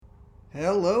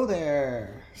Hello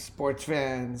there, sports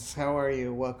fans. How are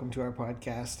you? Welcome to our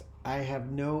podcast. I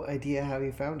have no idea how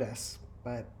you found us,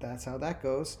 but that's how that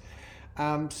goes.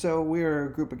 So we're a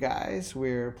group of guys.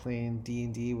 We're playing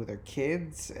D&D with our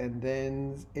kids, and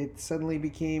then it suddenly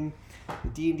became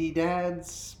D&D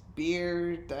dads,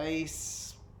 beer,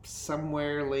 dice,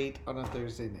 somewhere late on a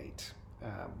Thursday night.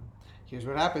 Um, Here's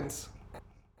what happens.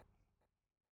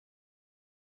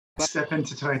 Step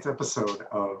into tonight's episode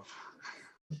of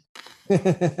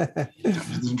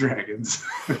Dungeons and Dragons.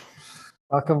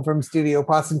 Welcome from Studio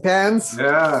Pots and Pans.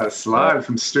 Yes, live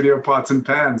from Studio Pots and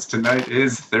Pans. Tonight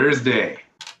is Thursday.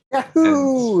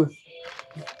 Yahoo!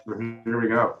 Here we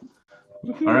go.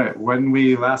 All right, when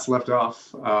we last left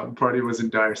off, party was in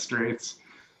dire straits,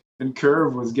 and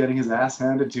Curve was getting his ass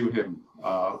handed to him.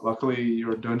 Luckily,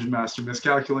 your dungeon master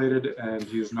miscalculated, and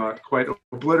he is not quite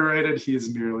obliterated. He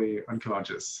is merely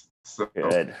unconscious. So,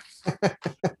 Good.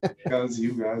 because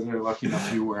you guys are lucky enough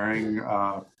to be wearing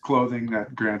clothing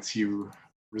that grants you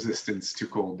resistance to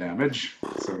cold damage.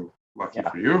 So lucky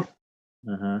for you.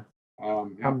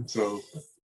 Mm-hmm. So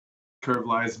Curve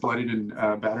lies bloodied and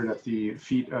battered at the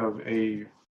feet of a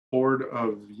horde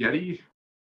of Yeti.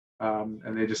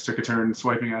 And they just took a turn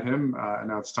swiping at him. And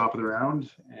now it's top of the round.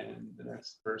 And the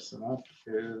next person up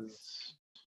is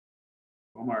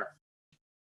Omar.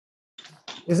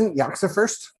 Isn't Yaksa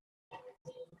first?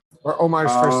 Or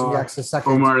Omar's first and Yaksa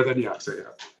second? Omar, then Yaksa,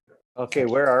 yeah. Okay,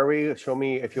 where are we? Show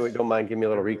me, if you don't mind, give me a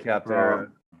little recap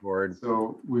there. Board.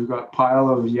 So we've got pile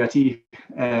of Yeti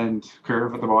and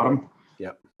Curve at the bottom.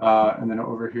 Yep. And then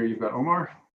over here you've got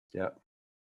Omar. Yep.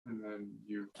 And then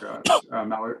you've got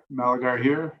Malagar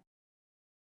here.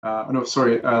 No,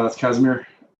 sorry, that's Casimir.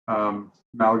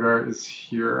 Malagar is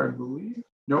here, I believe.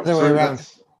 Nope. The other way around.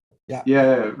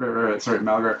 Yeah, right. Sorry,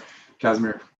 Malagar,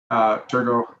 Casimir,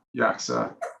 Turgo,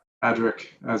 Yaksa, Adric,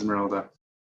 Esmeralda.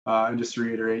 And just to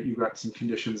reiterate, you've got some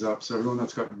conditions up. So everyone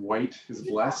that's got white is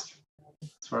blessed,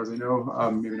 as far as I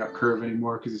know. Maybe not Curve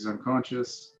anymore because he's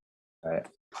unconscious. Right.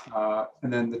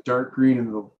 And then the dark green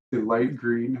and the light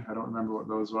green, I don't remember what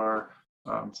those are.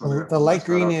 The light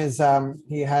green is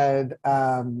he had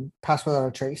passed without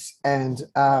a trace, and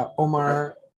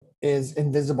Omar is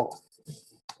invisible,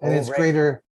 and it's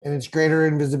greater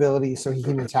invisibility, so he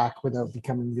can attack without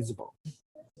becoming visible.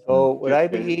 So would I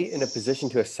be in a position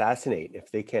to assassinate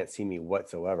if they can't see me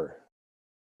whatsoever?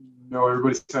 No,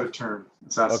 everybody's had a turn.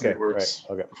 Assassinate works.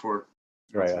 Right. Okay. Before.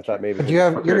 Right. I thought maybe. But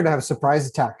you're going to have a surprise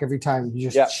attack every time. You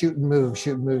just shoot and move.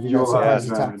 You got surprise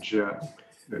attack. Yeah.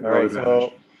 All right.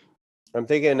 So I'm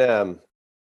thinking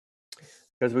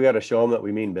because we got to show them that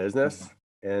we mean business,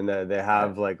 and they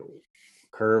have like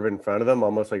Curve in front of them,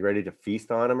 almost like ready to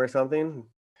feast on him or something.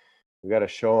 We got to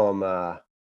show them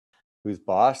who's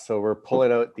boss. So we're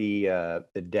pulling out the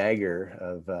dagger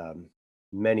of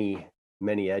many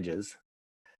edges.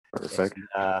 Perfect.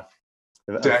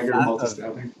 Dagger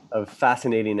multi-stabbing of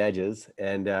fascinating edges,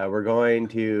 and we're going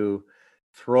to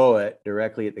throw it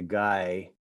directly at the guy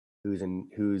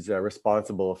who's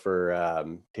responsible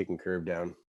for taking Curve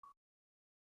down.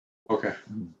 Okay.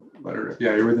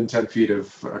 Yeah, you're within 10 feet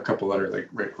of a couple that are like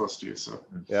right close to you. So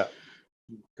yeah,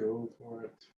 go for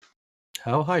it.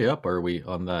 How high up are we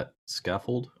on that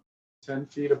scaffold? 10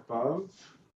 feet above.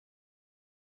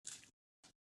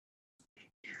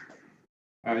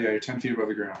 Yeah, you're 10 feet above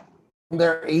the ground.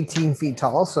 They're 18 feet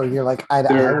tall, so you're like eye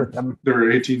to eye with them.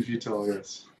 They're 18 feet tall,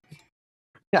 yes.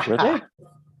 Yeah. Were they?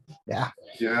 Yeah.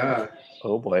 Yeah.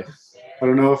 Oh boy. I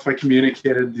don't know if I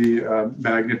communicated the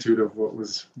magnitude of what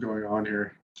was going on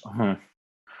here. I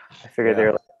figured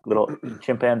they're like little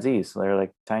chimpanzees. They're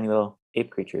like tiny little ape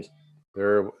creatures.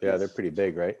 They're pretty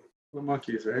big, right? Little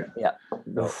monkeys, right? Yeah.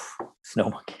 Snow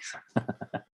monkeys.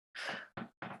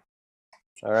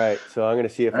 All right, so I'm going to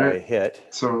see if I hit.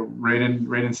 So rain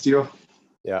and steel.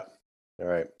 Yeah. All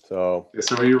right. So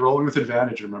you're rolling with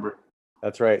advantage, remember?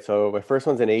 That's right. So my first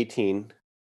one's an 18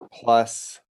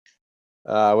 plus.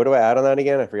 What do I add on that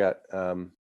again? I forgot.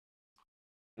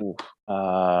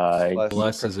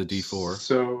 Plus is a D4.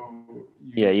 So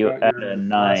you add a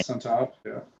 9 on top.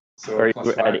 Yeah. So or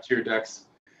plus 5 to your dex.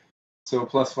 So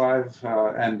plus 5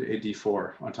 and a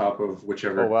D4 on top of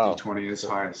whichever D20 is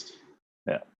highest.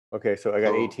 Yeah. Okay, so I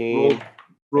got 18.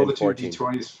 Roll the 2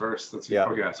 D20s first.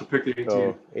 Okay, so pick the 18.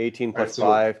 So 18 plus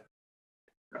 5.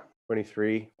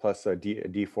 23 plus a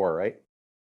D4, right?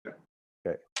 Yeah.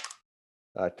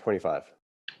 Okay. 25.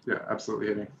 Yeah, absolutely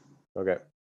hitting. Okay.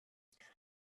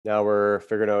 Now we're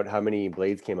figuring out how many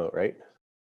blades came out, right?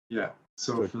 Yeah.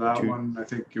 So for that one, I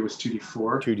think it was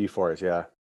 2D4. 2D4s, yeah.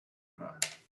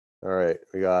 All right.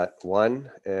 We got 1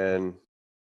 and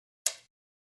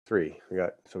 3. We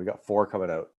got 4 coming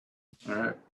out. All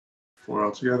right. 4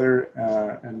 altogether,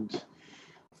 and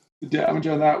the damage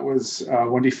on that was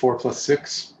 1d4 plus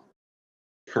 6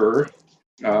 per,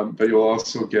 but you'll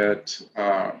also get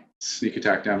sneak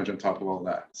attack damage on top of all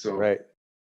that. So, Right.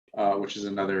 Which is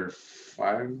another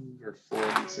 5 or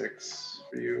 4d6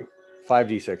 for you.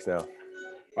 5d6 now.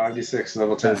 5d6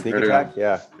 level For the 10. sneak Right attack? on.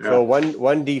 Yeah. Yeah. So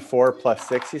 1d4 plus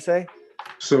 6, you say?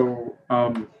 So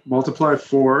multiply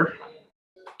 4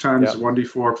 times Yeah.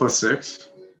 1d4 plus 6.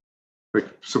 Like,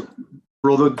 so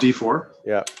roll the d4.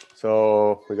 Yeah.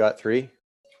 So we got 3.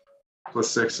 Plus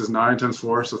 6 is 9 times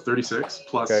 4, so 36.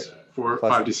 Plus Okay. 4,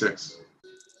 Plus- 5d6.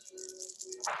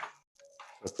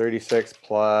 So 36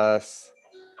 plus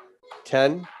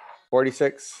 10,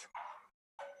 46,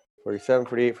 47,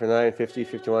 48, 49, 50,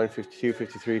 51, 52,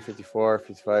 53, 54,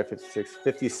 55, 56,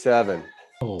 57.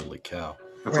 Holy cow.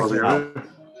 That's all together.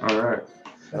 All right.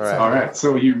 All right. All right.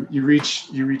 So you reach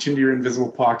into your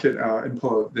invisible pocket and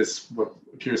pull out this what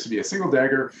appears to be a single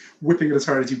dagger, whipping it as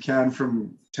hard as you can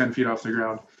from 10 feet off the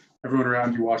ground. Everyone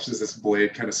around you watches this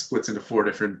blade kind of splits into 4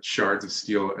 different shards of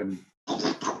steel and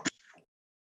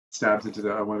stabs into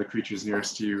one of the creatures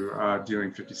nearest to you,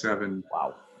 dealing 57.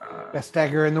 Wow. Best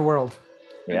dagger in the world.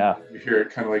 Yeah. You hear it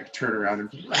kind of like turn around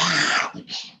and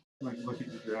like look at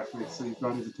you directly, so you've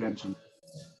got his attention.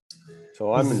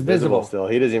 So I'm He's invisible invisible. still.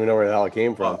 He doesn't even know where the hell it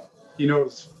came from. He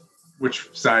knows which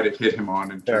side it hit him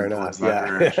on and Fair turned enough. towards that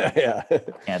direction. Yeah. yeah.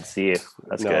 Can't see it.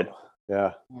 That's No. good.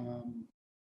 Yeah.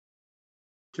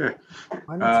 Okay.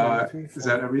 One, two, three, Is four.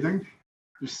 that everything?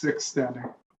 There's 6 standing.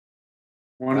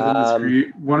 One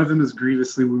of them is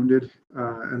grievously wounded,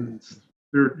 and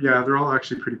they're all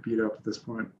actually pretty beat up at this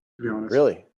point, to be honest.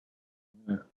 Really?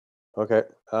 Yeah. Okay.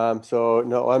 So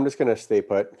no, I'm just gonna stay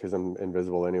put because I'm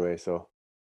invisible anyway. So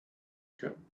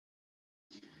Okay.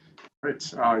 Right.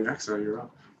 Yaxa, you're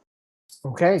up.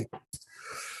 Okay.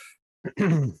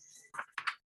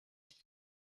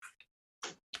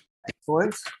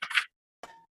 Excellent.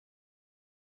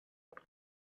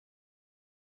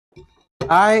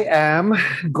 I am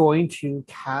going to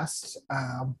cast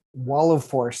Wall of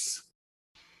Force.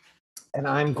 And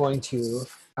I'm going to.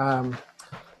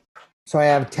 So I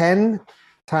have 10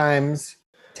 times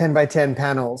 10 by 10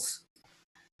 panels.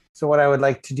 So what I would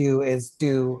like to do is do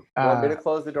you want me to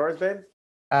close the doors, babe?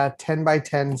 a 10 by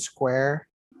 10 square,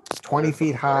 20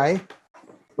 feet high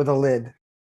with a lid.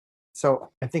 So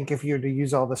I think if you were to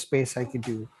use all the space, I could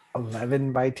do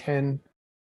 11 by 10,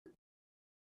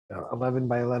 11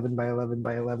 by 11 by 11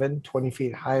 by 11, 20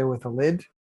 feet high with a lid.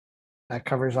 That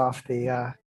covers off the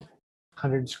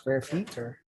 100 square feet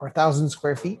or 1,000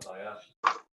 square feet. Oh yeah.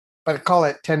 But call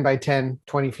it 10 by 10,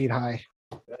 20 feet high.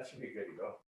 That should be good to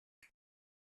go.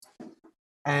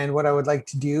 And what I would like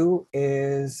to do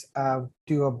is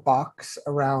do a box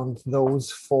around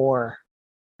those 4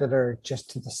 that are just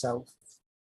to the south.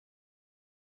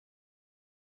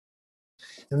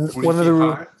 And 20 one of the feet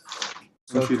room, high?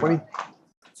 so 20 feet 20, high.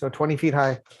 so 20 feet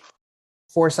high,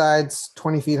 4 sides,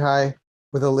 20 feet high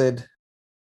with a lid.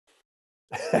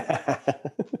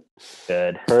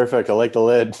 Good. Perfect. I like the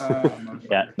lid.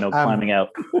 Yeah. No climbing out.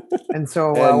 And so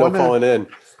and no one, falling in.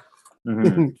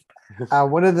 Mhm.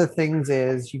 one of the things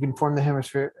is you can form the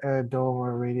hemisphere dome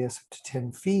or radius up to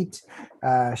 10 feet,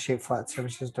 shape flat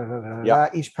surfaces. Da, da, da, da,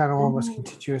 Yep. da. Each panel almost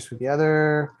contiguous with the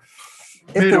other.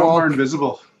 Made Omar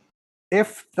invisible.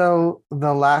 If the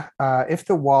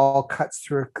wall cuts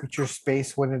through a creature's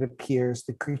space when it appears,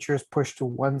 the creature is pushed to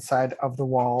one side of the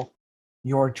wall.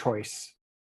 Your choice,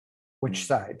 which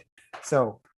side.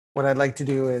 So what I'd like to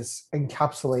do is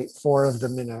encapsulate 4 of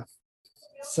them in a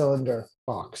cylinder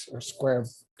box or square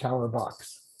tower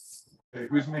box. Hey,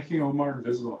 who's making Omar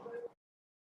invisible?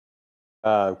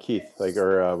 Keith, like,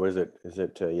 or what is it? Is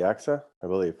it Yaxa? I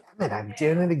believe. Damn it, I'm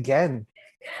doing it again.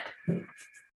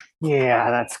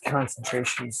 Yeah, that's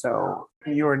concentration. So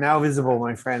you are now visible,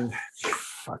 my friend.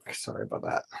 Fuck, sorry about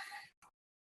that.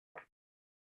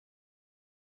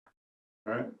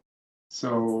 All right.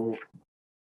 So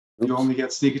you only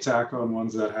get sneak attack on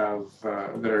ones that have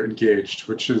that are engaged,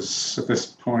 which is at this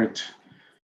point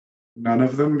none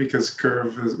of them because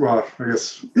Curve is I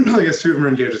guess 2 of them are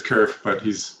engaged with Curve, but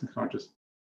he's unconscious.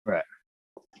 Right.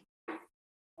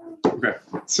 Okay.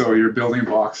 So you're building a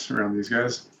box around these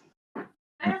guys.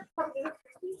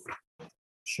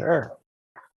 Sure.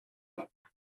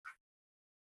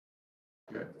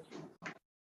 Okay.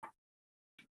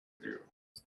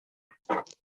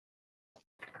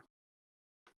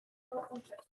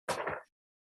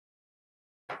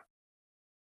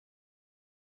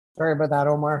 Sorry about that,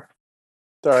 Omar.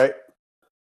 It's all right.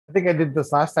 I think I did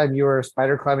this last time. You were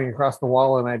spider climbing across the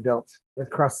wall, and I built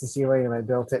across the ceiling, and I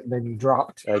built it, and then you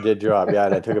dropped. I did drop. Yeah,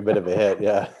 and I took a bit of a hit.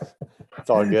 Yeah, it's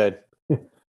all good.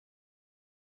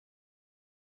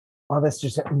 Oh, this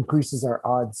just increases our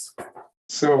odds.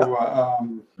 So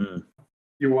Mm.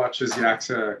 you watch as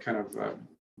Yaksa kind of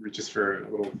reaches for a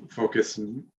little focus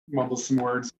and mumbles some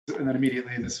words, and then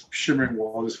immediately this shimmering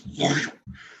wall just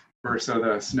bursts out of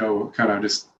the snow, kind of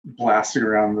just blasting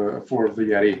around the floor of the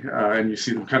Yeti, and you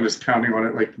see them kind of just pounding on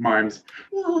it like mimes.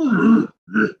 Don't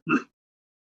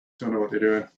know what they're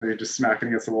doing. They're just smacking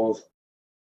against the walls.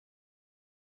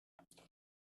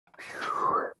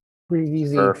 Pretty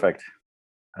easy. Perfect.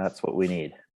 That's what we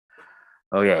need.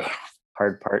 Okay.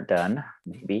 Hard part done,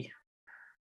 maybe.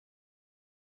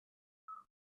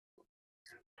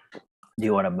 Do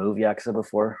you want to move Yakuza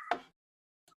before?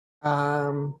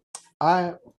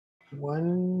 I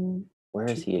one. Where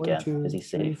is he one, again? two, Is he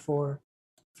three, safe? 4,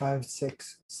 5,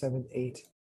 6, 7, 8.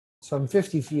 So I'm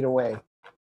 50 feet away.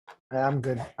 I'm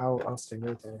good. I'll stay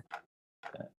right there.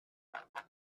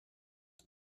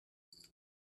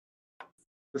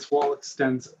 This wall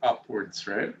extends upwards,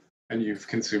 right? And you've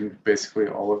consumed basically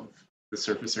all of the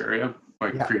surface area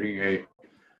by Yeah. creating a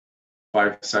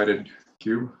 5-sided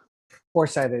cube.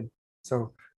 4-sided.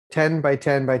 So 10 by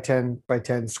 10 by 10 by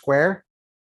 10 square,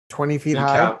 20 feet You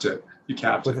high capped it. You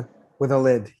capped with it. with a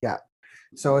lid. Yeah.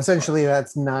 So essentially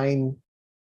that's nine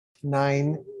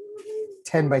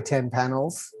 10 by 10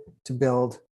 panels to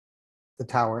build the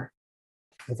tower.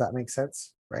 If that makes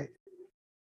sense, right?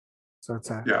 So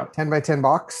it's a Yeah. 10 by 10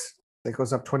 box that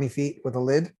goes up 20 feet with a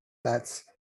lid. That's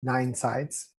 9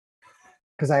 sides.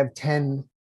 Because I have 10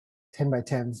 by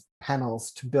 10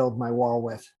 panels to build my wall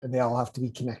with, and they all have to be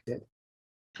connected.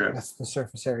 Okay. That's the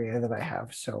surface area that I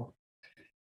have. So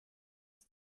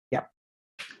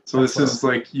So this is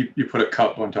like you put a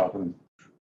cup on top of them.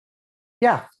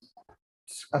 yeah,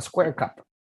 a square cup.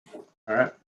 All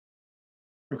right.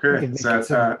 We Okay. can Is make it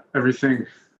that everything?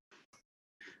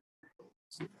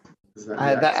 Is that the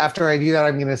That, axe? after I do that,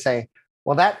 I'm going to say,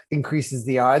 well, that increases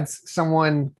the odds.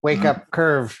 Someone wake up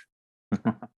Curve.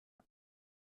 All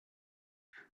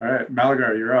right,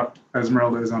 Malagar, you're up.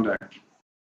 Esmeralda is on deck.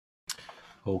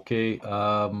 Okay,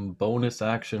 bonus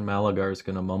action. Malagar's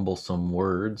gonna mumble some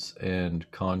words and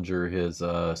conjure his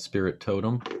spirit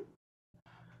totem.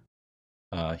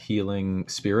 Healing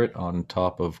spirit on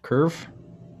top of Curve.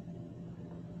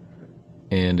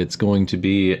 And it's going to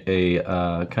be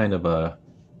a kind of a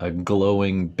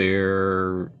glowing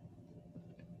bear,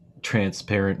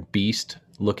 transparent beast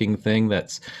looking thing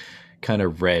that's kind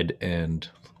of red and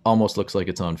almost looks like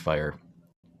it's on fire,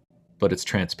 but it's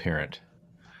transparent.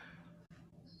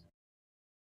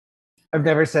 I've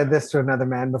never said this to another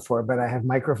man before, but I have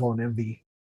microphone envy.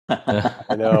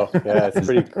 I know. Yeah, it's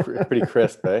pretty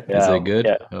crisp, eh? Is Yeah, it good?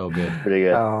 yeah. Oh, good. Pretty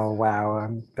good. Oh,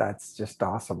 wow. That's just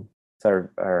awesome. It's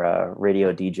our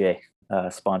radio DJ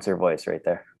sponsor voice right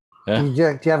there. Yeah.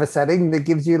 Do you have a setting that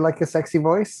gives you like a sexy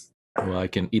voice? Well, I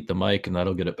can eat the mic and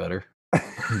that'll get it better.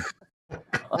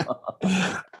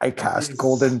 I cast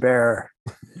Golden Bear.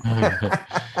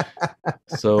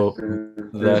 So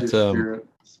There's that your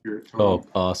spirit totem.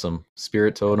 awesome.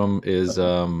 Spirit totem is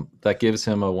that gives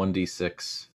him a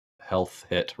 1d6 health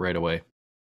hit right away.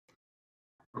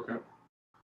 Okay.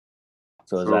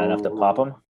 So is that enough to pop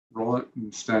him? Roll it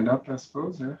and stand up, I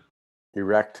suppose. Yeah.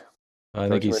 Erect. I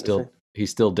Don't think you meant to he's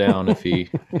still down if he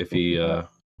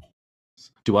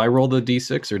do I roll the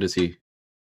d6 or does he?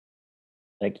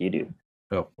 I think you do.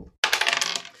 Oh.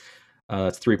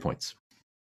 It's 3 points.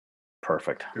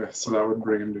 Perfect. Okay, so that would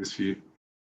bring him to his feet.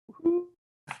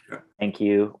 Thank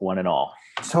you, one and all.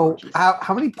 So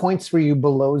how many points were you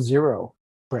below 0,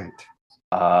 Brent?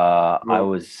 I Well-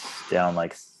 was down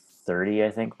like 30,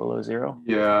 I think, below 0.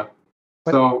 Yeah.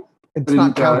 But So It's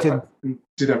not I didn't, counted.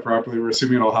 do that properly. We're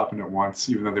assuming it all happened at once,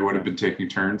 even though they would have been taking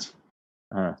turns.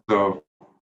 Uh, So,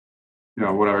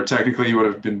 whatever. Technically, you would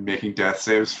have been making death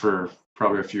saves for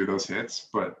probably a few of those hits,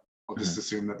 but I'll just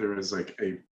assume that there was like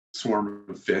a swarm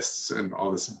of fists and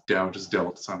all this damage is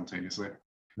dealt simultaneously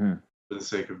Hmm. for the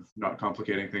sake of not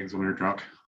complicating things when you're drunk.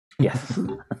 yes.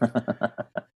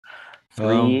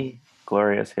 3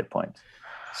 glorious hit points.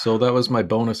 So that was my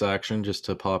bonus action just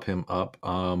to pop him up.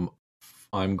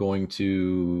 I'm going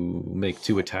to make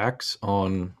 2 attacks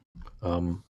on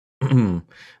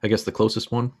I guess the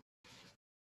closest one.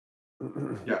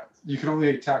 Yeah, you can only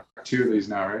attack 2 of these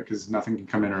now, right? Because nothing can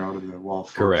come in or out of the wall.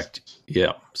 First. Correct.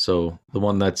 Yeah. So the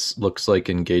one that's looks like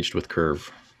engaged with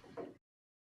Curve.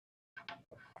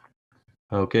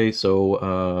 Okay,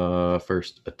 so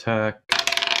first attack.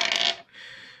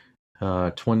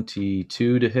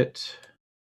 22 to hit.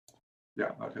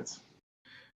 Yeah, that hits.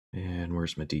 And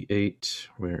where's my D8?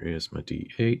 Where is my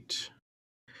D8?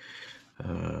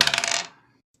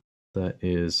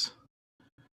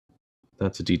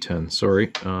 That's a D10.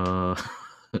 Sorry.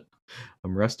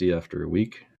 I'm rusty after a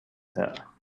week. Yeah.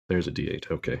 There's a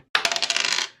D8. Okay.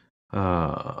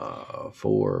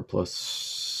 4 plus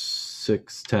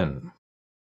 6, 10.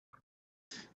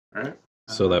 All right.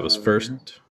 So that was There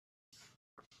first.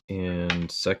 And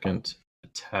second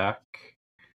attack.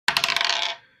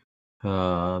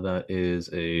 That is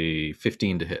a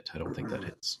 15 to hit. I don't think that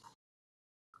hits.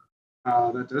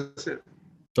 that does it.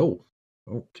 Oh,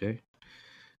 okay.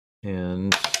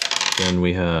 And then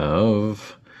we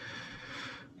have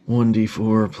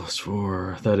 1d4 plus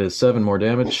 4. That is 7 more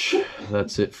damage.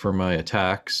 That's it for my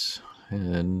attacks.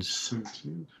 And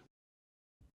 17.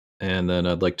 then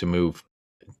I'd like to move.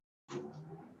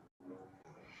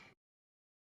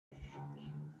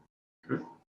 Good.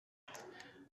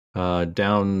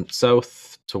 Down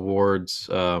south towards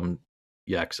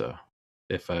Yaksa.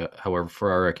 However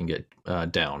far I can get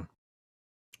down,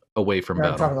 away from You're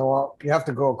on top battle. of the wall. You have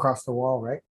to go across the wall,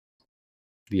 right?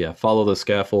 Yeah, follow the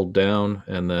scaffold down,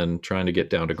 and then trying to get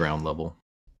down to ground level.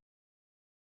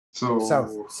 So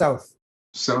South.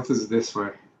 south is this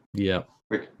way, Yeah,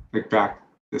 like back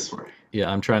this way.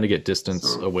 yeah. I'm trying to get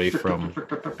distance So- away from.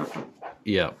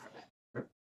 Yeah,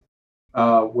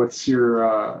 What's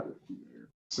your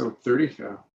so 30?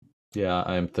 Yeah. yeah.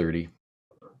 I'm 30.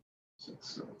 So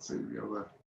let's see, you'll be able to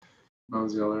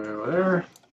mosey all the way over there.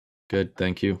 Good,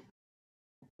 thank you.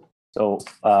 So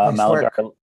Nice Malagar,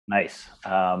 work. nice.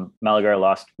 Malagar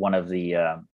lost one of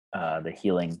the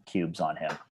healing cubes on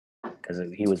him because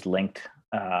he was linked.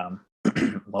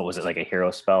 What was it, like a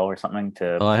hero spell or something?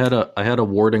 To I had a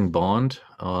warding bond.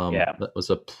 Yeah. That was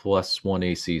a +1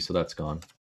 AC, so that's gone.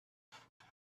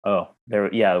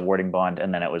 the warding bond,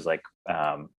 and then it was like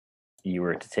you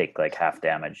were to take like half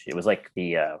damage. It was like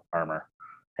the armor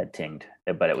had tinged,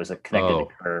 but it was connected Oh.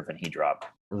 to Curve, and he dropped.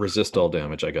 Resist all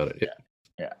damage. I got it.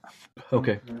 Yeah.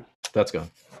 Okay, that's gone.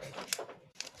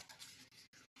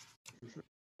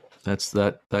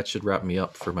 That should wrap me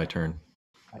up for my turn.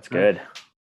 That's good.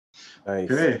 Nice.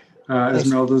 Okay.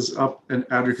 Esmeralda's up and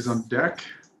Adric is on deck.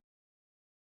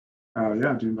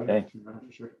 Yeah, doing better. Okay. Doing better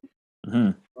for sure.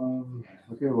 Hmm.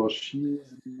 Okay, well, she's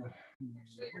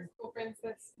Beautiful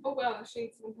princess. Oh well, the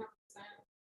shades don't have sound.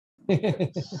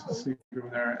 so you go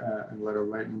in there and let a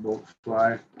lightning bolt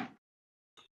fly.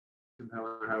 In hell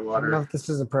or high I don't know water. if this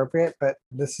is appropriate, but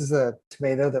this is a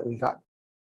tomato that we got.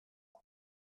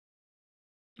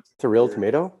 It's a real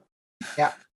tomato?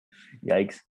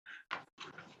 Yikes!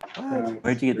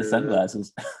 Where'd you get the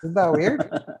sunglasses? Isn't that weird?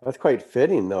 That's quite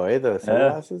fitting, though, eh? The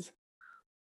sunglasses.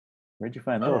 Where'd you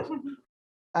find those?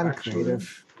 I'm Actually-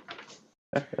 creative.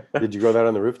 Did you grow that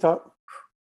on the rooftop?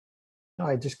 No,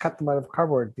 I just cut them out of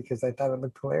cardboard because I thought it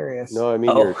looked hilarious. No, I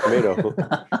mean your tomato.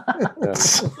 Yeah.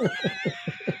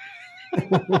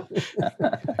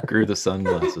 Grew the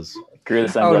sunglasses. Grew the Oh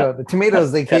sunglasses. no, the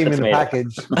tomatoes they Cut came the in a tomato.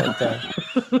 package.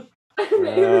 But,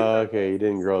 Okay, you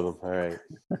didn't grow them. All right.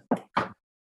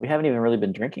 We haven't even really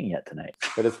been drinking yet tonight.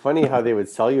 But it's funny how they would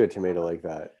sell you a tomato like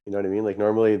that. You know what I mean? Like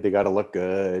normally they got to look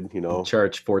good, you know.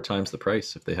 Charge 4 times the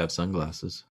price if they have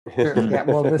sunglasses. yeah,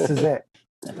 well, this is it.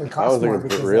 They That cost was more looking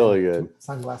because really they have good.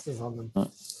 sunglasses on them. Huh.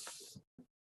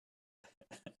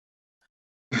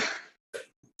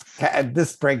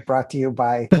 This break brought to you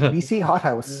by BC Hot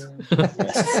House.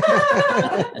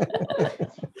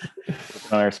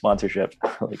 On our sponsorship.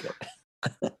 Really good.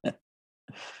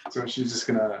 So she's just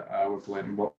gonna with the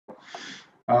lightning bolt.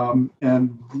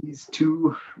 And these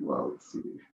two, well, let's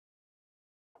see.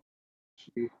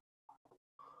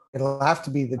 It'll have to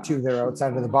be the two that are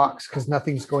outside of the box because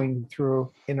nothing's going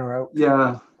through in or out.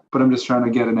 Yeah, but I'm just trying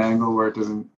to get an angle where it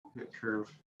doesn't hit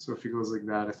Curve. So if he goes like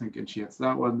that, I think, and she hits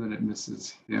that one, then it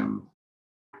misses him.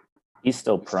 He's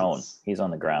still prone. He's on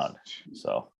the ground,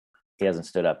 so he hasn't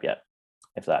stood up yet.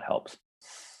 If that helps.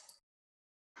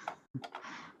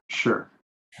 Sure.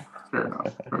 Fair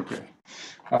enough. Okay.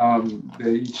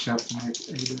 They each have to make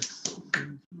a dex.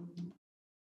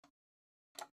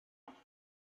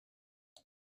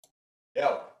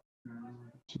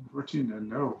 14, and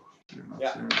no. You're not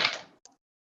Yeah. there.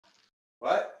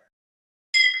 What?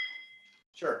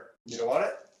 Sure. You don't want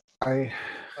it? I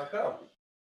How come?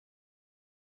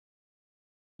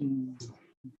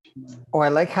 I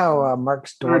like how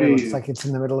Mark's door 30. looks like it's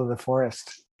in the middle of the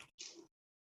forest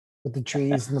with the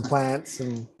trees and the plants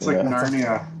and It's like that's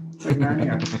Narnia. It's like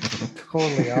Narnia.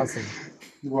 totally awesome.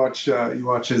 You watch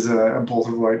as a bolt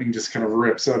of lightning just kind of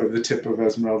rips out of the tip of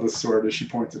Esmeralda's sword as she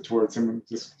points it towards him and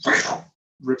just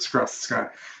rips across the sky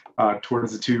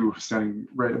towards the two standing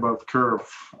right above the curve,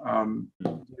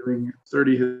 dealing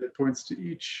 30 hit points to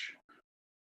each.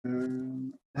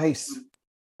 Nice.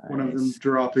 One of them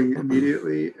dropping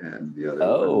immediately, and the other.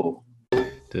 Oh.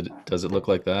 one- Does it look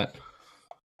like that?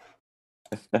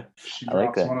 She I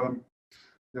like drops that. one of them.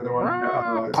 The other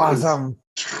one Awesome.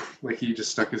 like he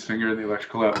just stuck his finger in the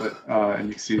electrical outlet, and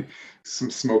you see some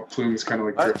smoke plumes kind of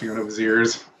like What? drifting out of his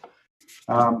ears.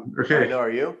 I Okay, know. Are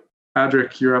you?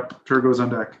 Adric, you're up. Turgo's on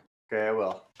deck. Okay, I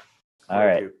will. All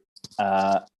right.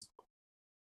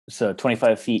 So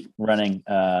 25 feet running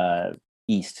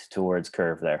east towards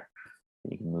curve there.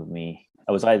 You can move me.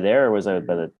 Oh, was I there or was I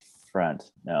by the front?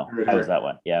 No, Right I was here. that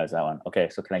one. Yeah, I was that one. Okay,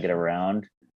 so can I get around?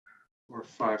 Or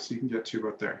 5, so you can get to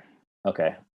about there.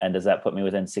 Okay, and does that put me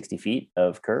within 60 feet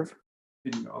of curve?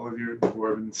 In all of your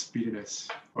dwarven speediness.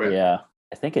 Oh, Yeah,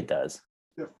 I think it does.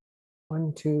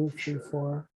 1, 2, 3,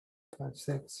 4, 5,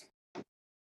 6.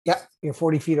 Yeah, you're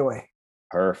 40 feet away.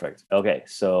 Perfect. Okay,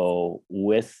 so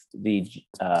with the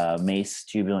mace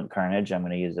Jubilant Carnage, I'm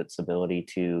going to use its ability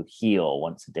to heal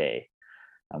once a day.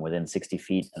 I'm within 60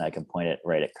 feet and I can point it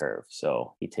right at curve.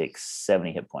 So he takes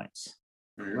 70 hit points.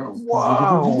 There you go.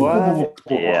 Whoa. What?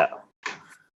 Yeah.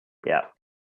 Yeah.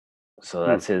 So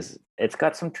that's his. It's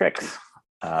got some tricks,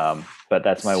 but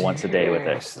that's my once a day with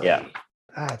it. Yeah. Seriously?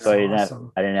 That's So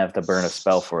awesome. I didn't have to burn a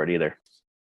spell for it either.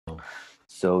 Oh.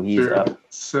 So he's You're up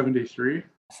 73.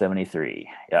 73.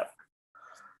 Yep.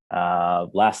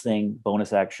 Last thing,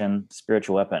 bonus action,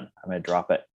 spiritual weapon. I'm going to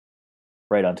drop it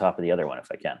right on top of the other one if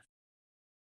I can.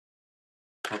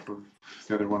 Top of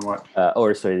the other one, what?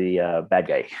 Or sorry, the bad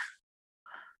guy.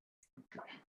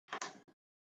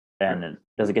 And then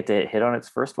does it get to hit on its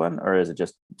first one, or is it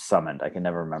just summoned? I can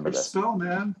never remember Your this. spell,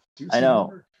 man. Do I some know.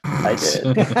 work. I did.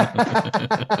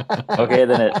 Okay,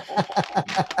 then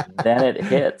it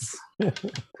hits.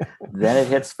 Then it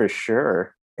hits for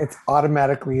sure. It's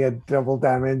automatically a double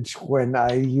damage when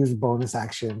I use bonus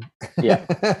action. Yeah.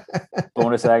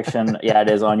 Bonus action. Yeah, it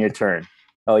is on your turn.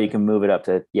 Oh, you can move it up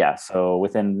to, yeah. So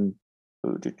within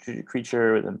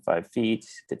creature within 5 feet,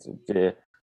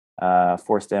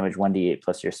 force damage 1d8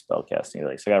 plus your spell casting. So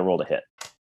I got to roll to hit.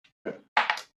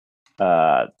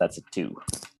 That's a 2.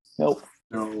 Nope.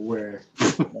 No way.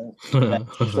 So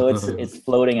it's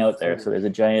floating out there. So there's a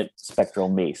giant spectral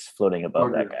mace floating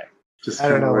above that Okay. guy. Just I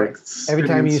don't kinda know, like every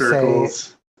time spinning you say-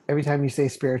 circles. Every time you say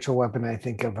spiritual weapon, I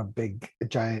think of a giant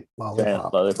Giant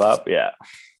lollipop. lollipop. Yeah.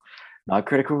 Not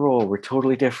critical role. We're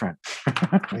totally different.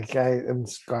 Like I am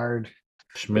scarred.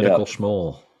 Schmidtical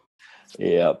schmoll.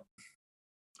 Yep.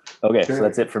 Okay, so Okay.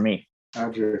 that's it for me.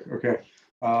 Adric, okay.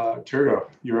 Turgo,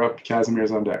 you're up.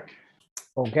 Casimir's on deck.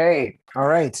 Okay. All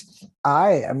right.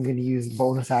 I am going to use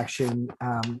bonus action,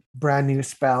 brand new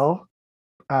spell,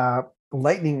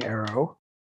 lightning arrow,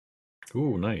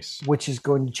 Ooh, nice. which is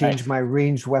going to change Nice. my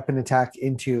ranged weapon attack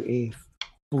into a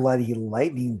bloody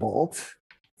lightning bolt.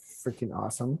 Freaking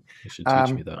awesome. You should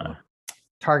teach me that one.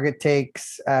 Target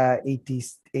takes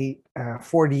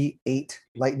 48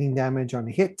 lightning damage on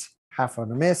a hit, half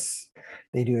on a miss.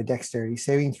 They do a dexterity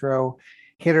saving throw.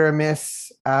 Hit or a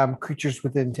miss. Creatures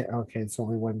within 10. Okay, it's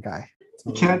only one guy. It's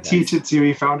You only one can't guy. teach it to you.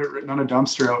 He found it written on a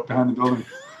dumpster out behind the building.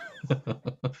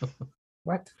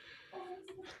 What?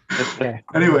 Okay.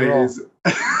 Anyways.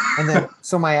 And then,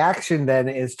 so my action then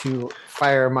is to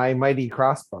fire my mighty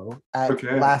crossbow at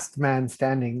Okay. last man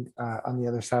standing on the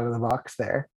other side of the box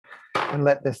there, and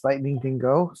let this lightning thing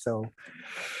go. So,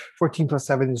 14 plus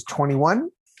 7 is 21.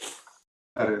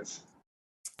 That is.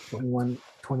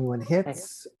 21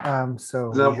 hits.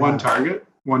 So Is that we one have- target?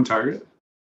 One target?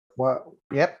 What?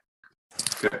 Yep.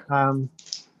 Okay.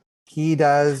 He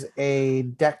does a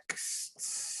dex.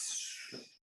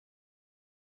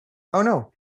 Oh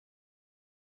no.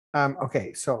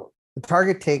 Okay, so the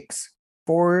target takes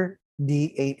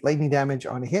 4d8 lightning damage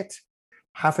on a hit,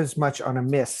 half as much on a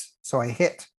miss. So I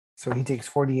hit. So he takes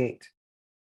 48.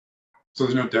 So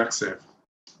there's no deck save.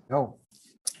 No.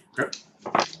 Okay.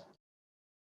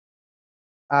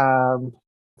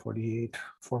 48,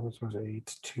 4 plus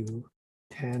 8, 2,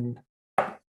 10,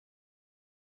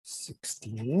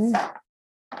 16.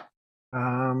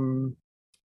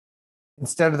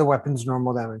 Instead of the weapon's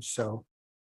normal damage, so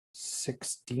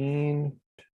 16.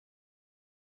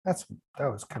 That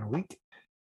was kind of weak.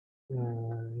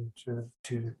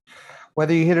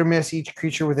 Whether you hit or miss, each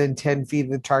creature within 10 feet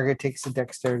of the target takes a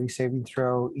dexterity saving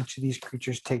throw. Each of these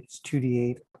creatures takes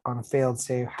 2d8 on a failed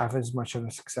save, half as much on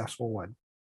a successful one.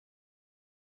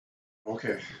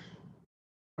 Okay.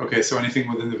 Okay, so anything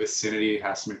within the vicinity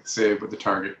has to make the save, but the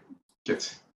target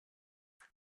gets.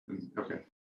 Okay.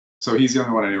 So he's the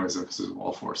only one, anyways, because there's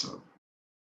all 4. So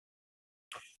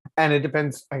And it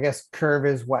depends, I guess. Curve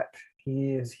is what?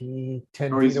 Is he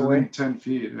 10 feet he's away? within 10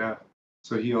 feet. Yeah.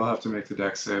 So he'll have to make the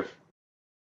deck save.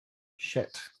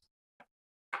 Shit.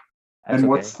 That's And okay.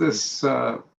 what's this?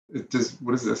 What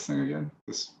is this thing again?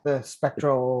 This The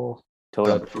spectral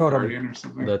Totem. For Totem. guardian or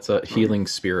something. That's a healing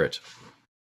spirit.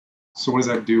 So what does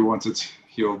that do once it's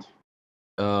healed?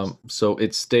 So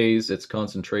it stays its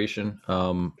concentration.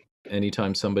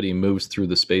 Anytime somebody moves through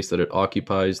the space that it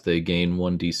occupies, they gain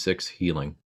 1d6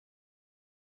 healing.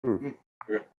 Hmm.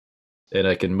 Okay. And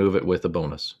I can move it with a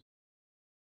bonus.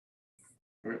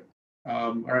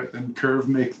 All right, then Curve,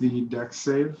 make the dex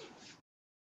save.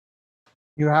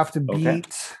 You have to beat Okay.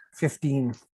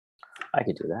 15. I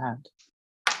could do that.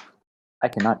 I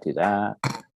cannot do that.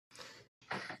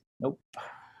 Nope.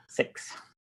 6.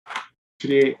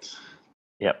 2d8.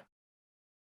 Yep.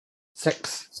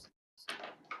 6.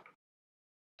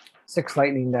 6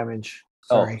 lightning damage.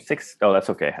 Oh, Sorry. 6. Oh, that's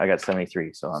okay. I got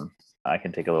 73, so I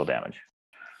can take a little damage.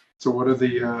 So what is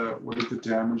the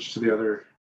damage to the other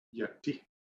Yeti?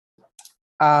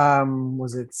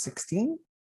 Was it 16?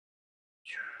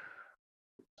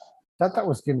 Thought that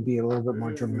was going to be a little bit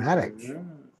more dramatic.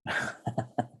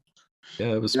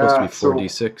 Yeah, it was supposed to be so-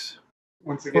 4d6.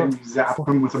 Once again, you zap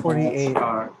him with a 48.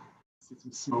 bolt. See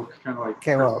some smoke, kind of like.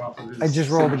 Okay, well, off of his I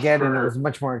just rolled cinch again and it fur. was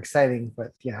much more exciting,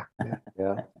 but yeah.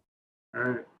 Yeah. All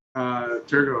right,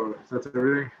 Turgo, that's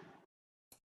everything.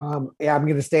 Yeah, I'm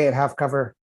going to stay at half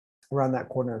cover around that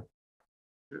corner.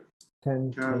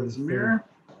 10, 20, 30.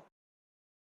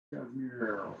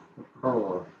 Casimir.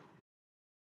 Oh.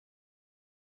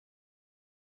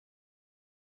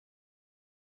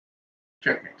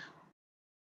 Checkmate.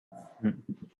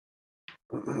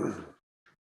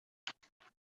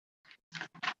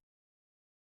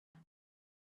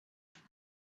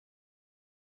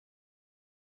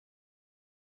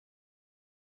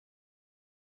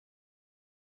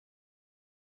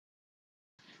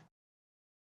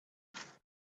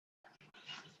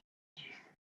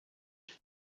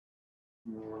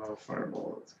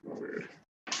 Fireball. That's kind of weird.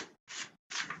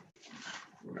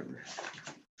 Whatever.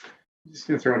 I'm just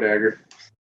gonna throw a dagger.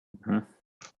 Mhm.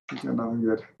 He's got nothing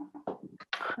good.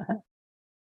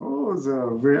 Oh, it's a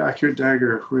very accurate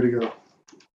dagger. Way to go.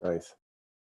 Nice.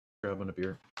 Grabbing a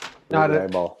beer. Not Big a-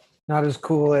 eyeball. Not as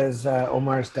cool as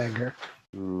Omar's dagger.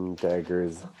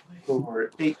 Daggers.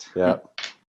 For 8. Yeah.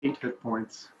 8 hit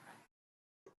points.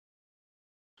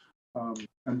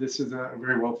 And this is a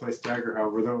very well placed dagger,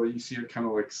 however, though you see it kind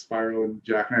of like spiral and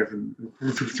jackknife and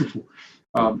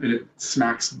and it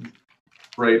smacks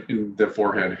right in the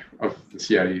forehead of this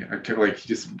Yeti. I kind of like he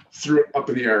just threw it up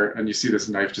in the air and you see this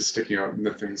knife just sticking out and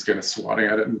the thing's kind of swatting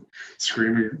at it and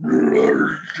screaming.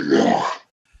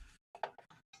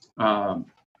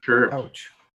 Curve,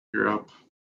 Ouch. you're up.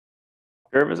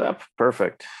 Curve is up.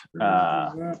 Perfect.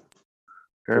 Curve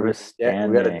is Yeah,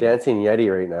 we got a standing. dancing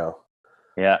Yeti right now,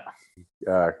 Yeah,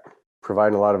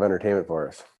 providing a lot of entertainment for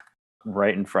us.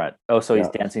 right in front. Oh, so he's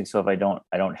Yeah. dancing. So if I don't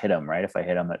hit him, right? If I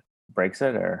hit him, it breaks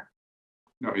it, or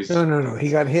No, he's No. He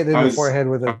got hit in I the was- forehead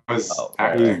with a. I was Oh,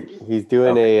 acting. He's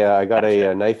doing Okay. I got Gotcha.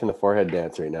 a knife in the forehead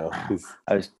dance right now. He's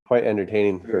I was quite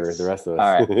entertaining for the rest of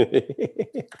us. All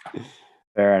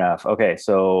fair enough. Okay,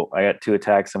 so I got 2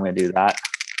 attacks. I'm going to do that,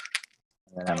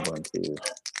 and then I'm going to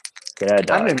get a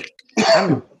dodge.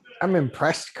 I'm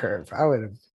impressed, Curve. I would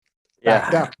have Yeah,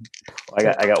 backed up. I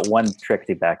got 1 trick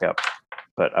to back up,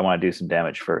 but I want to do some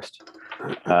damage first.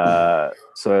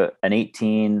 So an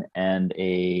 18 and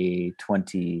a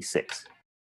 26,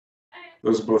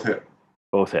 Those both hit.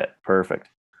 both hit. Perfect.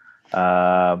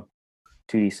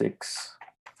 2d6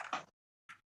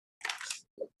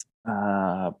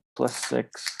 plus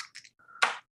 6.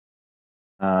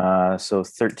 So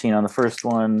 13 on the first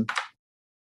one,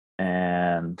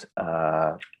 and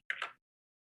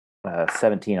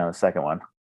 17 on the second one.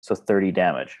 So 30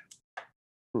 damage.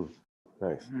 Nice.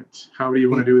 Right. How do you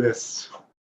want to do this?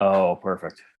 Oh,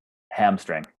 perfect.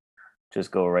 Hamstring.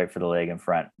 Just go right for the leg in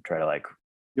front. Try to like.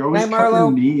 You always Hey, cut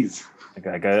your Marlo. knees.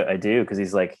 I do because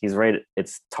he's right.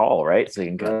 It's tall, right? So you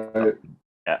can cut. Right.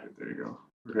 Yeah. There you go.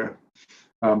 Okay.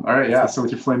 All right. Yeah. So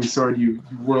with your flaming sword, you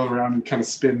whirl around and kind of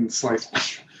spin and slice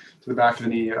to the back of the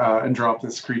knee and drop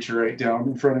this creature right down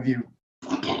in front of you.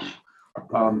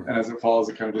 And as it falls,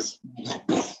 it kind of just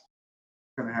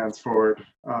kind of hands forward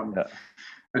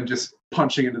and just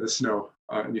punching into the snow.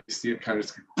 And you see it kind of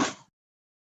just.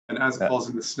 And as it falls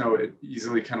in the snow, it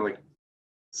easily kind of like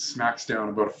smacks down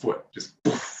about a foot, just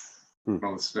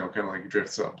on the snow, kind of like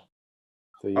drifts up.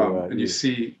 So And you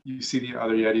see the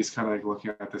other Yetis kind of like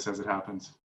looking at this as it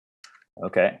happens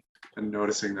Okay. and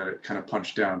noticing that it kind of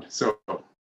punched down. So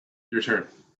your turn.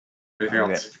 Anything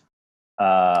Okay. else?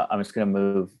 I'm just gonna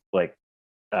move like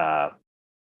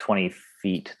 20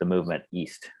 feet the movement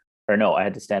east. Or no, I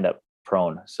had to stand up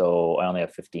prone, so I only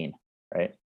have 15,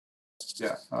 right?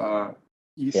 Yeah.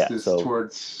 East Yeah, is so-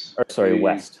 towards. Or sorry, the-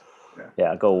 west.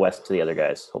 Yeah, go west to the other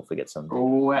guys. Hopefully get some Go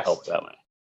west. help that way.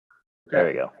 Okay, There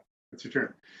we go. that's your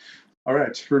turn. All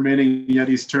right, remaining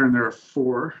Yeti's turn. There are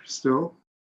 4 still,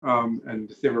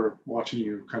 and they were watching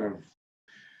you kind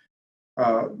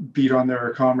of beat on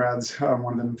their comrades.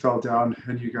 One of them fell down,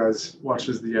 and you guys watched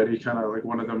as the Yeti kind of like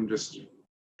one of them just.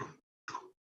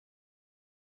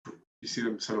 You see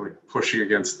them sort of like pushing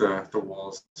against the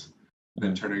walls, and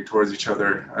then turning towards each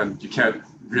other, and you can't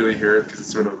really hear it because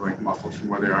it's sort of like muffled from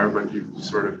where they are, but you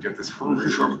sort of get this.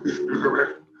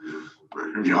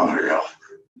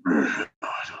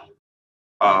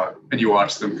 And you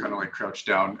watch them kind of like crouch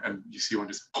down, and you see one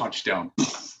just punch down,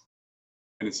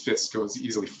 and his fist goes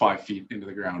easily 5 feet into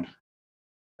the ground.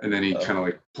 And then he kind of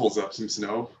like pulls up some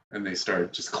snow, and they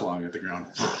start just clawing at the ground.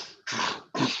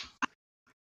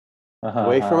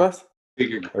 Away from us,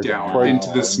 Digging Or down towards-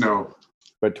 into the snow.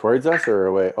 but towards us or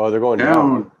away? Oh, they're going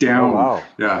down. Down. Oh, wow.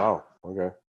 Yeah. Wow.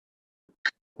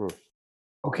 Okay.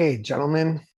 Okay,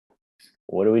 gentlemen,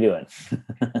 What are we doing?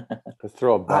 Let's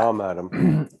throw a bomb at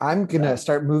them. I'm gonna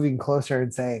start moving closer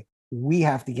and say we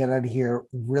have to get out of here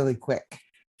really quick.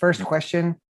 First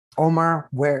question, Omar,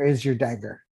 where is your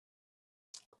dagger?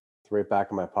 It's right back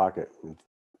in my pocket. It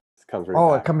comes right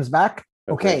Oh, back. it comes back.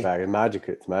 It's Okay. right back. It's magic.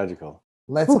 It's magical.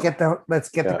 Let's get the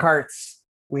Yeah. carts.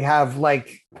 We have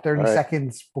like 30 All right.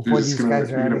 seconds You're before just these guys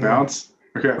are you're out gonna of here. bounce.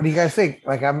 Okay. What do you guys think?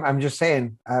 Like, I'm just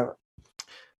saying.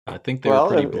 I think they Well, were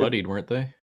pretty it- bloodied, weren't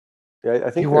they? Yeah,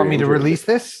 I think. You want they're me to injured. release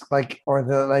this, like, or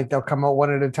they'll come out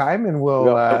one at a time, and we'll.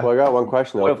 Well, I got one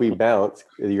question though. what If we bounce,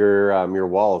 your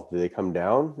walls, do they come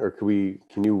down, or can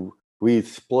we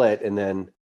split and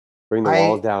then bring the I-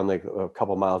 walls down like a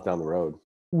couple miles down the road?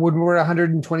 When we're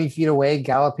 120 feet away,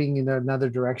 galloping in another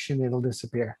direction, it'll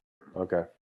disappear. Okay.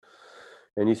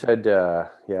 And you said,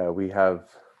 yeah, we have.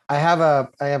 I have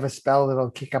a spell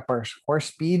that'll kick up our horse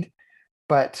speed,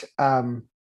 but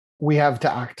we have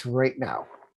to act right now.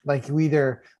 Like, we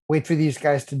either wait for these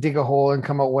guys to dig a hole and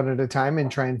come out one at a time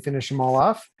and try and finish them all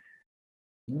off,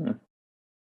 Hmm.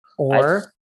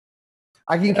 or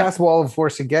I can Yeah. cast Wall of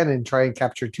Force again and try and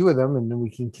capture 2 of them, and then we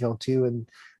can kill 2 and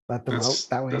let them out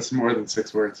that way. That's more than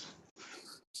 6 words.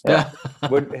 Yeah.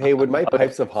 Would my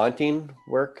pipes of haunting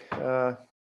work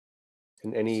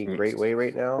in any great way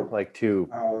right now? Like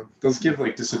to. Those give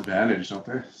like disadvantage, don't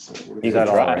they? So what You is got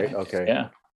it? it try, right. right? Okay. Yeah.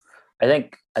 I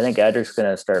think Adric's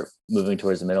gonna start moving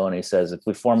towards the middle, and he says, if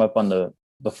we form up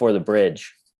before the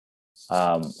bridge,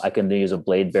 I can use a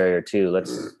blade barrier too.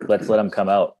 Let's let them come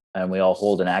out, and we all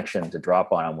hold an action to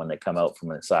drop on them when they come out from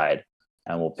the side,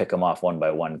 and we'll pick them off one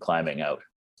by one climbing out.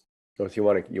 So if you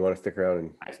want to stick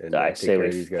around and I take say care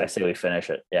of these I guys. say we finish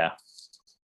it. Yeah.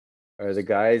 Are the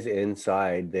guys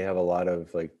inside? They have a lot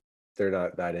of like. They're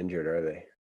not that injured, are they?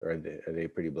 Or are they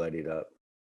pretty bloodied up?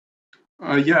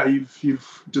 Yeah,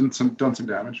 you've done some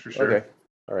damage for sure. Okay.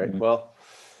 All right. Mhm. Well,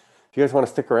 if you guys want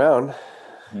to stick around,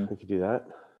 Mhm. we could do that.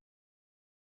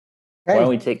 Why Okay. don't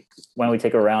we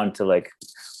take a round to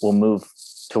we'll move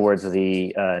towards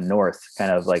the north,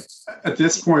 kind of like At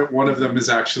this point, one of them is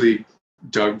actually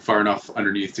dug far enough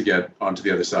underneath to get onto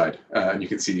the other side, and you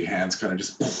can see hands kind of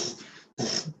just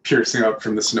piercing up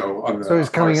from the snow on the. So he's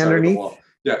coming far side of the underneath? wall.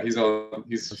 Yeah, he's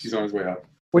on his way up.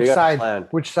 Which got a side? plan.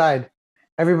 Which side?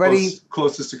 Everybody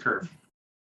Closest to curve.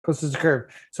 closest to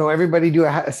curve. So everybody do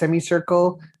a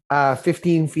semicircle,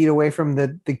 15 feet away from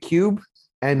the cube,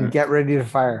 and Mhm. get ready to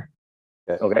fire.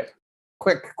 okay.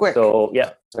 Quick. So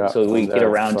yeah. Yeah, So we and, get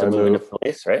around so to I move into move.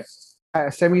 place, right?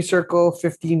 A semicircle,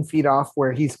 15 feet off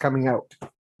where he's coming out.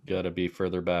 Gotta be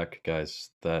further back, guys.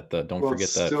 That don't Well, forget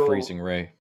that still- freezing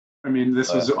ray. I mean,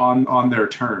 this was on their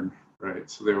turn, right?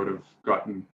 So they would have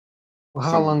gotten Well,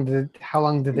 how Some- long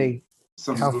did they?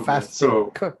 some How movement. fast So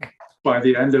they cook? by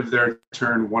the end of their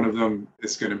turn, one of them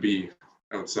is going to be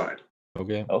outside.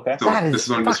 Okay. Okay. So That this is is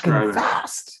what I'm fucking describing.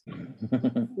 fast.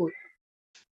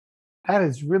 That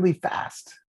is really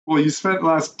fast. Well, you spent the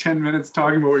last 10 minutes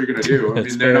talking about what you're going to do. I That's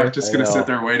mean, they're fair. not just I going to know. sit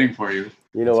there waiting for you.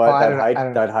 You know Oh, what? I That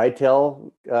don't know.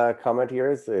 hightail comment of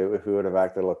yours, if we would have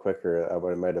acted a little quicker,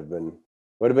 it might have been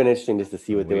interesting just to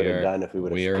see what they would have done if we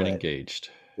would have We are split. engaged.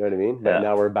 You know what I mean? But Yeah.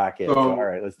 now we're back in. So, all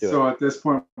right, let's do So it. at this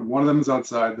point, one of them is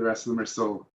outside. The rest of them are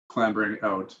still clambering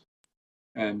out.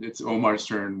 And it's Omar's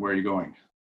turn. Where are you going?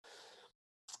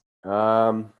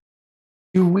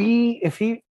 Do we?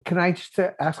 Can I just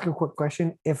ask a quick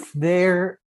question? If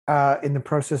they're in the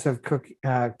process of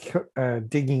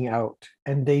digging out,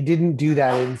 and they didn't do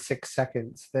that in 6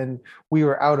 seconds, then we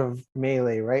were out of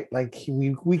melee, right? Like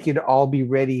we could all be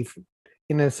ready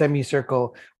in a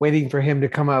semicircle, waiting for him to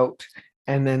come out,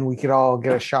 and then we could all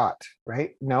get a shot,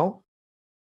 right? No.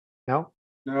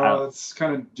 No, it's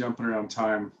kind of jumping around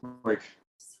time. Like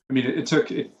I mean, it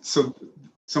took it. So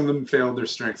some of them failed their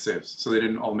strength saves, so they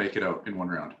didn't all make it out in one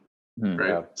round, Hmm. right?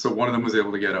 Yeah. So one of them was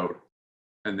able to get out,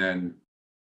 and then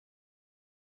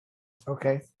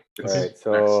Okay. it's All right,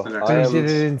 so the next So I you am- did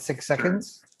it in 6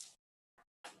 seconds?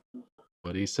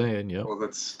 What he's saying, yep. Well,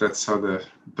 that's how the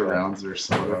Yeah. rounds are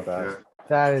set up. Fast. Yeah,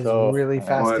 That is So, really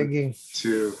fast one, digging.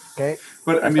 2. Okay.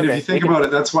 But I That's mean, if okay. you think We can- about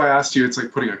it, that's why I asked you. It's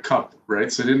like putting a cup,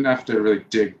 right? So it didn't have to really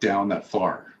dig down that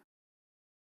far.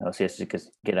 No, so he has to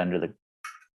just get under the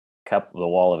cup, the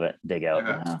wall of it, dig out.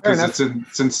 Yeah, Ah, because enough.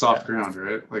 it's in soft ground,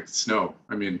 right? Like snow.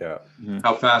 I mean, Yeah.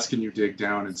 how fast can you dig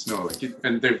down in snow? Like,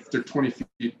 and they're 20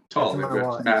 feet tall. That's They've my got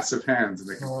wallet. massive hands, and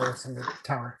they can. Oh, it's in the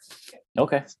tower.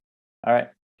 Okay. All right.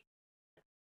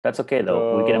 That's okay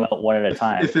though. We get them So, out one at a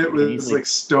time. If it We can was easily- like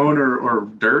stone or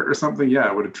dirt or something, yeah,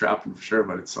 I would have trapped them for sure.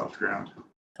 But it's soft ground.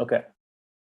 Okay.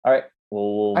 All right.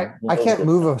 We'll I can't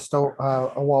move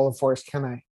a wall of force, can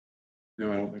I?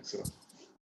 No, I don't think so.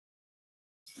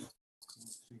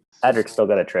 Patrick's still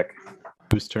got a trick.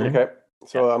 Whose turn? Okay.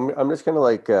 So I'm just gonna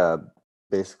like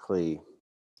basically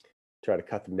try to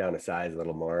cut them down to size a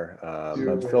little more.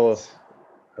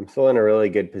 I'm still in a really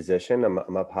good position.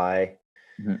 I'm up high.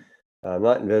 Mhm. I'm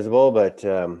not invisible, but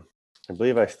I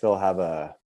believe I still have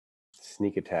a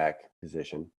sneak attack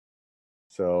position.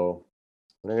 So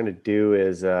what I'm gonna do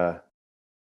is there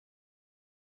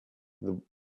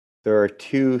are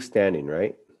 2 standing,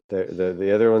 right?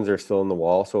 The other ones are still in the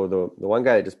wall. So the one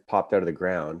guy that just popped out of the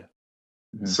ground.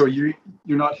 So you're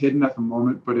not hidden at the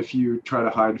moment, but if you try to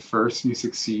hide first and you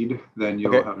succeed, then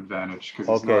you'll Okay. have advantage because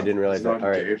Okay, I didn't realize he's not that.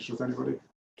 All right. engaged with anybody.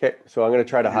 Okay, so I'm gonna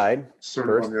try to hide. Sort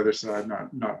First. of on the other side,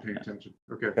 not paying attention.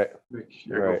 Okay. Okay.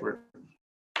 Yeah, All go right. for it.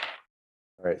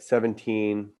 All right,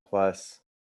 17 plus.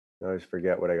 I always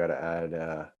forget what I got to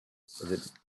add. Is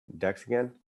it Dex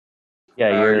again?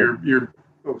 Yeah, Your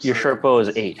your short bow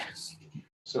is 8.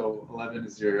 So 11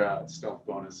 is your stealth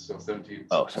bonus. So 17.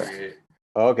 Oh, so sorry. 28.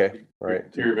 Oh, okay. All right.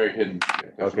 You're very hidden. Yeah,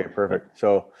 Okay, definitely. perfect.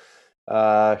 So,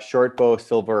 short bow,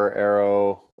 silver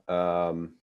arrow,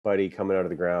 buddy coming out of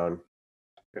the ground.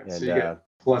 Okay, And so you get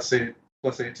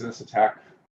 +8 to this attack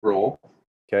roll,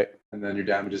 okay, and then your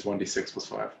damage is 1d6 plus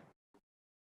 5.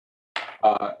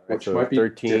 Which so might be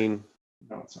 13.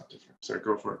 No, it's not different. Sorry,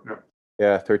 go for it. No.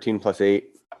 Yeah, 13 plus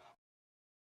 8.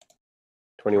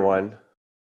 21. Is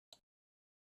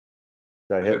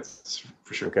that hit? Hits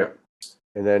for sure. Okay.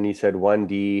 And then you said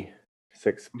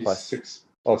 1d6 plus. 6.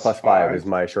 Oh, plus 5 is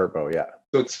my short bow. Yeah.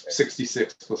 So it's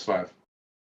 66 plus 5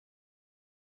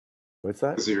 What's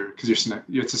that? because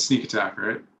it's a sneak attack,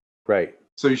 right? Right.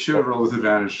 So you should have rolled with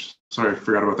advantage. Sorry, I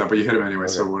forgot about that, but you hit him anyway,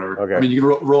 so Okay. whatever. Okay. I mean, you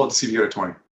can roll it to see if you get a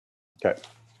 20. Okay.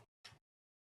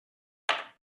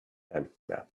 And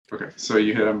yeah. Okay, so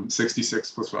you hit him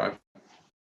 66 plus 5.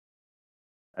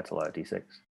 That's a lot of D6.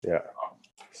 Yeah.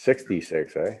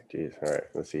 66, eh? Jeez. All right.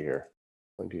 Let's see here.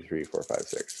 1, 2, 3, 4, 5,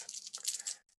 6.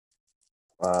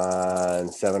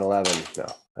 7, 11. No.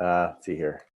 Let's see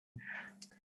here.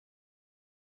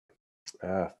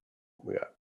 We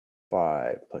got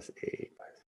 5 plus 8.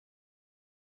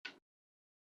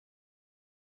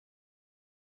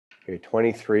 Okay,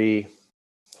 23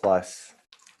 plus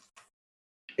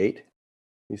 8,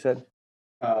 you said?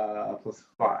 Plus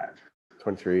 5.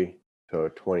 23, so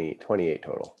 28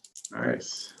 total.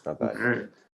 Nice. Not bad. Okay.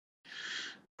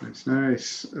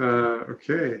 Nice.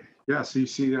 Okay. Yeah. So you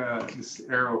see this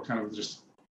arrow kind of just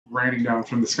raining down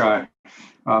from the sky,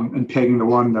 and pegging the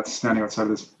one that's standing outside of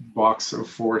this box of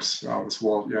force, this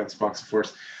wall. Yeah, this box of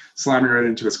force, slamming right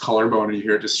into his collarbone, and you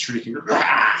hear it just shrieking,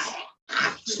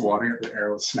 swatting at the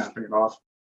arrow, snapping it off,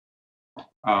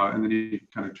 and then he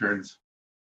kind of turns.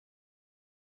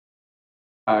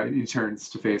 He turns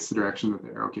to face the direction that the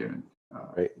arrow came in.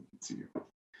 Right. Let's see.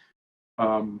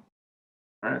 All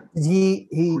right. He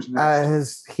Who's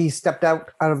next? he stepped out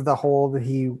of the hole that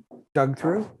he dug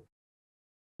through.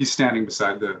 He's standing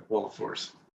beside the wall of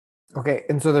force. Okay,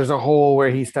 and so there's a hole where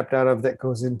he stepped out of that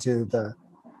goes into the.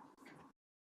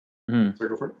 Sorry,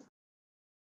 go for it.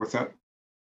 What's that?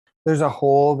 There's a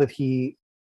hole that he.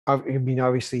 I mean,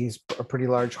 obviously, he's a pretty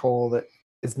large hole that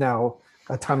is now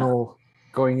a tunnel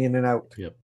going in and out.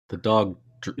 Yep. The dog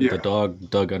Yeah. the dog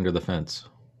dug under the fence.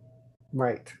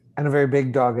 Right, and a very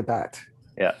big dog at that.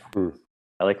 Yeah.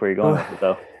 I like where you're going with it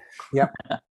though.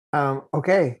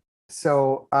 Okay,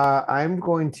 so I'm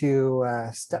going to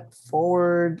step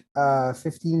forward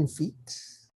 15 feet.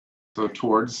 So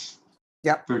towards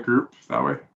Yep. the group that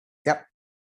way. Yep.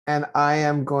 And I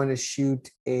am going to shoot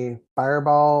a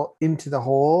fireball into the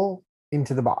hole,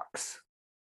 into the box.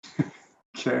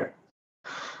 Okay.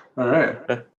 All right.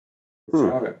 Let's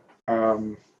have it.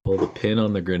 Pull the pin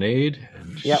on the grenade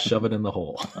and Yep. shove it in the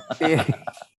hole.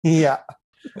 Yeah.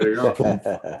 There you go.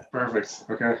 Perfect.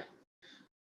 Okay.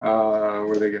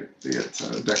 Where they get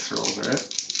dex rolls,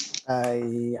 right?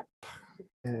 Yep.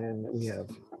 And we have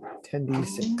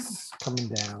 10d6 coming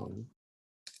down.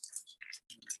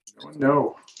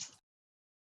 No.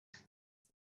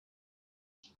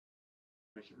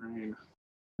 Make it rain.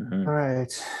 Mhm. All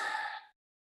right.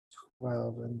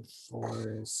 12 and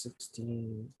 4 is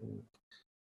 16. And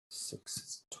 6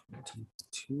 is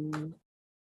 22.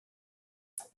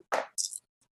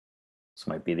 This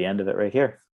might be the end of it right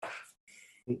here.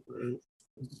 8,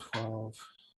 12.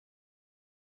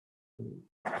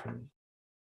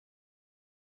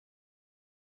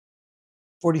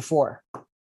 44.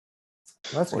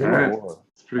 That's good. All right. Whoa.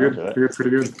 It's pretty good. That'll do it. Pretty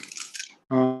good.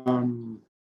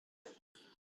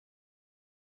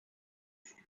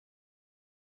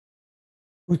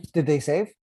 Did they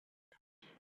save?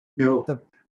 No. The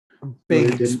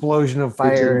big didn't. explosion of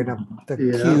fire didn't. and the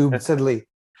Yeah. cube suddenly.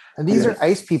 And these Yeah. are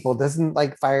ice people. Doesn't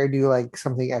like fire do like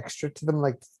something extra to them,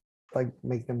 like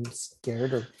make them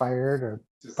scared or fired or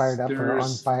fired up or on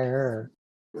There's- fire?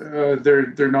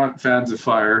 they're not fans of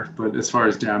fire, but as far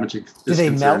as damaging Do is they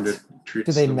concerned, melt? it treats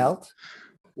Do they them- melt?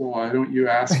 Well, why don't you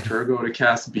ask Turgo to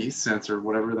cast Beast Sense or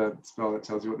whatever that spell that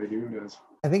tells you what they do does?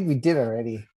 I think we did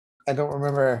already. I don't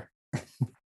remember.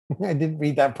 I didn't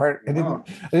read that part. I Wow.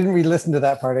 didn't re-listen to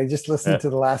that part. I just listened Yeah. to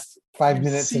the last 5 You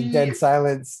minutes see- of dead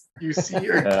silence. You see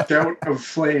a gout of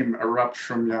flame erupt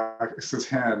from Yax's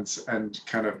hands and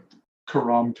kind of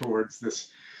carom towards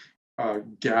this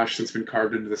gash that's been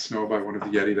carved into the snow by one of the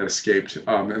Yeti that escaped.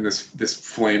 And this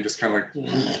flame just kind of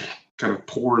like kind of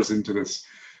pours into this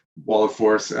wall of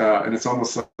force. And it's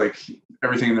almost like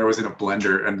everything in there was in a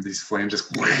blender and these flames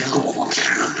just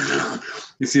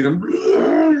you see them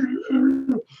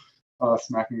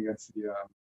smacking against the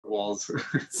walls.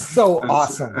 So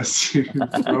awesome. As you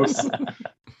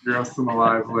roast them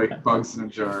alive like bugs in a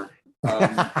jar.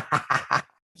 But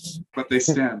they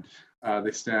stand.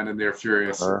 They stand and they're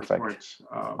furious Perfect. at this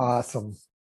point. Awesome.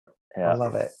 I Yeah.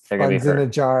 love it. They're gonna be Bugs in a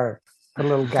hurt. jar. Put a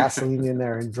little gasoline in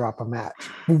there and drop a match.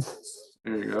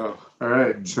 There you go. All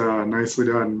right. Nicely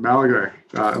done. Malagar,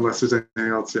 unless there's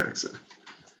anything else, Jackson.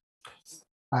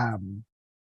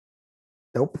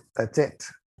 Nope, that's it.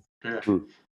 Okay.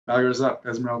 Malagar's up.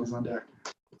 Esmeralda's on deck.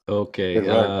 Okay, Good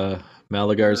luck.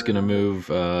 Malagar's gonna move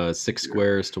 6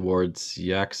 squares towards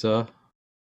Yaksa,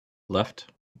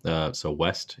 left. So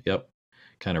west. Yep,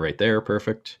 kind of right there.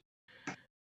 Perfect.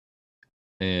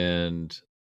 And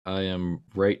I am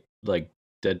right, like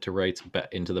dead to rights,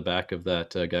 into the back of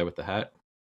that guy with the hat.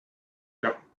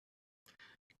 Yep.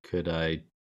 Could I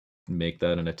make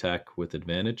that an attack with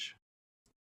advantage?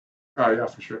 Oh, yeah,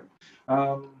 for sure.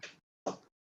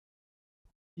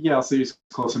 Yeah, I'll see he's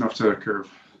close enough to curve.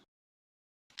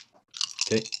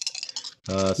 Okay.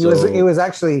 He was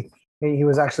actually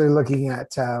looking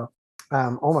at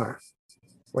Omar,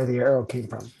 where the arrow came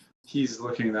from. He's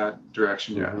looking that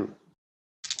direction, yeah. Mhm.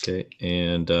 Okay,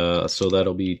 and so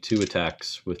that'll be 2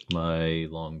 attacks with my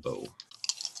longbow.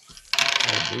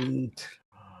 Sweet.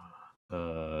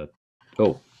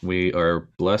 We are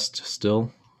blessed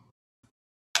still.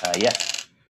 Yeah.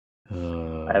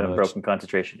 I haven't broken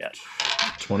concentration yet.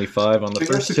 25 on the I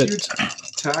guess first if you hit.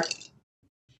 attack,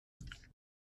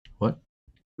 What? I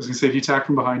was gonna say, if you attack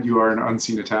from behind, you are an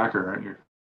unseen attacker, aren't you?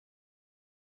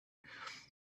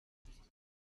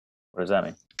 What does that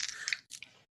mean?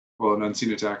 Well, an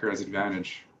unseen attacker has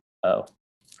advantage. Oh,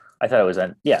 I thought it was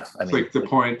on. Yeah, I It's mean, like the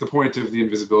point of the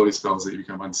invisibility spells that you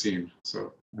become unseen.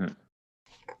 So,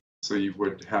 so you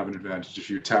would have an advantage if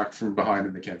you attack from behind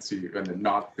and they can't see you, and then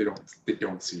they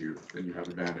don't see you, then you have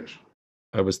advantage.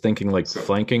 I was thinking like So-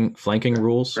 flanking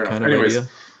rules Fair enough. kind of idea.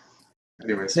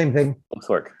 Anyways, Same thing. both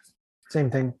work. Same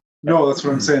thing. no, that's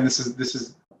what I'm saying. This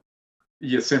is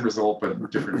yeah, same result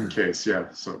but different case. Yeah.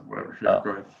 So whatever. Yeah, Oh. go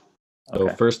ahead. So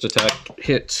Okay. first attack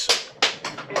hits.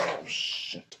 Oh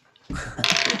shit! The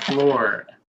floor.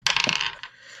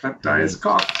 That die is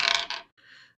cocked.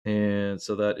 And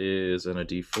so that is a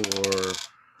D4,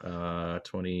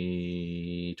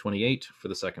 28 for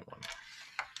the second one.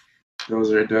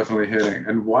 Those are definitely hitting.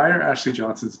 And why are Ashley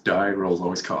Johnson's die rolls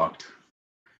always cocked?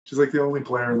 She's like the only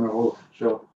player in the whole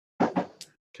show.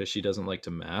 Because she doesn't like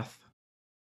to math.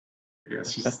 I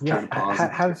guess she's Yeah, trying to pause how-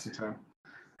 it how takes some time.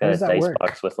 How Got a does that dice work?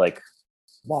 box with like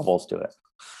Well, holes to it,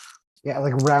 yeah,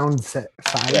 like round set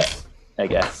size, Yeah. I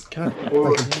guess.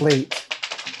 Well, like a plate.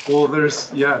 well, there's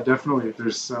definitely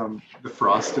there's the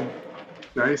frosted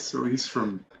dice, at least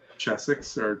from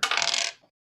Chessex, are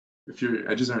if your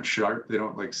edges aren't sharp, they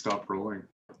don't like stop rolling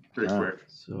very Ah. quick.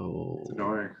 So It's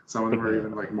annoying. Some of them are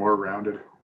even like more rounded.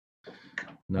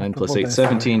 9 plus Multiple 8, dice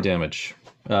 17 damage.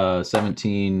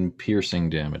 17 piercing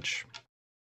damage.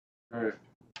 All right.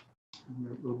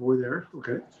 Little boy there.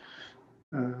 Okay.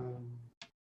 All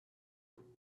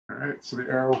right. So the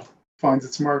arrow finds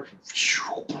its mark,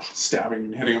 stabbing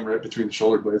and hitting him right between the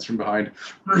shoulder blades from behind.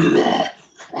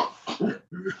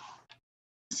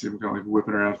 See him kind of like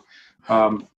whipping around.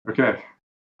 Okay.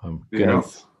 I'm Anything gonna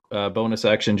else? bonus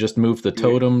action. Just move the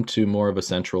totem to more of a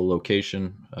central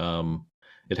location.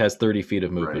 It has 30 feet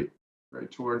of movement. Right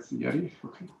towards the Yeti.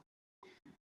 Okay.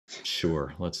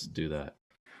 Sure, let's do that.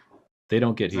 They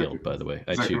don't get Is that healed, by the way.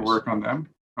 I Is that going choose. to work on them?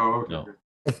 Oh, okay. No.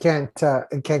 It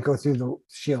can't go through the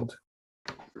shield.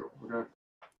 Okay.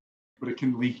 But it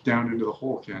can leak down into the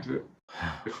hole, can't it?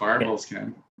 If fireballs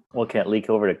can. Well, can't leak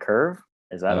over to curve.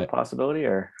 Is that a Uh, possibility,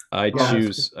 or I Yeah.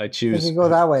 choose. I They choose can go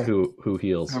that way. who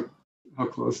heals. How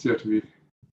close do you have to be?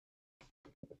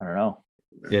 I don't know.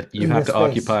 You In have this to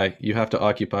space. occupy. You have to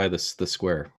occupy the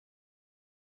square.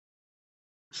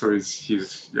 So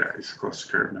he's close to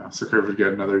Curve now. So Curve would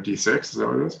get another D6. Is that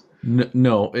what it is?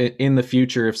 No, in the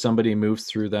future, if somebody moves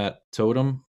through that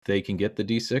totem, they can get the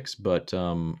D6, but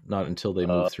not until they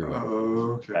move through it.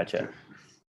 Oh, okay. Gotcha.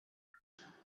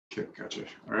 Okay, gotcha.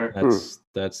 All right.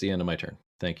 That's the end of my turn.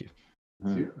 Thank you.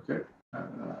 Okay.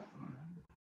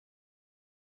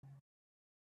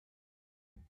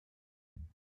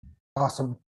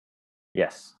 Awesome.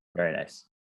 Yes, very nice.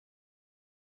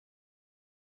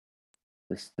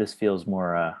 This feels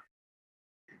more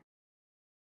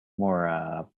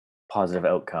positive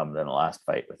outcome than the last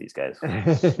fight with these guys.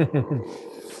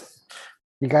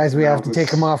 You guys, we Now have to take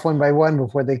them this- off one by one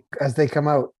before as they come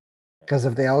out. Because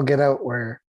if they all get out,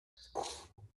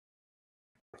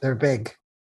 they're big.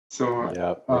 So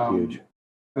Yeah, they're huge.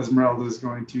 Esmeralda is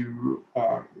going to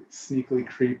sneakily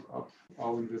creep up,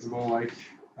 all invisible, like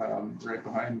right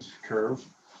behind Curve,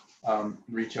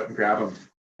 reach up and grab him,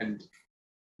 and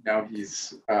now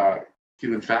he's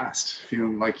feeling fast,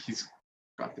 feeling like he's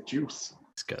got the juice.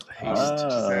 He's got the haste.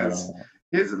 Says,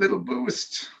 here's a little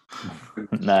boost. And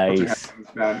puts her Nice. hand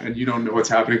down, and you don't know what's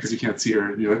happening because you can't see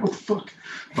her, and you're like, what the fuck?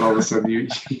 But all of a sudden you're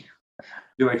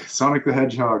like Sonic the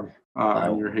Hedgehog,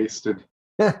 and you're hasted.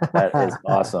 That is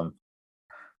awesome.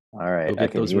 All right, Go I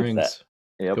get can those use rings.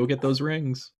 that. Yep. Go get those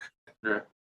rings. And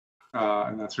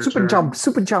that's her Super turn. jump,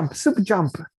 super jump, super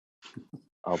jump.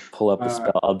 I'll pull up the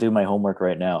spell. I'll do my homework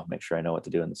right now. Make sure I know what to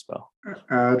do in the spell.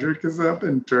 Adric is up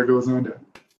and Turgo's on deck.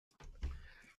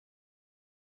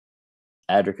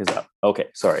 Adric is up. Okay,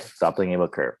 sorry. Stop thinking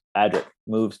about curve. Adric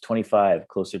moves 25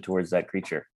 closer towards that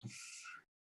creature.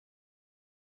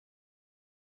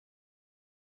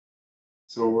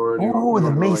 So where do you Oh, the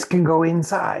wanna go, mace like, can go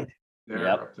inside. there,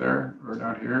 Yep. up there, or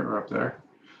down here, or up there?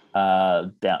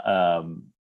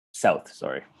 Down, south.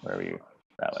 Sorry, wherever you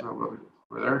that way. So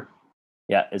we're there.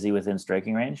 Yeah, is he within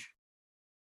striking range,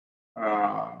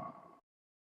 Uh,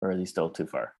 or is he still too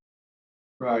far?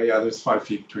 yeah, there's 5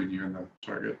 feet between you and the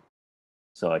target.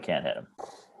 So I can't hit him.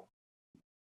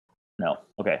 No.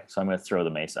 Okay, so I'm going to throw the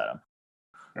mace at him.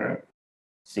 All right.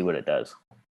 See what it does.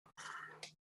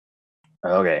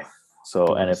 Okay. So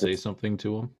Do you and wanna if say it's something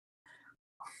to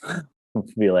him,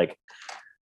 be like,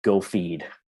 go feed.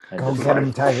 And Go just get like-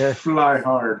 him, Tiger. Fly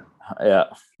hard. Yeah.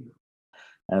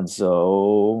 And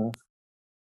so,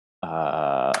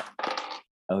 okay,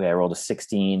 I rolled a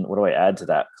 16. What do I add to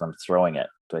that? Because I'm throwing it.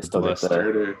 Do I still get the?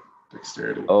 Dexterity.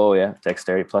 Dexterity. Oh yeah,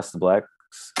 dexterity plus the bless.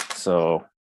 So,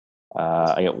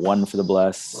 I get 1 for the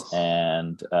bless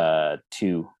and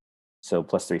 2, so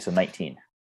plus 3, so 19.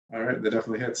 All right, that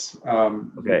definitely hits.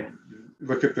 Okay.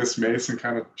 Look at this mace and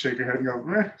kind of shake your head and go,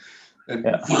 meh, and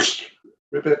Yeah.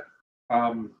 rip it.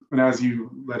 And as you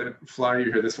let it fly,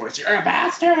 you hear this voice, "You're a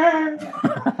bastard!"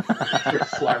 It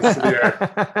flies to the air.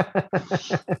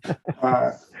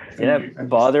 It didn't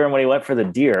bother him when he went for the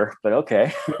deer, but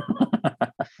okay.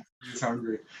 He's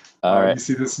hungry. All You right.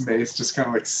 see this mace just kind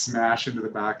of like smash into the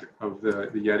back of the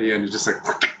Yeti, and it just like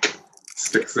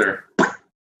sticks there.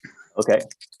 Okay.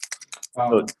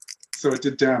 So it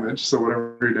did damage. So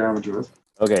whatever your damage was.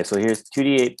 Okay. So here's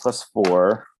 2d8 plus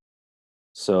 4.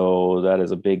 So that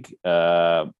is a big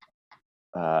 9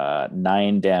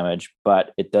 damage,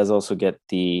 but it does also get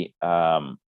the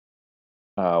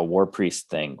War Priest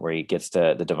thing where he gets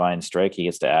to the Divine Strike. He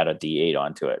gets to add a d8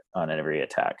 onto it on every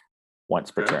attack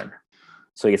once per Okay. turn.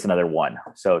 So he gets another 1.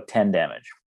 So 10 damage.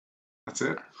 That's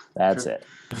it. That's Okay. it.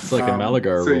 it's like a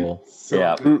Malagar so- roll. so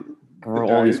Yeah. the-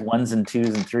 Roll all these 1s and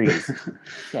 2s and 3s.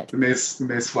 the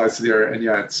mace flies to the air, and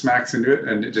yeah, it smacks into it,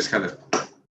 and it just kind of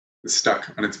is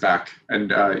stuck on its back,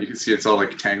 and you can see it's all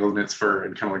like tangled in its fur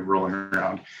and kind of like rolling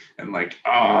around, and like,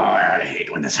 oh, I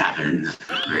hate when this happens.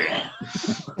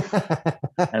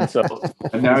 And so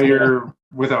And now you're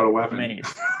without a weapon.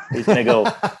 Mace, he's gonna go.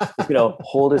 He's gonna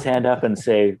hold his hand up and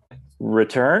say,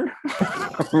 "Return,"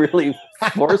 really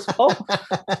forceful.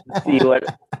 See what?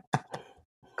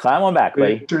 Climb on back,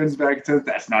 buddy. It turns back and says,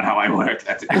 "That's not how I work.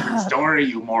 That's a different story,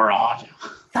 you moron."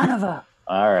 Son of a.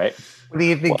 All right. What do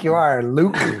you think you are,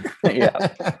 Luke? Yeah.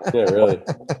 Yeah, really.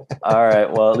 All right.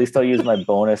 Well, at least I'll use my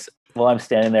bonus. While I'm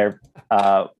standing there,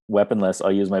 weaponless,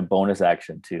 I'll use my bonus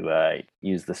action to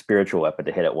use the spiritual weapon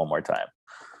to hit it one more time.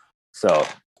 So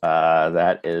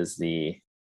that is the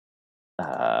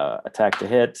attack to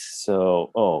hit.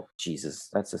 So, oh Jesus,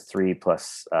 that's a 3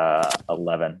 plus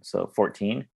 11, so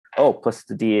 14. Oh, plus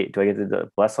the D8. Do I get the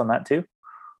bless on that too?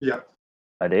 Yeah.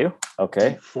 I do.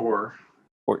 Okay, 4.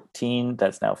 14.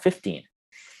 That's now 15.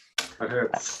 That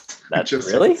hits. That's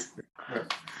Just really hits. Yeah.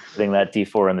 putting that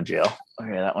D4 in the jail.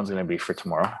 Okay, that one's going to be for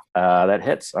tomorrow. That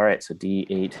hits. All right, so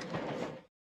D8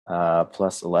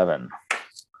 plus 11.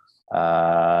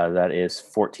 That is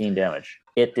 14 damage.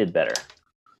 It did better.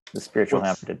 The spiritual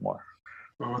hammer did more.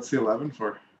 Well, what's the 11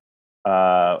 for?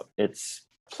 It's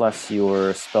plus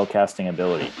your spellcasting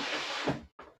ability.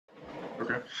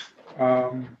 Okay.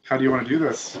 How do you want to do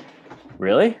this?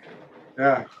 Really?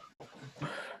 Yeah.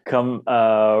 Come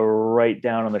right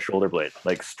down on the shoulder blade,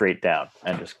 like straight down,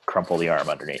 and just crumple the arm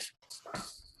underneath.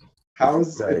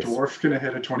 How's a Nice. dwarf going to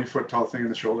hit a 20-foot tall thing in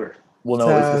the shoulder? Well, no,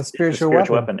 It's a it's a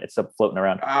spiritual weapon. It's up floating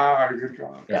around. Ah, good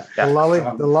God. Yeah, The,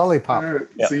 yeah. the lollipop. All right.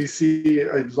 Yep. So you see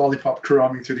a lollipop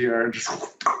caroming through the air and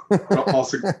just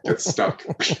also gets stuck.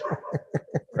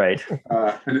 Right.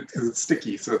 And because it's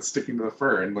sticky, so it's sticking to the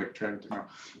fur and like trying to.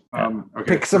 Okay.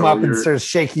 Picks him so up and you're- starts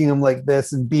shaking him like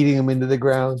this and beating him into the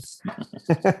ground.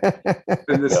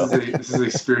 And this is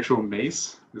a spiritual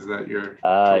mace. Is that your?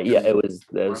 Yeah, token it was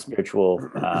the weapon?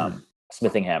 spiritual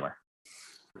smithing hammer.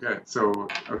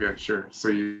 Okay, sure. So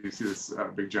you see this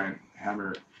big giant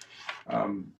hammer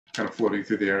kind of floating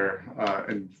through the air,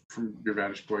 and from your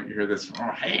vantage point, you hear this.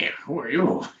 Oh, hey, who are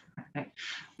you?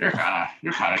 You're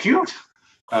kind of cute.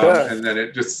 And then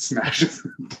it just smashes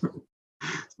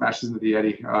into the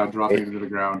eddy, dropping into the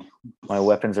ground. My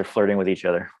weapons are flirting with each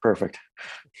other. Perfect.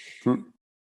 All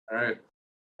right.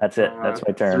 That's it. That's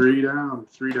my turn. 3 down.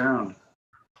 3 down.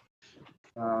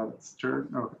 It's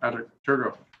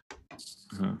Turgo.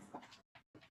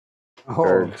 Oh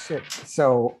Bird. shit!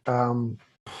 So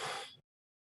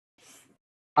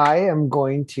I am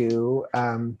going to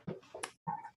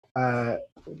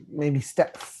maybe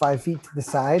step 5 feet to the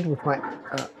side with my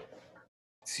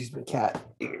excuse me, cat.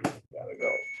 Here, gotta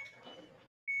go.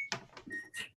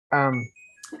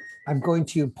 I'm going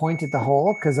to point at the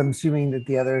hole because I'm assuming that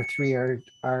the other three are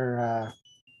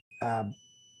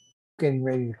getting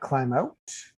ready to climb out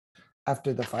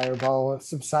after the fireball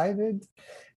subsided,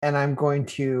 and I'm going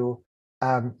to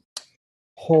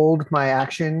hold my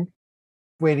action,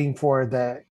 waiting for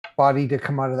the body to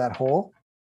come out of that hole.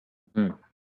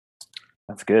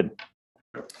 That's good.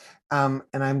 And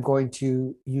I'm going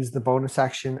to use the bonus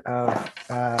action of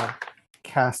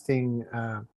casting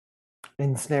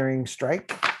ensnaring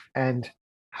strike and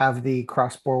have the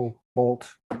crossbow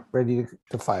bolt ready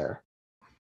to fire.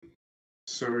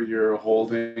 So you're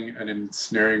holding an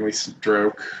ensnaringly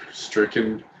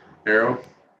stricken arrow.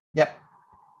 Yep.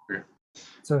 Okay.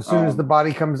 So as soon as the Um,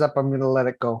 body comes up, I'm going to let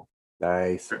it go.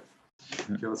 Nice. Okay,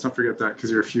 let's not forget that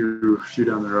because you're a few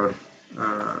down the road.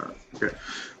 Okay,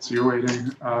 so you're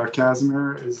waiting.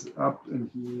 Casimir is up, and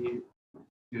he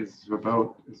is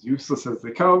about as useless as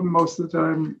they come most of the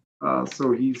time.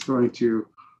 So he's going to.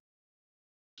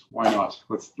 Why not?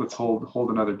 Let's hold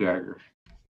another dagger.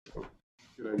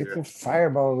 Good Get idea. the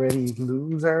fireball ready,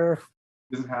 loser.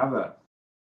 He doesn't have that.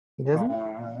 He doesn't?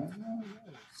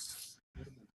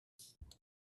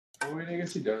 Oh wait, I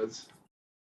guess he does.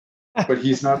 But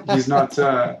he's not. He's not.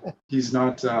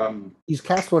 He's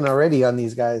cast one already on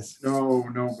these guys. No,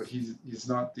 but he's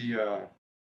not the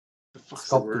fuck's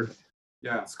the word?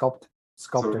 Sculpted. Yeah.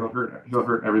 So So he'll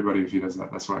hurt everybody if he does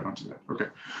that. That's why I don't do that. Okay.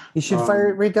 he should fire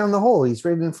it um, right down the hole. He's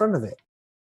right in front of it.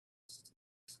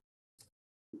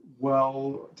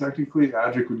 Well, technically,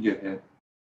 Adric would get hit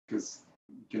because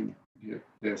he can hit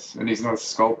this, and he's not a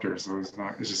sculptor, so it's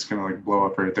not. It's just gonna like blow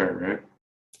up right there, right?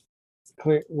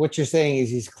 Clear. What you're saying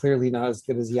is he's clearly not as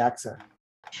good as Yaksa,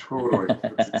 Totally.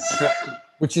 That's exactly,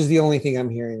 which is the only thing I'm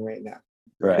hearing right now.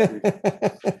 Right.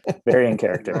 Very in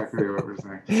character. exactly what we're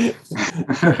saying.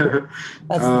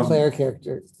 That's the player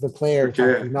character, the player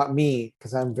okay. talking, not me,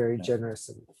 because I'm very generous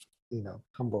and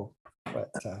humble.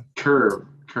 But Curve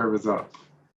is up.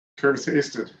 Curve's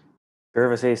hasted.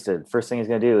 Curve is hasted. First thing he's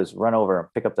going to do is run over and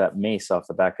pick up that mace off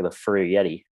the back of the furry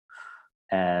yeti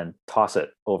and toss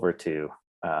it over to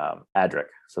Adric.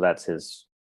 So that's his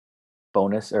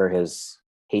bonus or his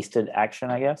hasted action,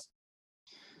 I guess.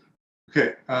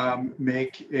 Okay.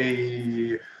 Make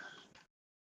a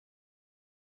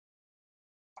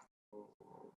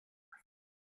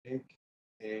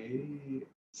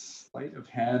sleight of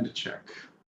hand check.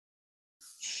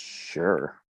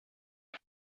 Sure.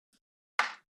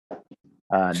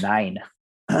 9.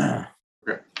 Okay.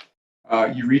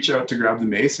 You reach out to grab the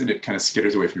mace, and it kind of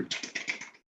skitters away from you.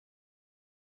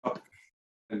 Up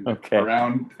and Okay.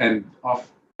 around and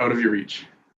off, out of your reach.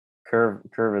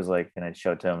 Curve is like gonna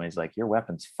show to him. He's like, "Your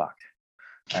weapon's fucked,"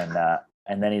 and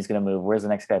then he's gonna move. Where's the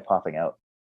next guy popping out?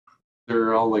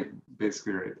 They're all like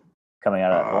basically right. Coming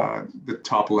out of that hole. The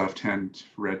top left-hand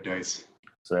red dice.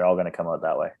 So they're all gonna come out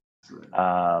that way.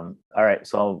 All right,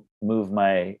 so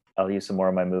I'll use some more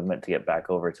of my movement to get back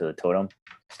over to the totem.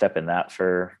 Step in that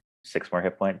for 6 more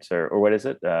hit points, or what is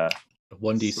it?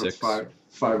 1d6. So it's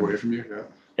five away from you. Yeah.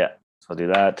 Yeah, so I'll do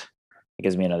that. It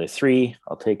gives me another 3.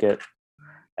 I'll take it,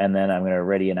 and then I'm gonna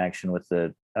ready an action with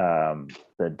the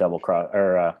double cross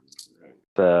or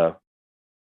the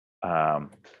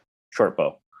short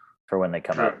bow for when they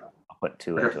come out. I'll put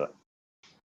 2 into it.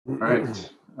 All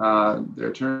right.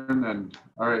 Their turn, and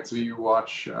all right. So you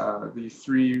watch the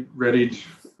 3 readied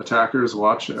attackers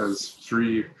watch as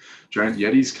 3 giant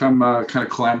yetis come kind of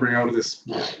clambering out of this,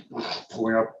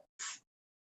 pulling up,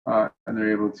 and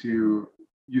they're able to,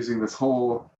 using this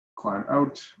hole, climb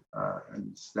out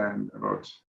and stand about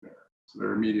there. So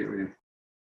they're immediately.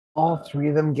 All 3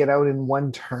 of them get out in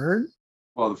one turn?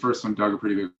 Well, the first one dug a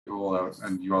pretty big hole out,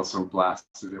 and you also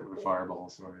blasted it with a fireball.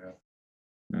 So yeah.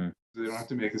 So they don't have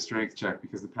to make a strength check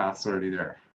because the path's already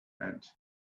there. And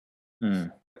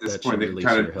at this That point, should they release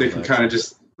can your held action.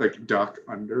 just like duck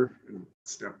under and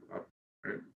step up.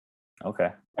 Right?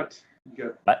 Okay. But you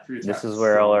get But 3 this attacks, is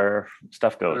where so- all our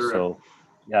stuff goes. Alright. So,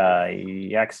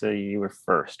 Yaxa, you were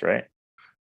first, right?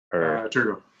 Or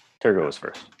Turgo. Turgo was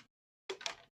first.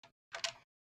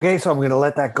 Okay, so I'm going to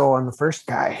let that go on the first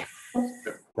guy.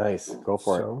 Nice. Go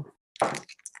for it. So,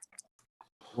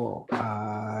 cool.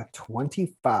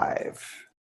 25.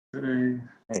 Hitting.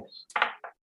 Nice.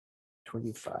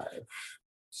 25.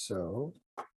 So,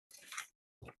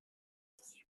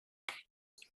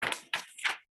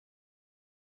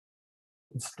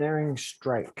 ensnaring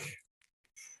strike.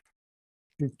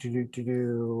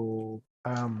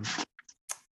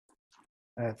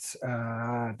 That's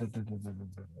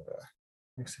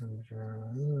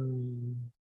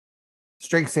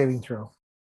strength saving throw.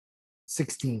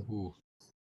 16. Ooh.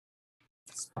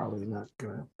 It's probably not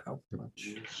gonna help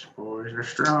much. Boys are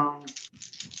strong.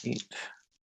 8.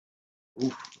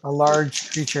 A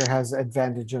large creature has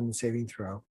advantage on the saving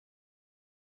throw.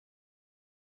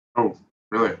 Oh,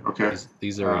 really? Okay.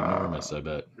 These are enormous, I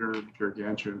bet. They're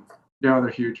gargantuan. Yeah, they're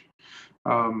huge.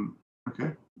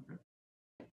 Okay.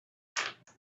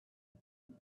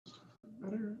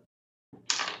 Better.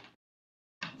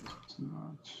 It's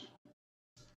not.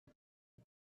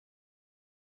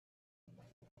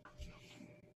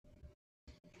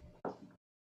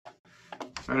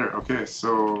 Better. Okay,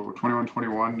 so 21,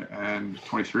 21, and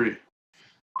 23.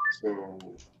 So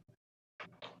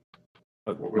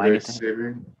what were Mine they get to-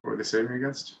 saving? What were they saving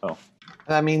against?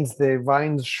 That means the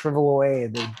vines shrivel away.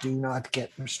 They do not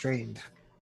get restrained.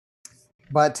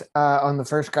 But on the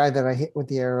first guy that I hit with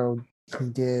the arrow, he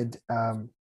did 9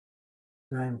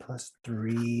 plus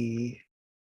 3,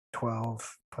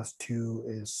 12 plus 2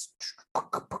 is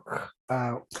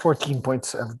 14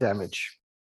 points of damage.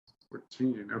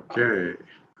 14. Okay.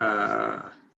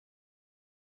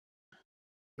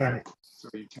 Damn it. So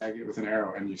you tag it with an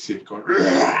arrow and you see it going.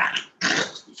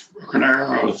 These fucking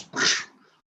arrows.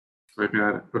 Swiping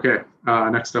at it. Okay.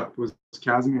 Next up was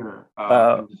Casimir.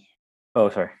 Oh,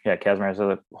 sorry. Yeah, Casimir has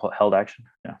a held action.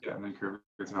 Yeah. Yeah, and then Curve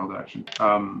gets an held action.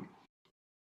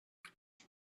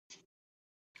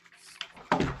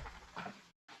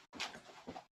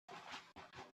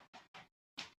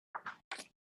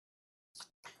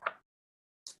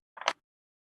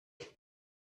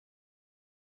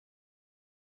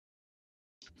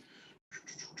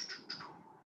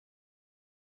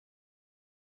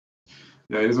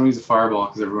 Yeah, he doesn't want to use a fireball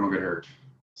because everyone will get hurt.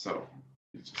 So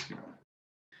he's just gonna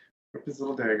whip his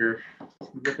little dagger,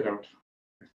 rip it out.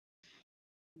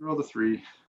 Roll the 3.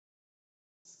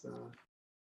 It's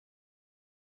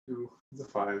 2. It's a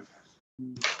 5.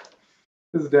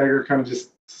 His dagger kind of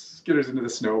just skitters into the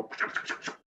snow.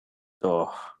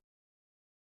 So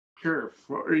Curve,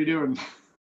 what are you doing?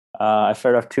 I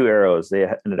fired off 2 arrows.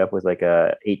 They ended up with like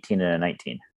a 18 and a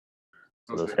 19.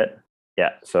 So those Okay. hit.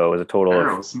 Yeah, so it was a total of.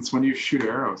 Arrows. Since when do you shoot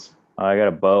arrows? I got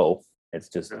a bow. It's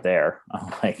just Yeah. there. I'm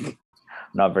like,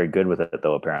 not very good with it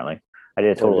though. Apparently, I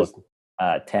did a total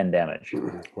of 10 damage.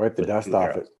 Wipe the With dust two off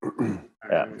arrows. it.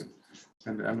 Yeah. Alright.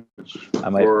 10 damage. I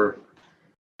might- Or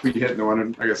we hit the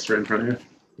one, I guess, straight in front of you.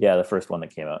 Yeah, the first one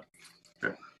that came out.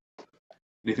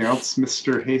 Anything else,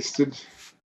 Mr. Hasted?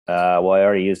 Well, I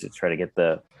already used it to try to get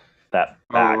that back.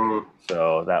 Oh,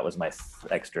 So that was my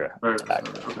extra right. attack.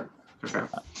 Okay.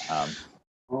 Um,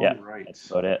 All Yeah. right. that's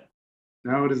about it.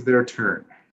 Now it is their turn.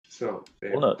 So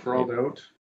they Well, no, crawled out.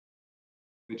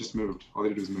 They just moved. All they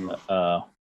did was move.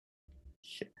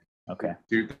 Shit. Okay.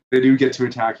 They do get to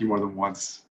attack you more than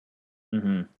once.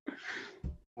 hmm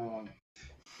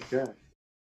Okay.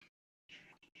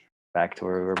 Back to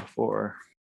where we were before.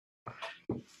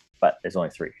 But there's only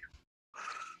 3.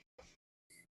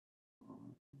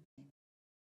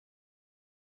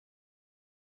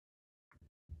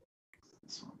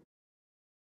 This one.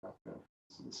 Okay.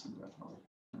 So this one definitely.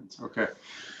 Okay.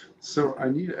 So I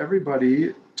need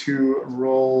everybody to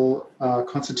roll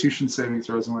Constitution saving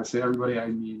throws. And when I say everybody, I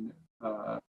mean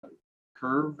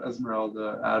Curve,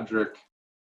 Esmeralda, Adric,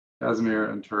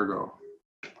 Casimir, and Turgo.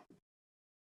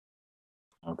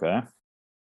 Okay.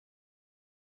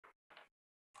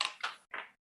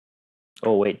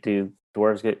 Oh, wait. Do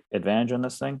dwarves get advantage on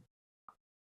this thing?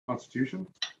 Constitution?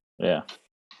 Yeah.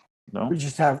 No? We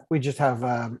just have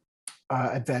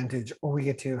advantage, or we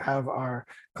get to have our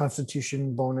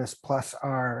Constitution bonus plus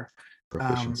our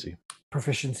Proficiency.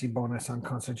 proficiency bonus on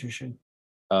Constitution.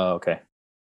 Oh, okay.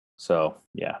 So,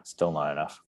 yeah, still not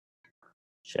enough.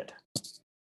 Shit.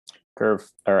 Curve,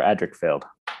 or Adric failed.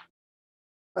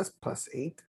 That's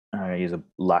 +8. I'm going to use a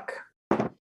luck.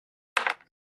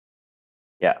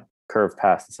 Yeah, Curve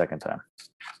passed the second time.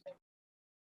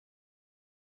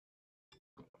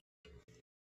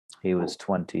 He was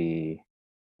 21.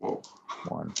 Whoa.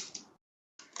 All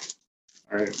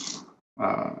right.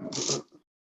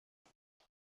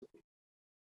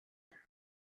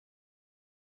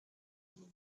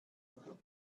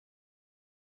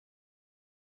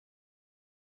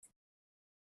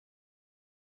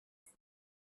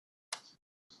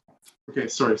 Okay,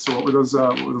 sorry. So what were those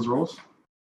rolls?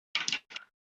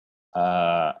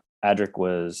 Adric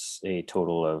was a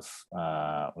total of,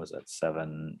 what was that,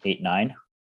 7, 8, 9?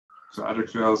 So Adric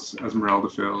fails, Esmeralda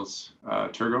fails,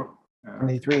 Turgo.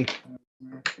 23.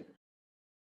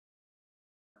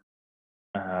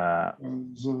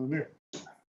 Casimir.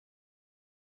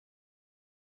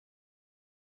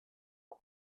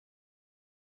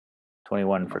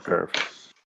 21 for Curve.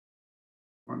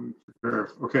 One for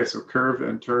Curve. Okay, so Curve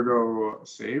and Turgo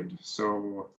saved.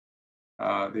 So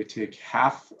they take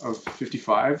half of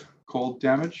 55 cold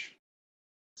damage.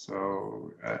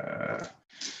 So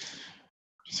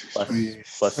Plus 20, the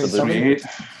boots. 28,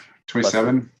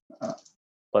 27,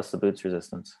 Plus the boots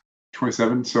resistance.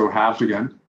 27. So halved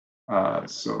again.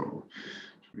 So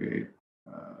 28,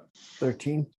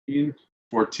 13.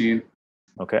 14.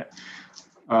 Okay.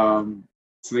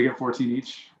 So they get 14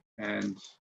 each, and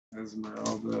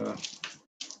Esmeralda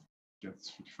gets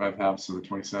 55 halves, so the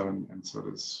 27, and so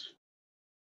does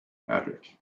Adric.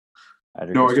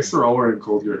 Adric No, is I guess they're all wearing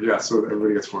cold gear. Yeah, so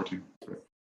everybody gets 14.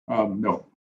 No,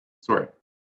 sorry.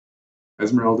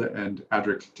 Esmeralda and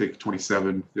Adric take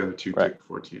 27. The other two Right. take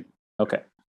 14. Okay.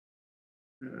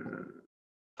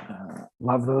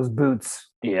 Love those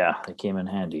boots. Yeah, they came in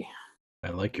handy. I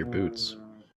like your boots.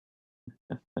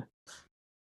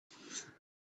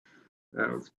 That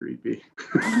was creepy.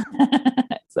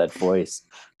 It's that voice.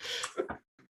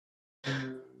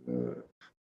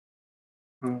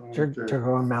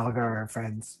 Turgo and Malagar are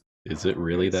friends. Is it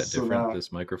really that So different, that-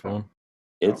 this microphone?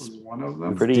 That It's was one of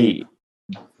them. pretty.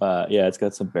 Yeah, it's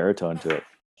got some baritone to it.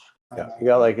 Yeah, you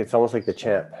got like it's almost like the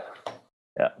champ.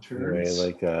 Yeah. Right, Turns.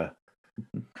 like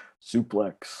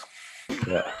Suplex.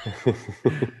 yeah.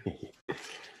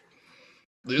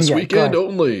 This Yeah, go weekend ahead.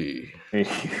 only.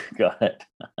 Got it.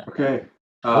 Okay.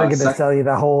 We're going to sec- sell you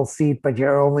the whole seat, but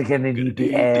you're only going to Gonna need the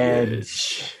need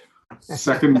edge.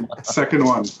 second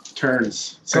one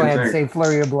turns. Go Same ahead, thing. say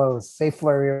flurry of blows. Say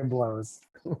flurry of blows.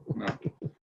 No.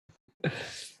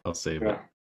 I'll save Yeah. it.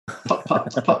 Pop,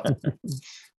 pop, pop.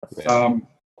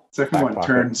 Second Back one pocket.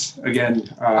 turns again,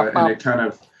 Pop, and it kind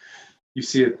of, you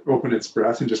see it open its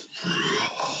breath and just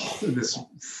this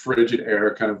frigid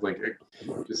air kind of like it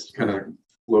just kind of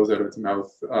flows out of its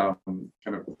mouth,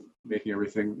 kind of making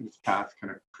everything in its path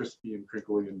kind of crispy and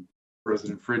crinkly and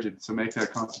frozen and frigid. So make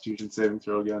that Constitution saving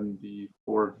throw again. The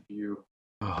four of you,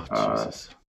 Oh, Jesus.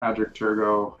 Adric,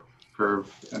 Turgo, Curve,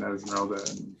 and Esmeralda,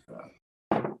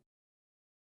 and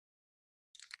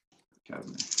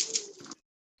Casimir.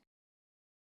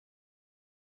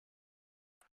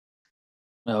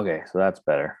 Okay, so that's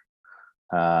better.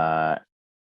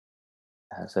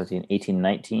 17, 18,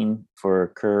 19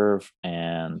 for curve,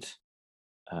 and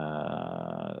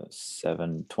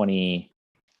 7,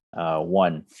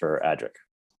 21 for Adric.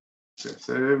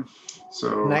 Save.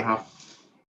 So Ni- half.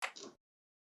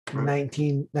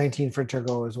 19 for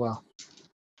Turgo as well.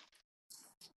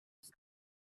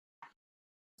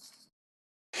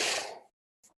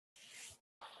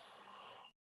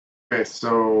 Okay,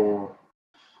 so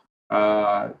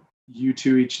you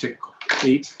two each take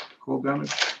 8 cold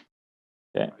damage.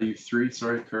 Okay. You 3,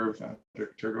 sorry, Curve,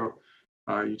 Turgo.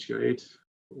 Each get 8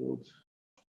 cold.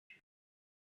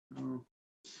 Oh.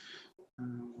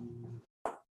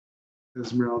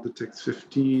 Esmeralda takes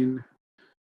 15.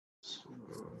 So,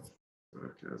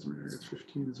 Casimir gets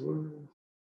 15 as well.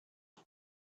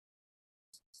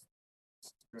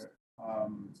 Okay.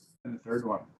 And the third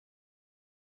one.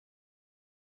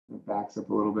 It backs up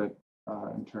a little bit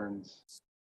and turns.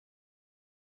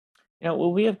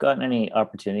 Will we have gotten any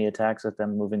opportunity attacks with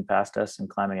them moving past us and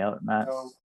climbing out and that?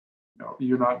 No,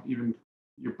 you're not even.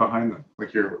 You're behind them.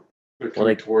 Like they're Well,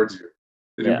 coming towards you.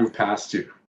 They didn't Yeah. move past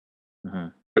you. hmm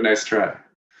But nice try.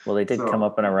 Well, they did So, come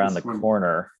up and around the this one-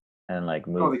 corner and like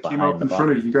No, move they came behind up the in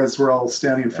front of box. you. You guys were all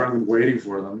standing in front of them, waiting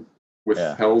for them with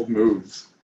Yeah. held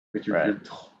moves. Like you're, Right. you're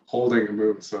holding a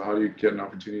move. So how do you get an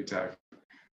opportunity attack?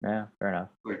 Yeah, fair enough.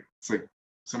 Like it's like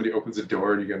somebody opens a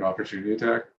door and you get an opportunity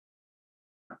attack.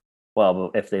 Well,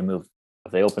 but if they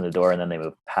open the door and then they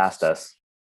move past us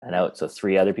and out, so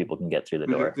 3 other people can get through the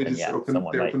door, They then just yeah, opened.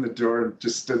 someone They might. opened the door and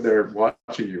just stood there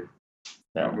watching you,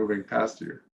 not Yeah. moving past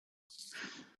you.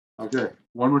 Okay,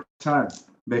 one more time.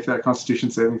 Make that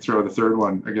Constitution saving throw. The third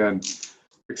one again.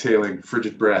 Exhaling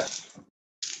frigid breath.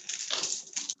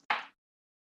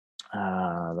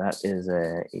 That is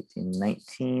a 18,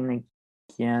 19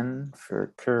 again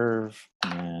for curve,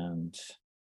 and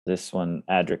this one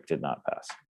Adric did not pass.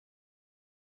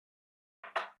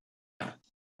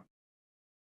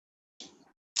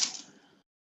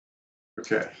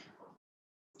 Okay.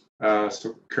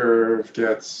 So curve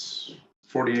gets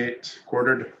 48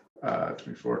 quartered,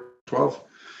 24, 12.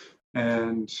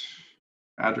 And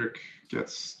Adric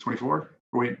gets 24.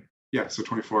 Oh, wait, yeah, so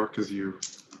 24 because you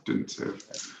didn't save.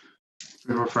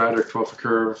 24 for Adric, 12 for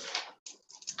curve.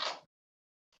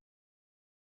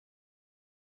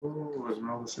 Oh,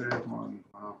 Esmeralda saved one.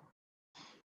 Wow.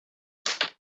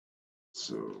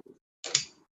 So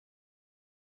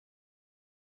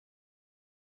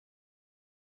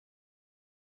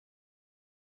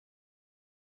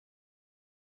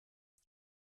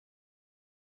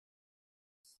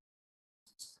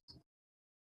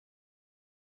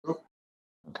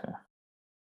Okay.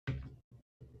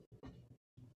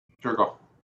 Turgo.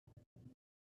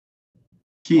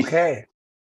 Keith. Okay.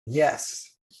 Yes.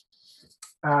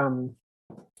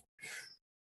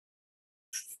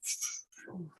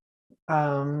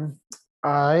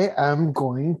 I am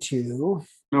going to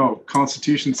No,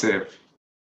 Constitution save.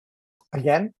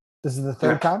 again. This is the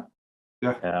third time.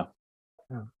 Yeah.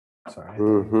 Sorry.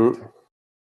 Mhm.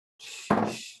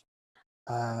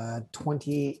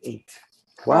 28.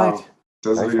 What? Wow.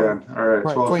 Does Nice it one. again. All right,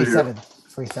 12 for you. 27.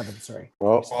 27, sorry.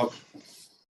 Well, 12.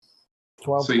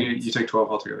 12 So you points. take 12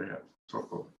 altogether, yeah. 12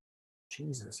 gold.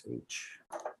 Jesus H.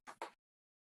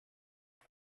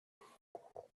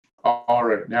 All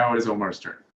right, now it is Omar's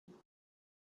turn.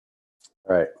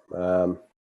 all right.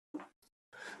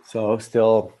 So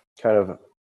still kind of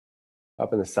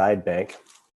up in the side bank.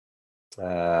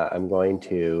 I'm going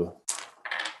to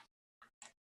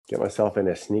get myself in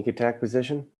a sneak attack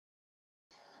position.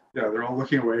 Yeah, they're all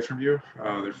looking away from you.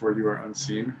 Therefore, you are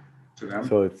unseen to them.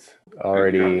 So it's And you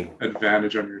already have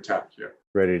advantage on your attack. Yeah.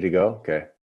 ready to go. Okay.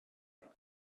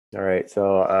 All right.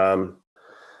 So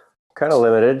kind of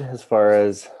limited as far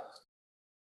as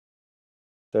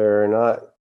they're not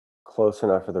close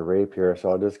enough for the rapier, so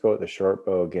I'll just go with the short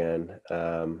bow again.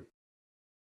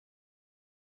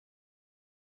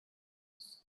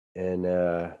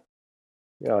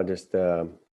 Yeah, I'll just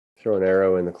throw an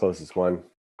arrow in the closest one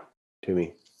to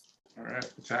me. All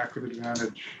right, attack with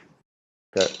advantage.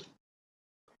 Okay.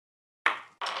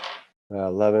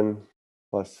 11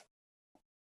 plus.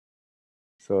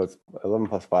 So it's 11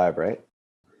 plus 5, right?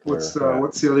 What's Or,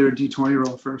 the other D20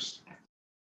 roll first?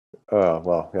 Oh,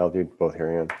 well, yeah, I'll do both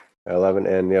here again. 11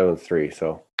 and the other one's 3,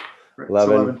 so Right,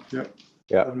 11. It's 11. Yep.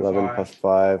 yeah, 11 11 5. plus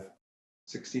 5.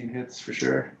 16 hits for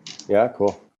sure. Yeah,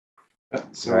 cool. Yeah,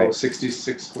 so Right.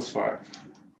 66 plus 5.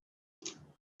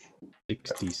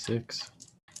 66.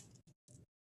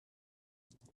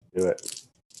 Do it.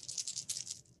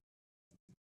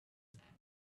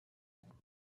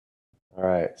 All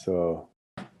right, so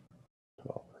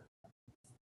 12.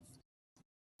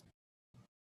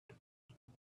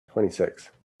 26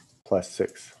 plus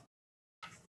 6.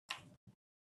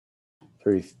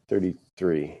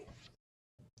 33.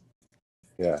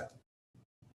 Yeah,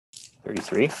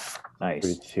 33. Nice.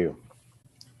 32.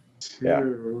 Yeah.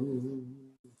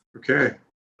 Okay.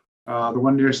 The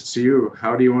one nearest to you,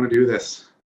 how do you want to do this?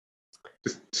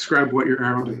 Just describe what your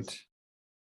arrow does.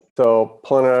 So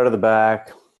pulling it out of the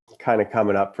back, kind of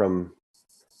coming up from,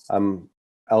 I'm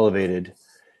elevated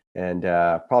and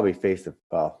probably face the,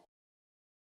 well,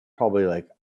 probably like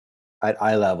at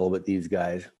eye level with these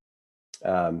guys.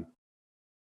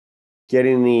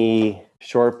 Getting the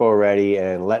short bow ready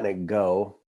and letting it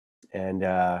go, and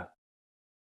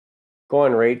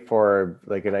going right for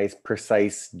like a nice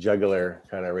precise jugular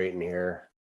kind of right in here.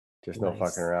 Just no Nice.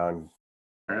 fucking around.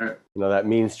 All right. You know, that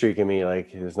mean streak in me,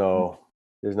 like there's no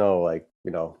like,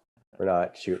 you know, we're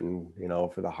not shooting, you know,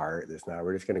 for the heart, this now.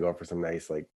 We're just gonna go for some nice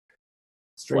like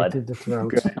Straight Blood. to the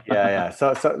throat. yeah.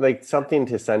 So like something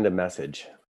to send a message.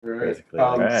 Right. Basically,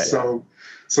 like, Right. So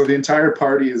the entire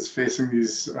party is facing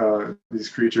these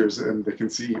creatures, and they can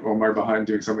see Omar behind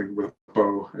doing something with a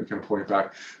bow and kind of pulling it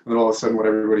back. And then all of a sudden, what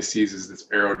everybody sees is this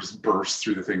arrow just bursts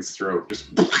through the thing's throat,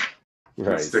 just kind of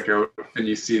Nice. stick out, and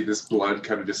you see this blood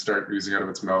kind of just start oozing out of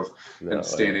its mouth No and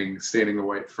way. staining the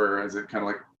white fur as it kind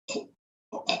of like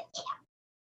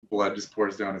blood just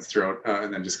pours down its throat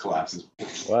and then just collapses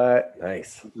What?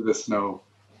 Nice. into the snow.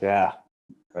 Yeah.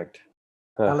 Perfect.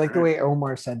 I like the way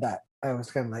Omar said that. I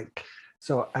was kind of like,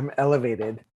 so I'm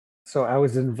elevated, so I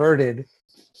was inverted.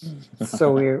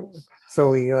 So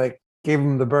we like gave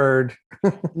him the bird.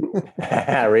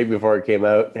 Right before it came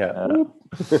out. Yeah.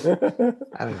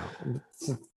 I don't know. It's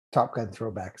a Top Gun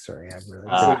throwback. Sorry, I'm really.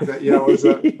 Yeah, what was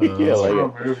that? Yeah, like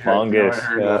Oh, it. movie. I know I Fungus.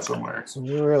 heard Yeah. that somewhere. So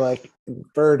we were like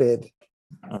inverted.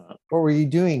 Uh, What were you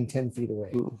doing 10 feet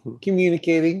away? Mhm.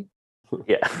 Communicating.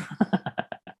 yeah.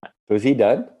 Was he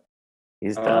done?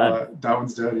 He's done. That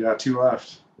one's dead. Yeah, 2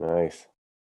 left. Nice.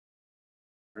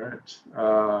 All right.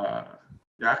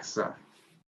 Yaksa.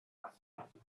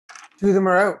 2 of them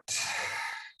are out.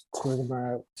 2 of them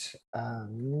are out.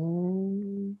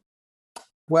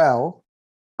 Well,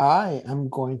 I am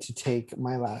going to take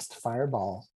my last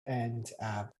fireball and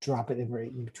drop it in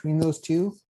right in between those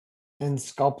 2 and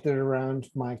sculpt it around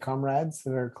my comrades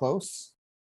that are close.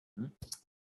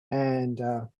 And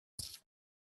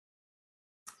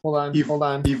hold on.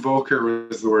 Evoker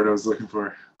was the word I was looking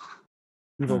for.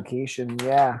 Evocation,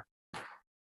 yeah.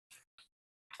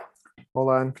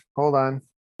 Hold on.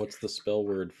 What's the spell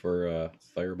word for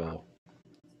fireball?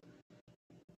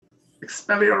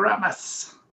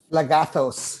 Expelliarmus.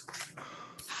 Lagathos.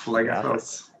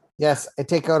 Flagathos. Yes, I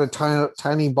take out a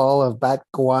tiny ball of bat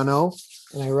guano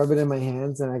and I rub it in my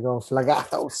hands and I go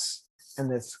flagathos, and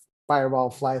this fireball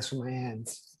flies from my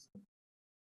hands.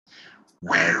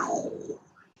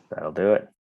 That'll do it.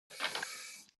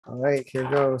 All right, here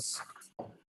goes.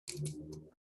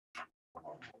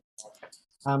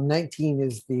 19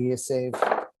 is the save.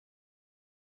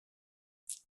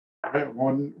 All right,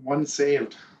 one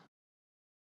saved.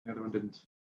 The other one didn't.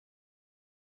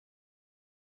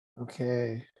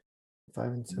 Okay. 5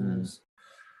 and 7.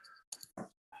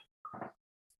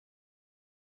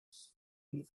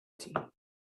 18.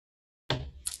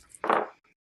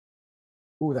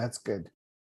 Ooh, that's good.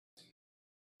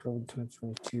 12, 20,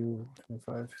 22,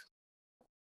 25.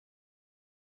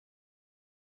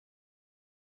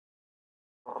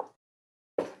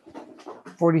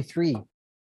 $43.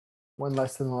 One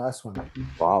less than the last one.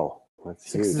 Wow.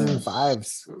 That's 6s huge. and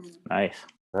 5s. Nice.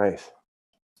 Nice.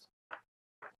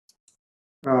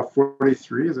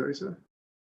 43, is that what you said?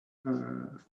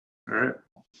 All right.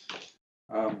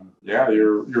 Yeah,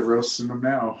 you're roasting them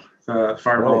now. The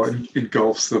fireball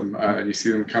engulfs them, and you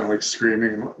see them kind of like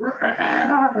screaming,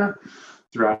 and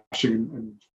thrashing,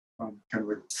 and kind of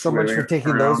like. So much for flailing taking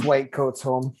around. those white coats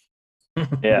home.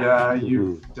 Yeah. Yeah,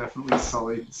 you definitely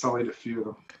sullied a few of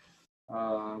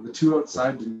them. The 2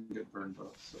 outside didn't get burned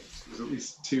though, so there's at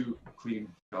least 2 clean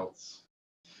belts,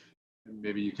 and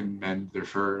maybe you can mend their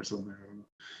fur or something.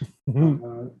 I don't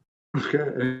know. Okay,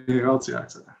 anything else,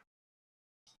 Yaksa?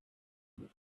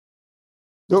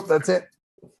 Nope, that's it.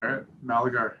 All right,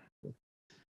 Malagar.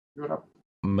 Give it up.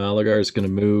 Malagar is going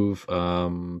to move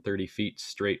 30 feet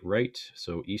straight right,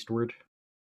 so eastward,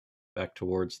 back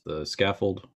towards the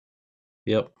scaffold.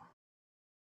 Yep.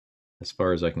 As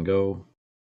far as I can go.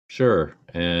 Sure.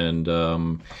 And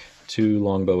 2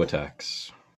 longbow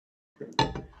attacks.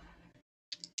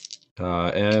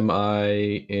 Am I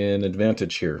in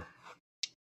advantage here?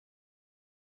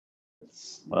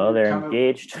 Well, they're Kind of-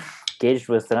 engaged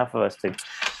with enough of us to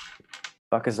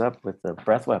fuck us up with the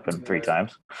breath weapon 3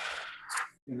 times.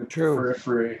 in the True.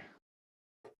 periphery.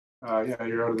 Yeah,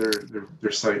 you're out of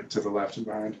their sight to the left and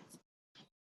behind.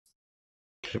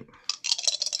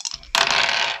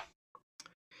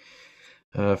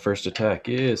 First attack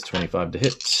is 25 to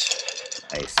hit.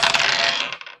 Nice.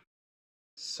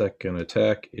 Second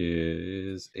attack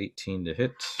is 18 to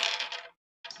hit.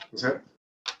 Is it?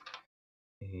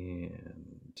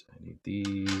 And I need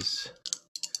these.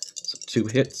 So 2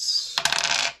 hits.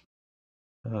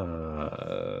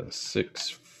 6,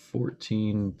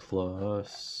 14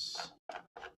 plus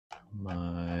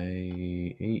my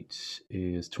 8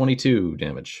 is 22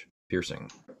 damage, piercing.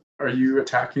 Are you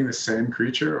attacking the same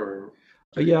creature or?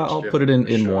 Yeah, I'll put it in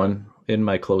shot? one, in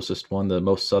my closest one, the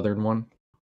most southern one.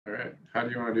 All right. How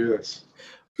do you want to do this?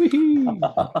 Whee!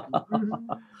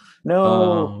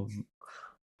 No.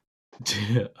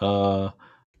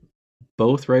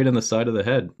 Both right in the side of the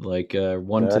head, like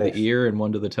one to Nice. the ear and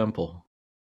one to the temple.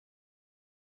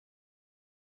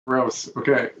 Gross.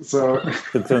 Okay, so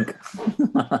Thunk.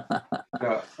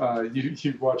 yeah, you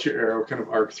watch your arrow kind of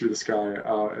arc through the sky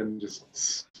and just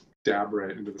stab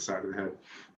right into the side of the head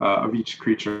of each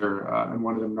creature, and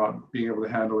one of them not being able to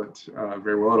handle it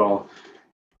very well at all,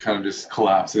 kind of just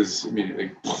collapses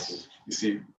immediately. You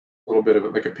see a little bit of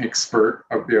it, like a pink spurt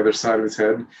up the other side of his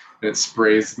head, and it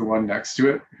sprays the one next to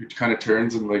it, who kind of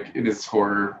turns and, like, in his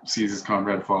horror, sees his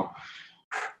comrade fall,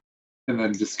 and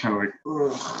then just kind of like,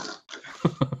 ugh,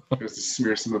 goes to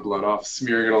smear some of the blood off,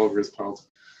 smearing it all over his pelt.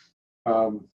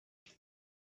 All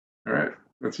right,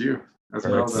 that's you. That's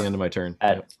That's the end Melda. of my turn.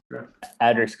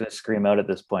 Adric's going to scream out at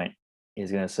this point. He's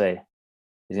going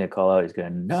to call out, he's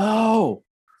going, no,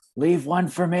 leave one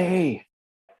for me.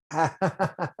 And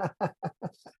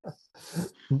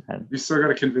You still got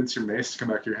to convince your mace to come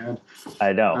back to your hand.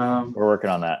 I know, we're working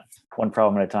on that. One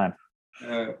problem at a time.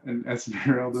 And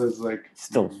Esmeralda is like,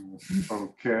 Still.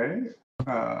 okay.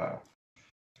 How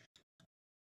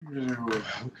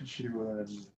could you?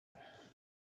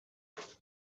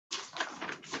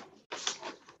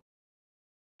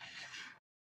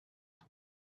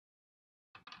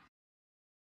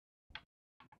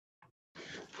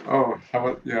 Oh, how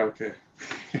about, yeah, okay.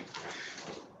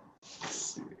 Let's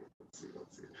see.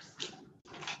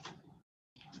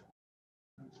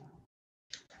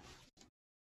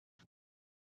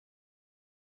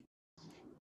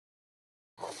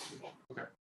 Okay.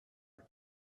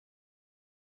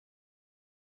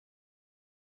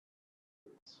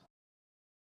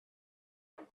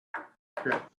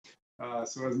 Okay.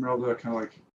 So Esmeralda kind of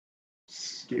like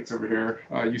skates over here.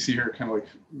 You see her kind of like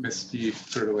misty,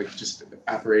 sort of like just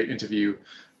apparate into view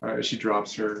as she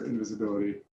drops her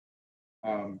invisibility.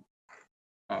 And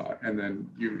then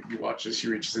you watch as she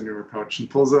reaches into her pouch and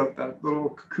pulls out that little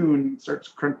cocoon and starts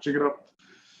crunching it up.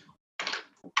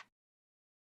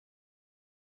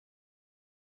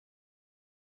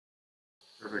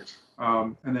 Perfect.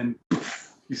 And then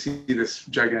you see this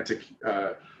gigantic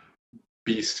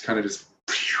beast kind of just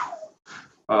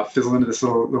fizzle into this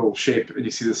little shape, and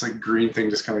you see this like green thing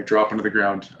just kind of drop into the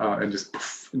ground and just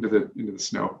into the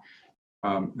snow.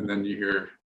 And then you hear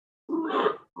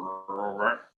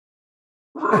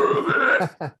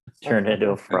Turned into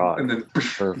a frog. and then you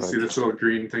Perfect. see this little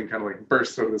green thing kind of like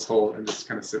burst out of this hole and just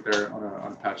kind of sit there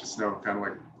on a patch of snow, kind of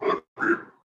like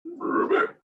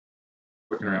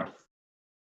looking around.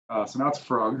 So now it's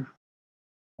Frog,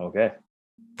 Okay.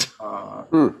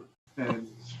 and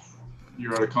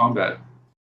you're out of combat.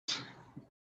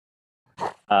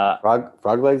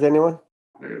 Frog legs, anyone?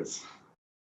 There it is.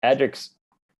 Adric's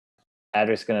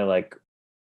gonna like.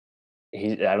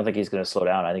 I don't think he's gonna slow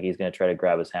down. I think he's gonna try to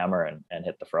grab his hammer and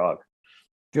hit the frog.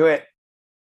 Do it.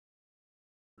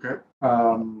 Okay.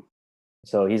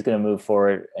 So he's gonna move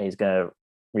forward and he's gonna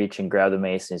reach and grab the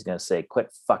mace and he's gonna say, "Quit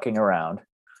fucking around."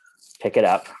 Pick it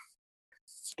up,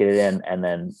 get it in, and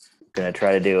then gonna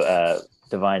try to do a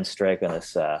divine strike on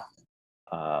this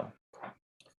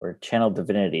or channel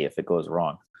divinity if it goes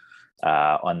wrong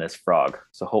on this frog.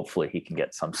 So hopefully he can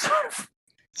get some sort of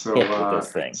So hit with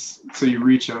this thing. So you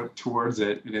reach out towards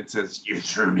it, and it says, "You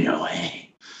threw me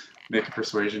away." Make a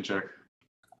persuasion check.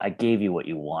 I gave you what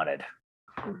you wanted.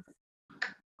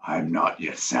 I'm not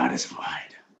yet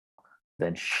satisfied.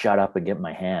 Then shut up and get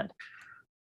my hand.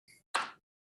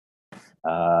 This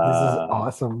is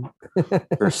awesome.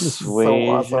 This is so Persuasion.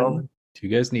 awesome. Do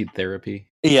you guys need therapy?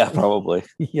 Yeah, probably.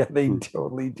 Yeah, they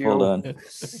totally do. Hold on.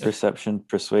 Perception,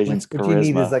 persuasion's What you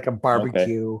need charisma. is like a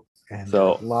barbecue and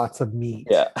So- lots of meat.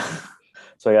 Yeah.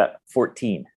 So I got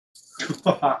 14.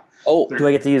 Oh, do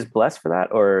I get to use bless for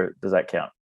that, or does that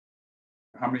count?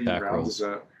 How many Back rounds rolls. is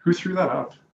that? Who threw that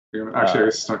up? Actually, I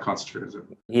guess it's not concentrated, is it?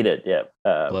 He did, yeah.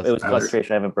 Bless It was matters.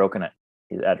 concentration. I haven't broken it.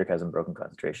 Adric hasn't broken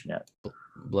concentration yet.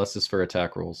 Bless us for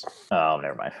attack rolls. Oh,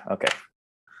 never mind. Okay.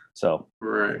 So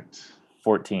Right.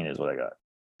 14 is what I got.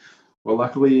 Well,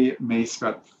 luckily, Mace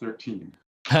got 13.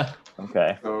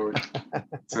 Okay. So it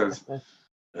says,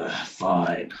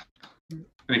 fine. And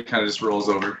he kind of just rolls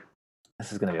over.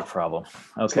 This is going to be a problem.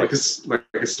 It's Okay. like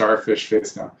a starfish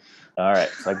face now. All right.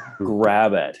 So I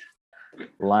grab it,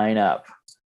 line up,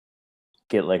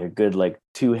 get like a good like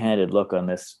two-handed look on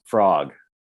this frog,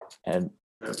 and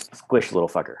squish little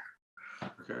fucker.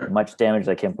 Okay. Much damage as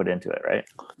I can put into it, right?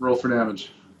 Roll for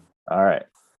damage. All right.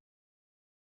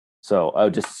 So,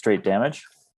 just straight damage?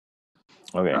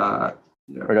 Okay. Yeah.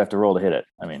 Or do I have to roll to hit it?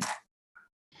 I mean,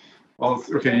 Well,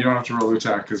 okay, you don't have to roll the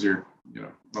attack because I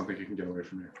don't think you can get away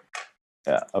from here.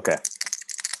 yeah, okay.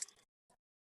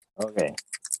 Okay.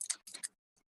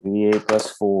 V8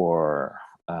 plus 4.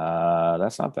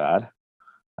 That's not bad.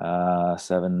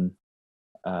 7,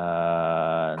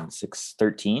 6,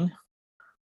 13.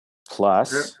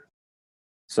 Plus. Okay.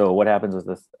 So what happens with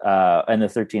the and the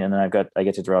 13, and then I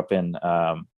get to drop in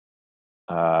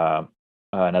another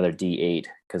D8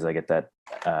 because I get that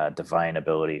divine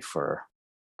ability for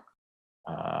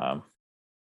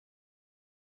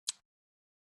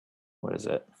what is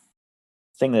it?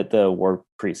 Thing that the war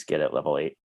priests get at level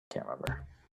 8. Can't remember.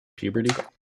 Puberty.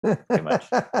 Pretty much.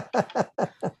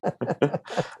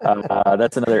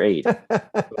 That's another 8.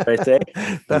 What did I say?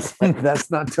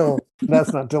 That's not till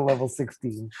level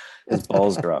 16. His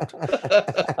balls dropped. So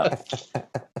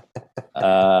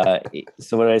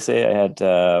what did I say?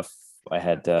 I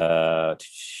had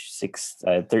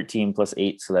 13 plus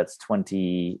 8, so that's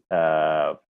 20.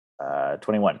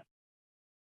 21.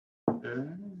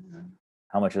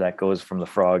 How much of that goes from the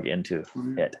frog into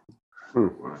it?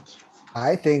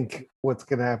 I think what's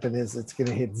going to happen is it's going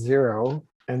to hit 0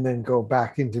 and then go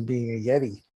back into being a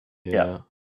Yeti. Yeah.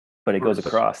 But it goes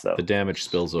across though. The damage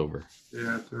spills over.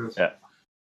 Yeah, it does. Yeah.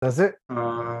 Does it? Yeah.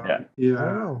 I don't Yeah.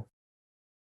 know.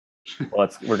 Well,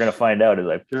 we're gonna find out as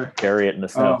I Okay. bury it in the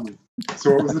snow.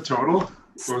 So what was the total? What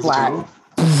was the Splat. total?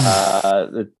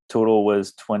 The total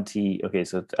was 20. Okay,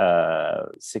 so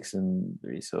 6 and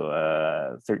 3,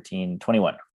 so 13,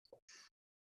 21.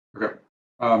 Okay.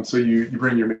 So you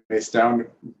bring your mace down,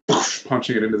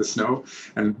 punching it into the snow,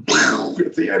 and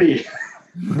it's a Yeti.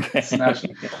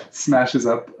 Smashes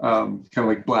up, kind of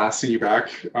like blasting you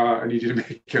back. I need you to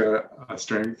make a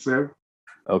strength save.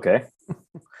 Okay.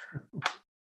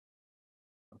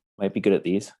 Might be good at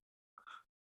these.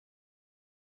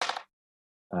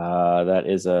 That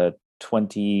is a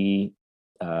 22.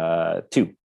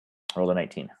 Rolled a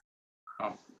 19.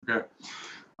 Oh, okay.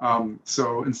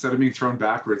 So instead of being thrown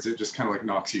backwards, it just kind of like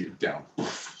knocks you down.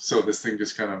 So this thing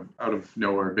just kind of out of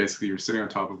nowhere, basically you're sitting on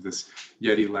top of this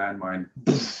Yeti landmine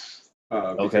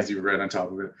because you were right on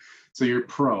top of it. So you're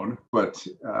prone, but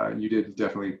you did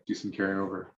definitely do some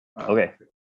carryover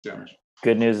damage.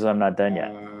 Good news is I'm not done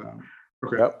yet.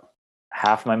 Okay. Yep.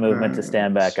 Half my movement to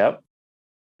stand back up.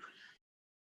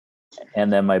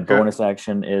 And then my bonus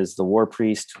action is the War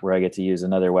Priest, where I get to use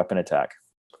another weapon attack.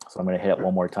 So I'm going to hit it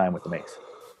one more time with the mace.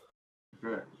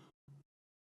 Okay.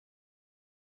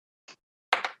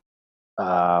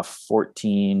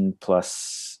 14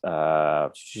 plus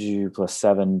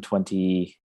 7,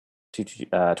 20,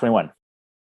 21.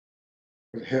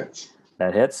 It hits.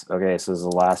 That hits. Okay, so this is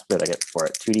the last bit I get for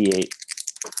it. 2d8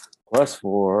 plus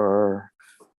 4.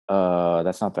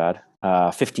 That's not bad.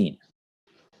 15.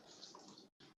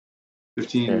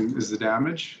 15 is the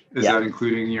damage. Is that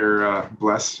including your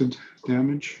blessed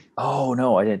damage? Oh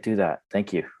no, I didn't do that.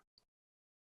 Thank you.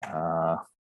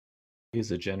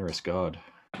 He's a generous god.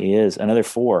 He is. Another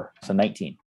 4, so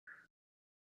 19.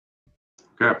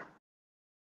 Okay.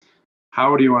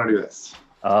 How do you want to do this?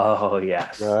 Oh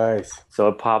yes. Nice. So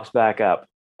it pops back up.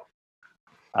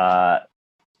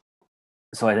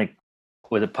 So I think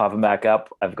with it popping back up,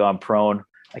 I've gone prone.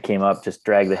 I came up, just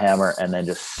dragged the hammer, and then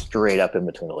just straight up in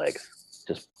between the legs.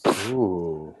 Just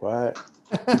Ooh, what?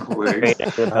 straight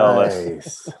into the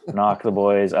pelvis. Nice. Knock the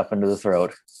boys up into the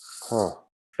throat. Huh.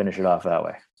 Finish it off that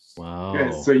way. Wow.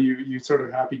 Okay, so you sort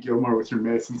of Happy Gilmore with your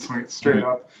mace and swing it straight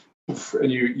up,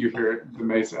 and you hear the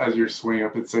mace as you're swinging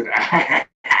up. It said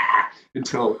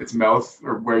until its mouth,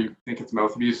 or where you think its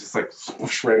mouth would be, is just like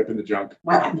swoosh right up in the junk.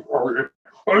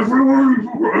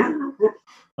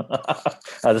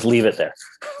 I'll just leave it there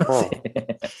Huh.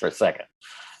 for a second.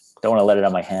 Don't want to let it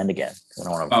on my hand again. I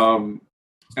don't want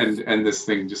to. And this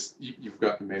thing just you've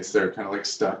got the mace there, kind of like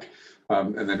stuck,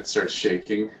 and then it starts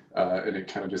shaking, and it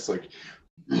kind of just like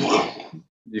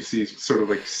you see sort of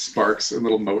like sparks and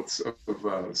little motes of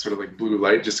sort of like blue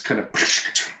light, just kind of as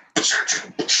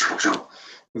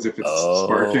if it's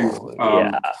sparking.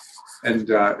 Yeah. and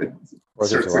it Fourth of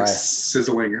starts like July.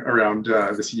 sizzling around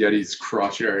this Yeti's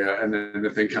crotch area, and then the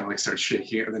thing kind of like starts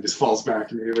shaking and then just falls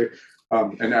back immediately.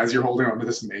 And as you're holding onto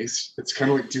this mace, it's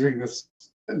kind of like doing this,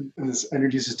 and this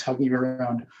energy is just tugging you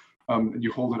around. And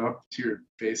you hold it up to your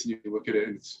face and you look at it,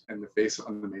 and the face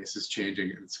on the mace is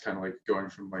changing. And it's kind of like going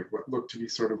from like what looked to be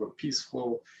sort of a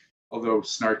peaceful, although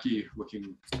snarky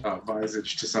looking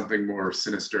visage to something more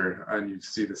sinister. And you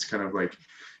see this kind of like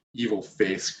evil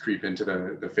face creep into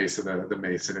the face of the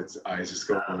mace, and its eyes just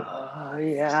go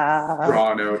Yeah.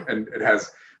 drawn out, and it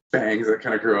has fangs that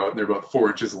kind of grow out, and they're about 4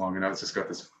 inches long, and now it's just got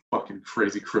this fucking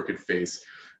crazy crooked face,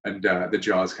 and the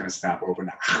jaws kind of snap open.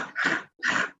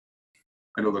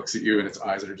 And it looks at you, and its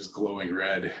eyes are just glowing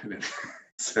red, and it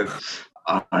says,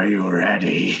 "Are you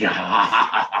ready?"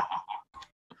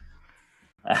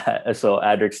 So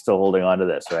Adric's still holding on to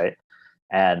this, right?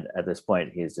 And at this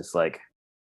point, he's just like,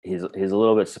 he's a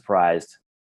little bit surprised,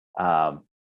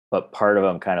 but part of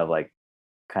him kind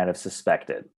of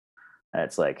suspected, and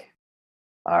it's like,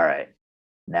 all right,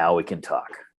 now we can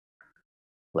talk.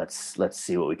 Let's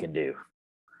see what we can do.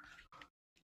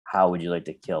 How would you like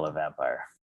to kill a vampire?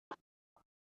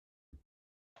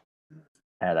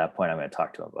 And at that point, I'm going to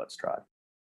talk to him about Strahd.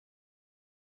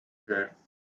 Okay.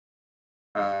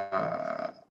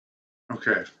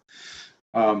 Okay.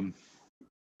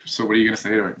 So what are you going to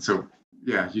say to it? So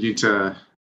yeah, you need to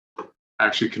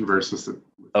actually converse with it.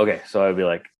 Okay, so I'd be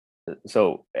like,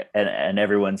 so and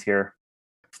everyone's here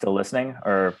still listening,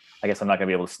 or I guess I'm not going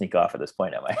to be able to sneak off at this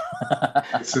point, am I?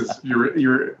 This is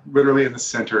you're literally in the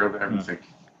center of everything.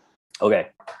 Okay,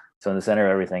 so in the center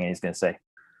of everything, and he's going to say,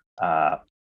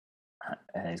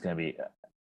 and he's going to be,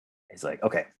 he's like,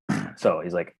 okay, so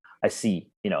he's like, I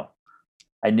see,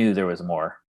 I knew there was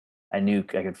more. I knew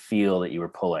I could feel that you were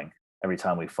pulling every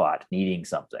time we fought, needing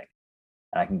something.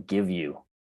 And I can give you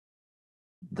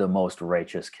the most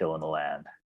righteous kill in the land,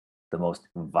 the most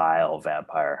vile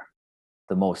vampire,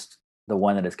 the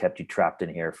one that has kept you trapped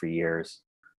in here for years.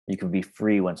 You can be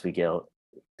free once we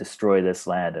destroy this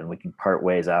land, and we can part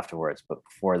ways afterwards. But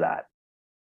before that,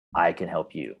 I can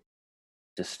help you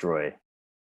destroy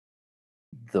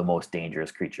the most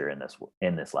dangerous creature in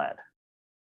this land.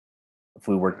 If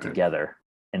we work together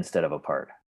instead of apart,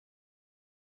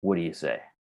 what do you say?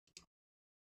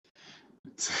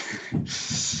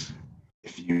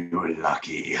 If you're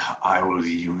lucky, I will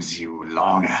use you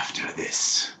long after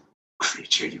this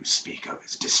creature you speak of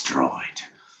is destroyed.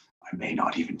 I may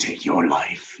not even take your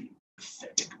life, you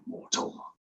pathetic mortal.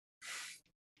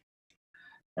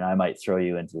 And I might throw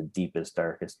you into the deepest,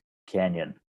 darkest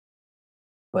canyon,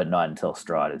 but not until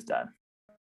Strahd is done.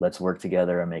 Let's work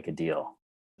together and make a deal.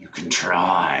 You can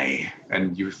try.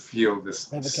 And you feel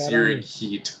this Have a cat searing on.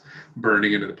 heat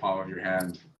burning into the palm of your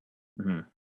hand. Mm-hmm.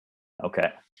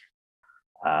 Okay.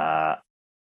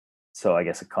 So I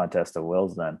guess a contest of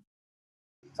wills then.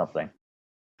 Something.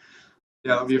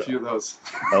 Yeah, there'll be a few of those.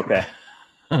 Okay.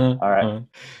 All right.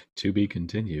 To be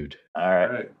continued. All All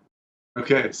right. right.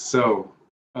 Okay, so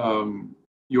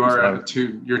you are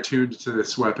attuned. You're tuned to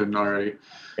this weapon already.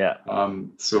 Yeah.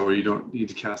 So you don't need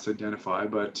to cast Identify,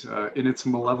 but in its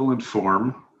malevolent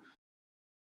form,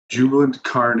 Jubilant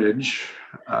Carnage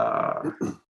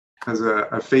has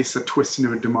a face that twists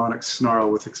into a demonic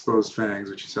snarl with exposed fangs,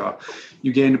 which you saw.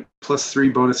 You gain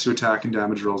 +3 bonus to attack and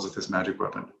damage rolls with this magic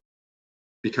weapon.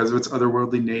 Because of its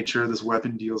otherworldly nature, this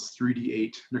weapon deals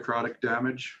 3d8 necrotic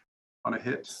damage on a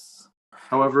hit.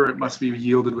 However, it must be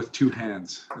yielded with 2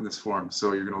 hands in this form,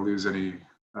 so you're going to lose any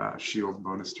shield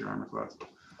bonus to your armor class.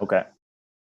 Okay.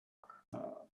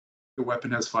 The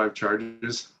weapon has 5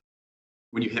 charges.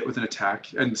 When you hit with an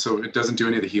attack, and so it doesn't do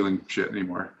any of the healing shit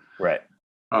anymore. Right.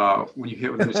 When you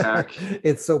hit with an attack,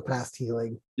 It's so past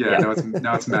healing. yeah, now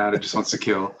it's mad. It just wants to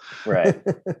kill. Right.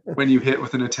 When you hit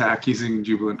with an attack using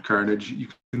Jubilant Carnage, you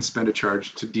can spend a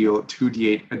charge to deal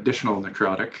 2d8 additional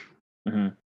necrotic, Mm-hmm.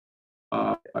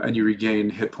 and you regain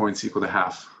hit points equal to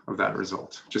half of that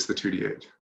result, just the 2d8.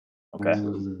 Okay. So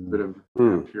there's a bit of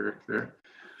Hmm. empiric there.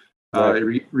 Right.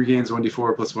 It regains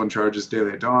 1d4 plus 1 charges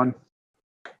daily at dawn.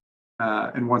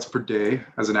 And once per day,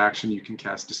 as an action, you can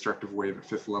cast Destructive Wave at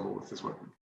 5th level with this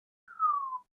weapon.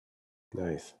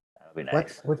 Nice. That'll be What?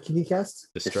 nice. What can you cast?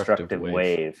 Destructive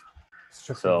wave.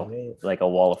 Destructive So, wave. like a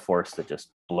wall of force that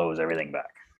just blows everything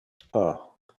back.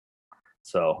 Oh,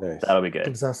 So Nice. that'll be good.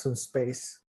 Gives us some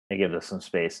space. It gives us some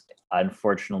space.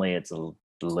 Unfortunately, it's a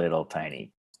little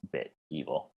tiny bit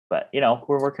evil, but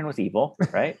we're working with evil,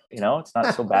 right? It's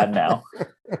not so bad now.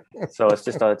 So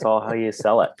it's all how you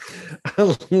sell it. A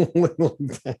little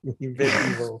tiny bit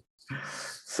evil.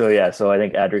 So yeah, so I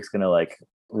think Adric's gonna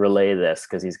relay this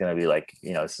because he's going to be like,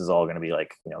 this is all going to be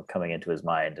like, coming into his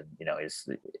mind, and he's,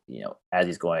 as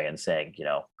he's going and saying,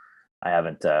 we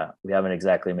haven't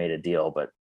exactly made a deal, but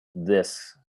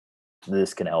this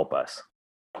can help us,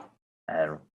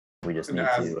 and we just And need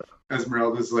to.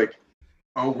 Esmeralda's like,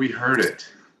 oh, we heard it.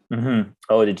 Mhm.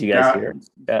 Oh, did you guys Now- hear it?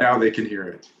 Yeah. Now they can hear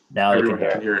it. Now Everyone they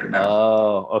can hear it now.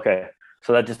 Oh, okay.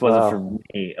 So that just wasn't Wow. for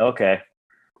me. Okay.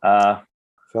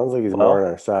 Sounds like he's Well- more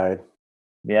on our side.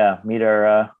 Yeah. Meet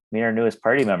our newest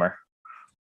party member.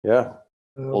 Yeah,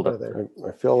 Oh, Hold up. brother.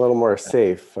 I feel a little more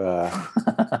safe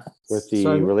with the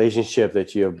So I'm- relationship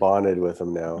that you have bonded with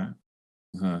him now.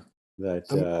 Mhm.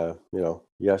 That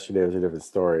yesterday was a different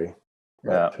story.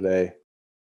 But Yeah. today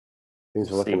things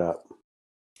are We'll looking see. up.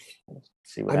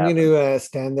 See what I'm happens. going to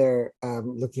stand there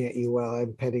looking at you while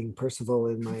I'm petting Percival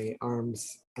in my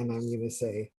arms, and I'm going to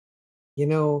say,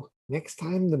 next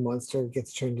time the monster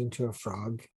gets turned into a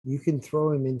frog, you can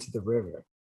throw him into the river.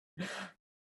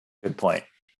 Good point.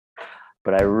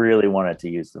 But I really wanted to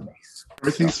use the mace.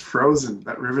 Everything's frozen.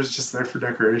 That river's just there for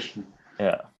decoration.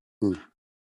 Yeah. Hmm.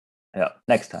 Yeah.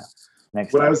 Next time.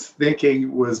 Next What time. I was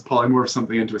thinking was polymorph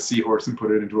something into a seahorse and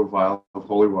put it into a vial of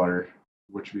holy water,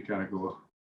 which would be kind of cool.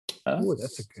 Oh,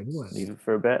 that's a good one. Leave it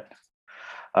for a bit.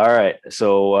 All right.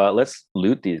 So let's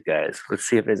loot these guys. Let's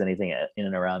see if there's anything in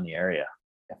and around the area.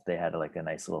 If they had like a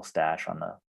nice little stash on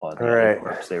the other right.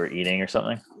 corpse they were eating or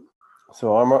something.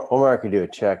 So Omar can do a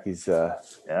check. He's Yeah.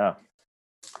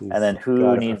 he's And then who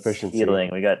got a needs proficiency.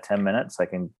 healing? We got 10 minutes. I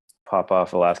can pop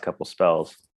off the last couple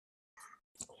spells.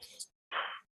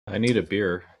 I need a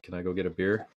beer. Can I go get a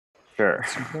beer? Sure.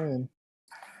 You can.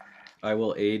 I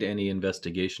will aid any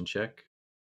investigation check.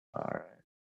 All right.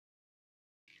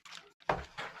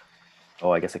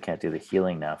 Oh, I guess I can't do the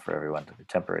healing now for everyone to the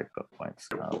temporary points.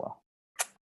 Oh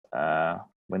well.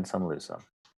 Win some, lose some.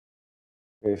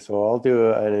 Okay, so I'll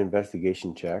do an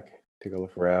investigation check. Take a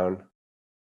look around.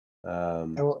 I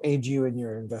will aid you in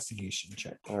your investigation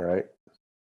check. All right.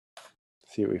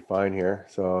 See what we find here.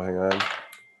 So hang on.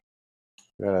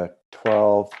 We got a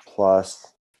 12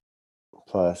 plus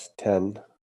 10,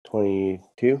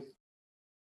 22.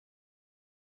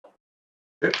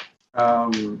 Yeah,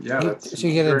 that's So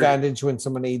you get very- advantage when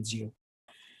someone aids you.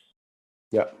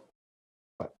 Yep.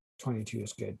 22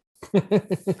 is good.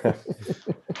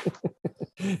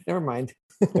 Never mind.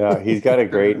 Yeah, he's got a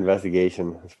great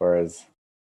investigation as far as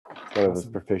one of his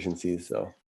Awesome. proficiencies.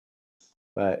 So,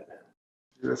 but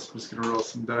Yes, I'm just gonna roll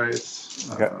some dice.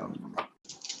 Okay.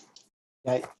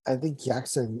 I think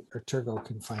Yaksa or Turgo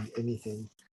can find anything.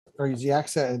 Or is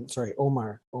Yaksa and sorry,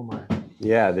 Omar.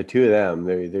 yeah, the two of them,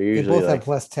 they're They usually both like, have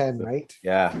plus 10, right?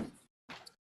 yeah,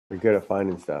 they're good at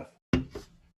finding stuff.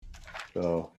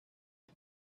 So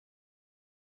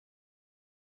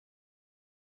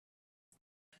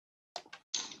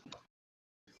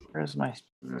Where's my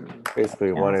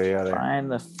basically one or the other. Find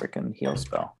the freaking heal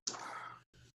spell.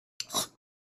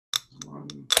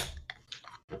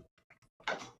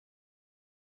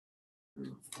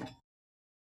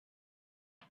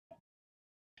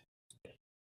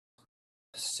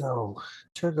 So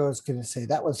Turgo is going to say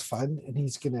that was fun, and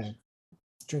he's going to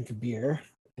drink a beer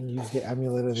and use the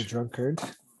amulet of the drunkard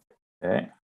Okay.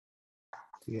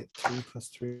 to get 3 plus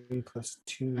 3 plus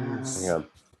 2 is Hang on.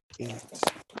 8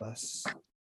 plus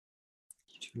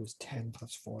 2 is 10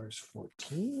 plus 4 is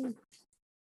 14.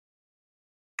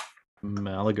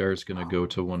 Malagar's gonna go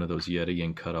to one of those Yeti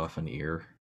and cut off an ear.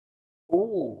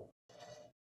 Oh.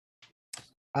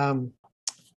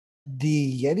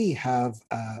 The Yeti have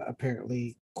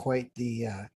apparently quite the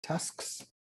tusks.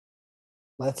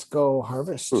 Let's go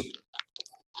harvest. Do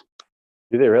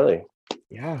they really?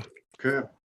 Yeah. Okay.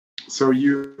 So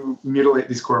you mutilate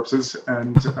these corpses,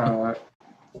 and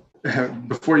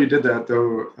before you did that,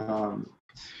 though,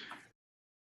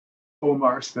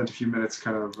 Omar spent a few minutes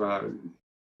kind of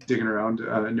digging around,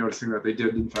 noticing that they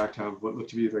did, in fact, have what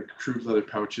looked to be like crude leather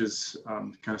pouches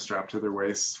kind of strapped to their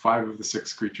waists. 5 of the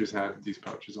 6 creatures had these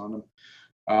pouches on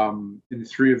them. In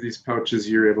 3 of these pouches,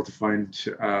 you're able to find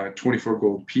 24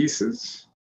 gold pieces.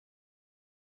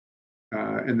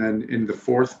 And then in the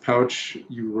 4th pouch,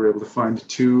 you were able to find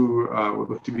 2 what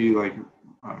looked to be like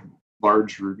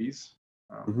large rubies,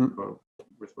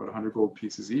 with about 100 gold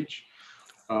pieces each.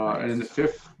 And in the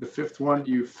fifth one,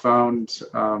 you found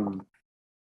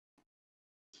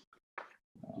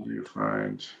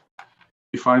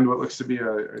you find what looks to be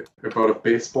about a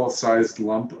baseball-sized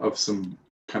lump of some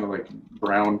kind of like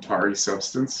brown tarry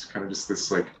substance, kind of just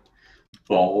this like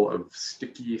ball of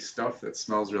sticky stuff that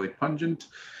smells really pungent.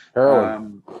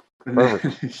 Heroin. And then,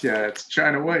 yeah, it's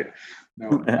China White.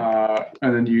 No,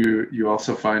 and then you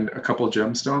also find a couple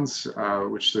gemstones,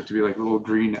 which look to be like little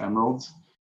green emeralds.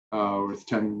 worth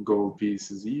 10 gold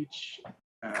pieces each.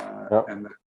 Yep. And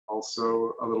then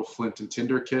also a little flint and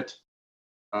tinder kit.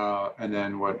 And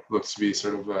then what looks to be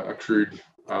sort of a crude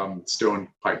stone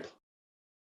pipe.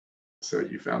 So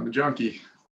you found the junkie.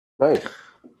 Nice.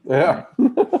 Yeah.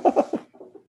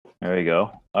 There we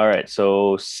go. All right,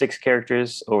 so 6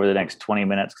 characters over the next 20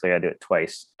 minutes because I gotta do it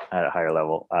twice at a higher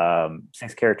level.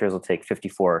 6 characters will take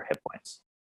 54 hit points.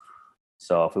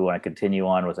 So if we want to continue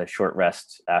on with a short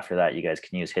rest after that, you guys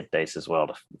can use hit dice as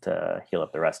well to heal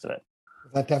up the rest of it.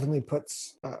 That definitely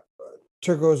puts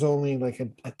Turgo's only like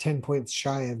a 10 points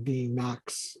shy of being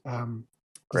max.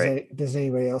 Great. Does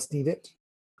anybody else need it?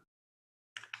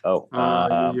 Oh,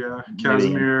 Yeah, maybe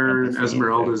Casimir and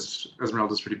NPC.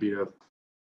 Esmeralda's pretty beat up.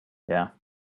 Yeah,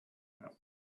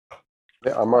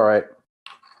 Yeah, I'm all right.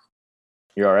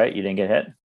 you're all right. You didn't get hit,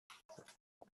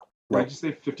 What did you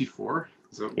say? 54?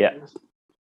 Is that what Yeah. it is?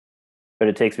 but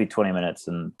it takes me 20 minutes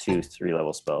and 2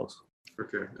 3-level spells.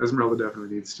 Okay. Esmeralda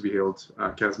definitely needs to be healed.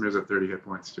 Casimir's at 30 hit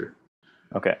points too.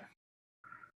 Okay.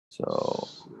 So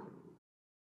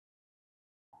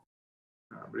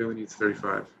But he only needs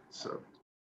 35. So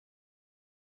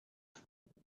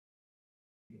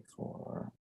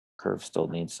for Curve still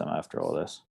needs some after all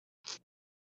this.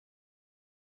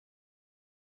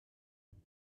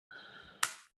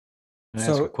 Can I ask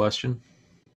So- a question?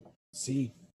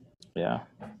 See, Yeah.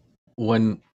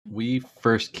 When we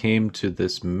first came to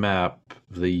this map,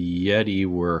 the Yeti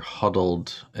were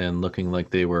huddled and looking like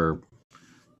they were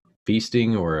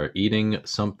feasting or eating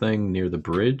something near the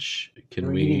bridge. Can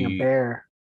we're we? eating a bear.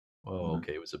 Oh,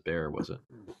 okay. It was a bear, was it?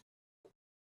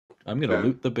 I'm gonna Yeah.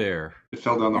 loot the bear. it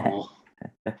fell down the hole.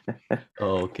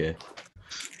 Oh, okay.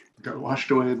 Got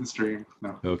washed away in the stream.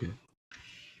 No. Okay.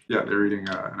 Yeah, they're eating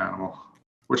an animal.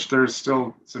 Which there's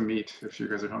still some meat if you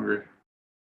guys are hungry.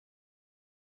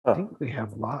 I think we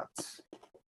have lots.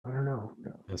 I don't know.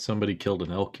 Somebody killed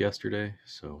an elk yesterday,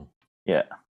 so Yeah.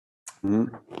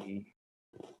 Mhm.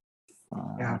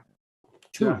 Yeah.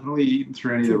 Two. Definitely eaten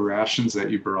through any of the rations that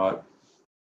you brought.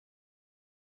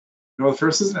 No, the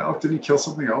first is an elk. Didn't he kill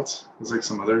something else? It was like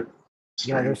some other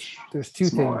Yeah, strange. there's 2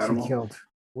 small things animal. he killed.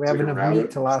 We It's have like a enough meat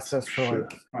rabbit to or last us some for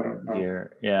shit. like I don't know.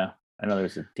 Deer. Yeah. I know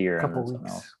there's a deer a and couple then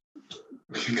something weeks.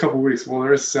 else. A couple weeks. Well,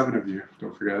 there is 7 of you.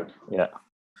 Don't forget. Yeah.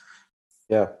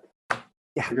 Yeah.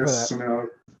 Yeah, I guess so now.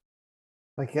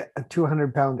 like a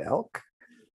 200-pound elk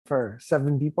for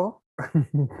 7 people.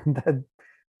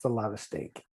 That's a lot of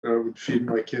steak. I would feed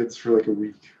my kids for like a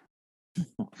week.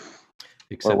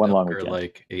 except one long elk are weekend.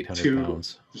 like 800 Two.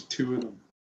 pounds. There's 2 of them.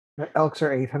 Elks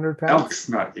are 800 pounds. Elk's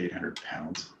not 800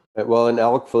 pounds. Well, an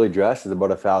elk fully dressed is about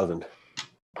 1,000.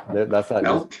 That's not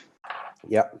Elk? just.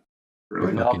 Yeah.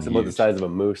 Really? An Fucking elk's about the huge. size of a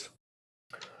moose.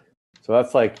 So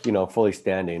that's like, fully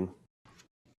standing.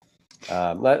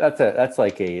 That's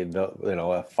like a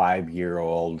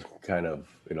 5-year-old kind of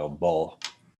bull,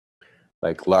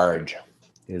 like large,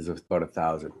 is about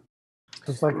 1,000.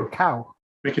 It's like a cow.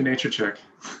 Make a nature check.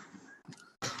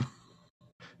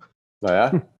 Oh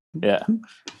yeah, Yeah.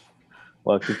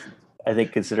 Well, I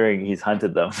think considering he's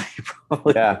hunted them, he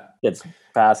probably yeah. gets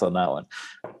pass on that one.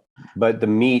 But the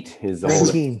meat is the whole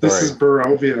 19. This story. is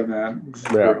Barovia, man. This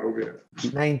is Yeah. Barovia.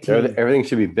 19. Everything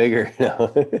should be bigger now.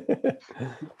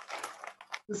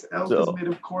 This elk So- is made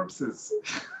of corpses.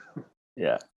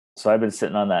 Yeah. So I've been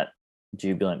sitting on that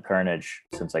Jubilant Carnage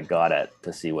since I got it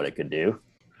to see what it could do,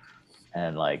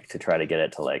 and like to try to get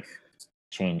it to like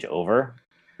change over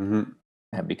Mhm.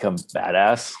 and become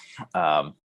badass.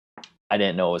 I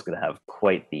didn't know it was going to have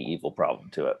quite the evil problem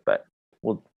to it, but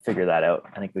we'll figure that out.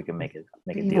 I think we can make a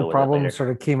The deal evil with it problem later.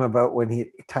 sort of came about when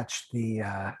he touched the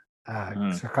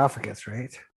Mm. sarcophagus,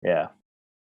 right? Yeah.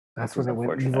 That's Which when is it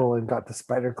went unfortunate. evil and got the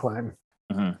spider climb.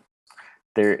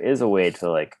 There is a way to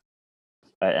like,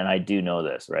 and I do know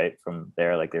this, right? From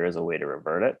there, like there is a way to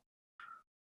revert it.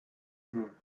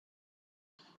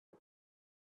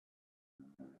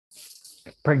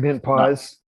 Pregnant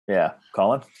pause. Yeah.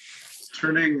 Colin?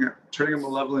 Turning a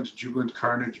malevolent jubilant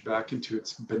carnage back into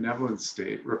its benevolent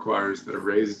state requires that a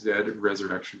raised dead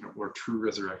resurrection or true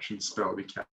resurrection spell be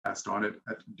cast on it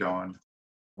at dawn.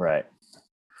 Right.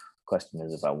 Question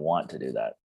is if I want to do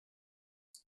that.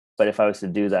 But if I was to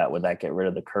do that, would that get rid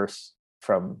of the curse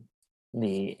from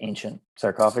the ancient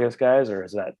sarcophagus guys, or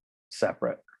is that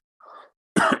separate?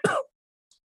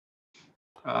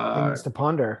 Things to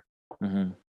ponder.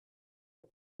 Mm-hmm.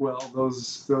 Well,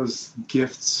 those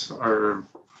gifts are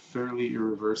fairly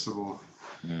irreversible.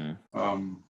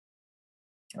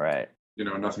 Right.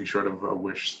 Nothing short of a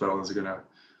wish spell is going to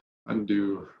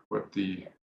undo what the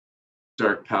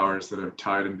dark powers that have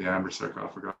tied in the amber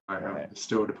sarcophagi have Right.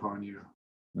 bestowed upon you.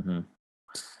 Mm-hmm.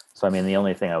 So I mean, the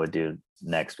only thing I would do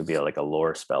next would be like a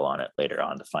lore spell on it later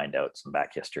on to find out some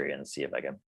back history and see if I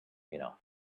can,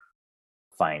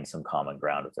 find some common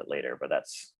ground with it later. But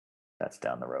that's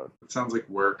down the road. It sounds like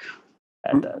work.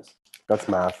 That does. That's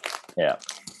math. Yeah.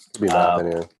 Could be math Um,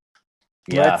 anyway.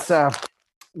 Yeah.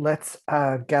 Let's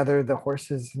gather the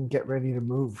horses and get ready to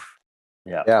move.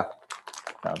 Yeah. Yeah.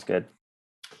 Sounds good.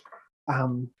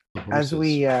 The As horses.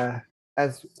 we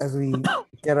as we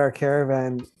get our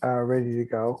caravan ready to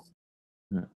go,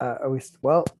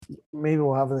 maybe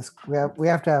we'll have this. We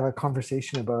have to have a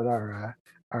conversation about our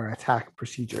attack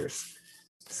procedures.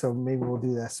 So maybe we'll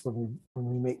do this when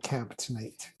we make camp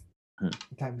tonight.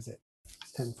 What time is it?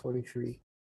 It's 10:43.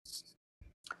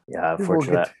 Yeah, We will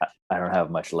unfortunately, I don't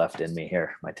have much left in me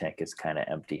here. My tank is kind of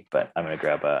empty, but I'm going to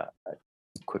grab a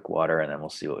quick water and then we'll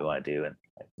see what we want to do in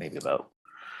maybe about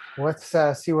Let's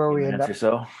see where we end minutes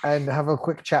up or so. and have a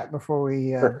quick chat before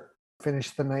we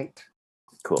finish the night.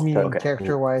 Cool. Meaning Okay.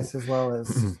 character wise as well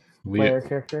as we player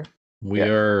character. we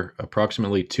are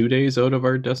approximately 2 days out of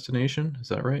our destination. Is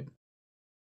that right?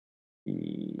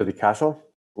 To the castle?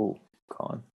 Ooh,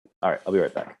 Colin. All right, I'll be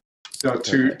right back. No,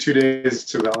 two days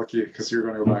to Valaki because you're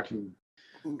going to go back and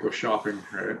go shopping,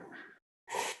 right?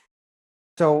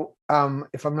 So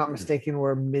if I'm not mistaken,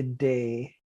 we're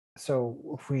midday.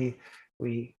 So if we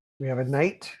have a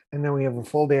night and then we have a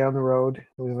full day on the road,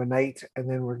 we have a night and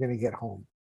then we're gonna get home.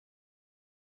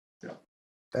 Yeah.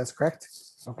 That's correct.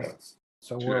 Okay.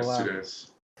 So 2 we'll days, 2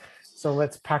 days. so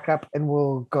let's pack up and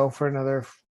we'll go for another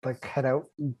head out,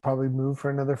 probably move for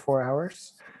another 4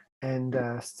 hours and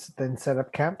then set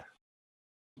up camp.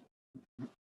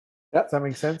 Yep. Does that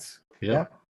make sense? Yeah.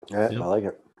 Yeah, Yep. I like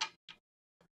it.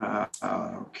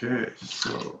 Okay,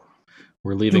 so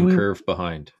We're leaving we- Curve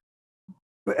behind.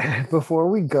 Before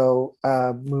we go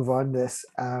move on this,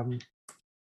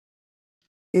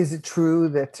 is it true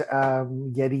that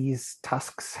Yeti's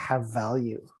tusks have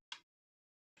value?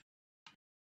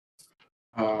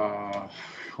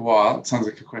 well, it sounds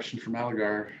like a question from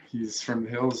Algar. He's from the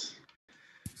hills.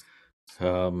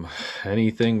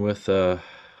 Anything with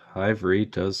ivory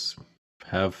does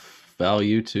have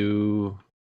value to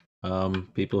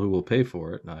people who will pay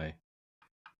for it.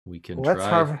 We can Let's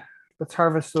try. let's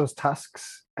harvest those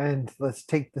tusks and let's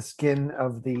take the skin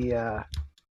of the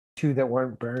two that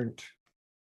weren't burned.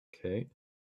 Okay.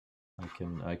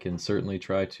 I can certainly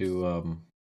try to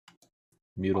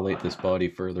mutilate this body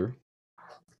further.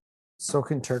 So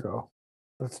can Turgo.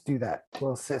 Let's do that.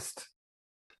 We'll assist.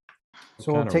 What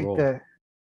So we'll kind of take roll? the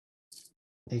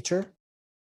nature.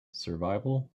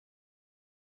 Survival.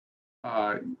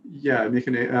 Yeah, make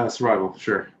a survival,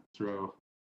 sure. Survival.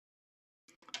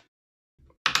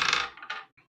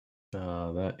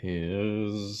 That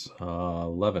is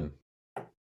 11. All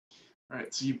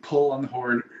right, so you pull on the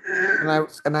horn.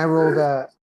 And I rolled a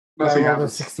Nothing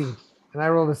 16. And I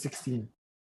rolled a 16.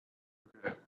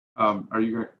 Okay. Are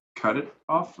you going to cut it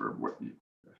off or what? I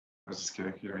was just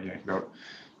kidding. You know, yank it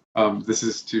out. This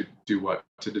is to do what?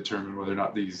 To determine whether or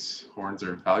not these horns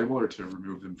are valuable or to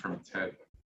remove them from its head.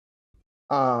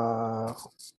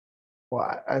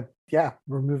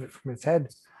 Remove it from its head.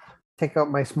 Take out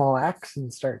my small axe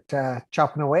and start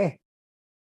chopping away.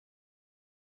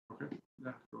 Okay.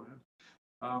 Yeah, go ahead.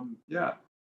 Yeah.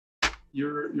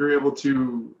 You're able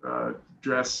to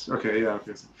dress. Okay, yeah,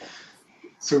 okay.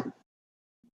 So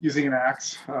using an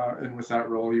axe and with that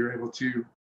roll, you're able to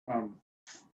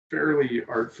fairly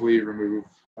artfully remove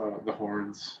the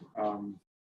horns.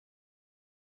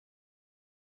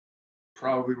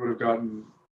 Probably would have gotten,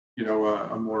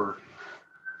 a more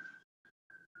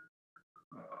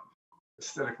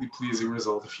aesthetically pleasing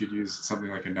result if you'd used something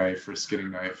like a knife or a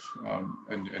skinning knife,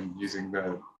 and using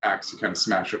the axe to kind of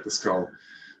smash up the skull.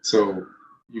 So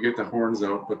you get the horns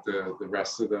out, but the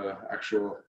rest of the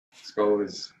actual skull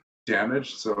is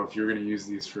damaged. So if you're going to use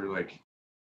these for I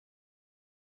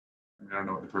don't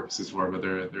know what the purpose is for, but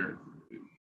they're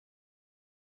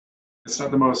it's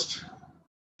not the most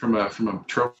from a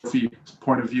trophy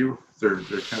point of view. They're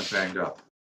kind of banged up.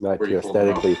 Not Where too you pull them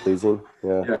aesthetically off. pleasing.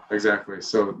 Yeah. Yeah, exactly.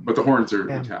 So, but the horns are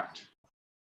Yeah. intact.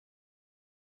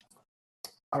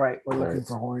 All right, we're looking Right.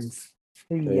 for horns.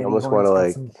 Maybe Yeah, you Yeti almost horns wanna,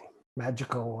 got some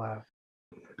magical.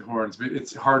 The horns, but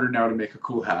it's harder now to make a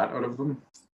cool hat out of them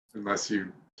unless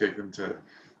you take them to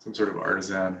some sort of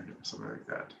artisan or something like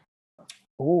that.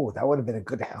 Oh, that would have been a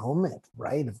good helmet,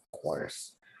 right? Of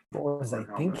course. What was I Or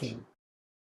helmet. thinking?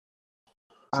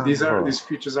 So these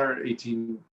creatures are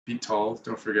 18 feet tall.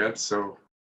 Don't forget. So,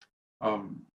 I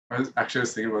was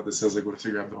thinking about this. I was like, what if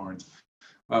you grab the horns?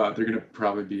 They're going to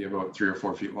probably be about 3 or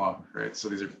 4 feet long, right? So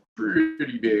these are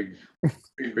pretty big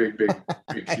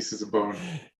pieces of bone.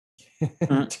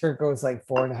 Turco's like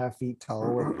 4.5 feet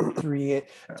tall with 3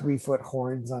 foot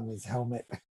horns on his helmet.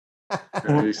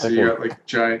 Yeah, so you got like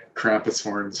giant Krampus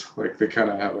horns, like they kind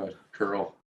of have a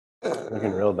curl.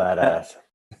 Looking real badass.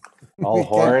 All Can't-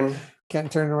 horn. Can't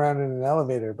turn around in an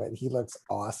elevator, but he looks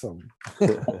awesome.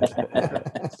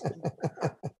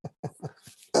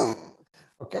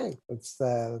 Okay, let's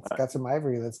got some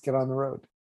ivory. Let's get on the road.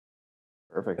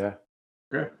 Perfect. Yeah.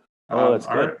 Okay. Oh, that's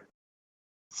all good. right.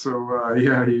 So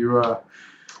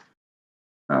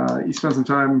you spend some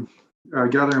time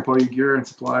gathering up all your gear and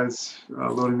supplies,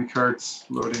 loading the carts,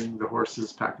 loading the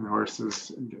horses, packing the horses,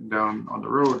 and getting down on the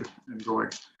road and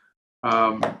going.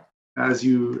 As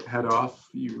you head off,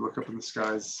 you look up in the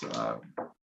skies,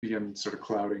 begin sort of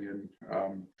clouding in.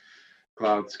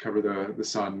 Clouds cover the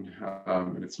sun,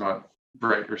 and it's not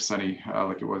bright or sunny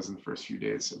like it was in the first few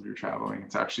days of your traveling.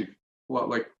 It's actually a lot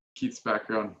like Keith's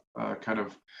background, kind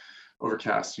of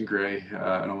overcast and gray,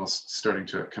 and almost starting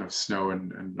to kind of snow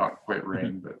and not quite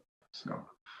rain, but snow.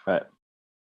 Right.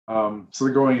 So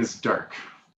the going is dark,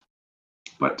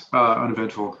 but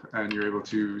uneventful, and you're able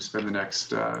to spend the next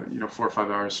 4 or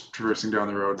 5 hours traversing down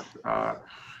the road,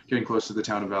 getting close to the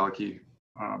town of Valaki.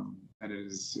 And it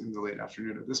is in the late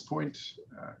afternoon at this point.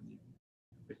 You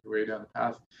make your way down the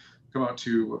path, come out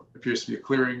to what appears to be a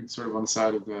clearing, sort of on the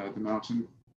side of the mountain.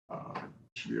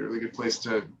 Should be a really good place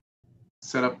to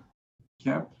set up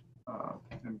camp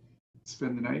and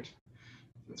spend the night.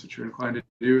 That's what you're inclined to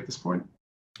do at this point.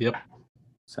 Yep.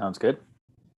 Sounds good.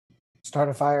 Start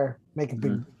a fire, make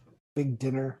a big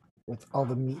dinner with all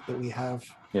the meat that we have.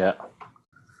 Yeah.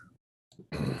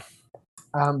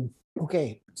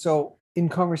 Okay, so in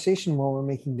conversation while we're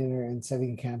making dinner and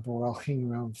setting camp and we're all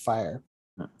hanging around fire,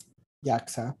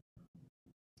 Yaksa,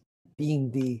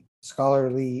 being the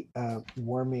scholarly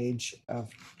war mage of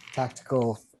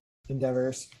tactical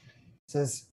endeavors,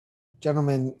 says,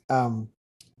 "Gentlemen,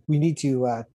 we need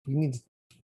to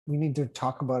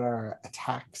talk about our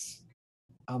attacks.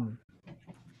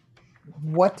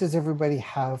 What does everybody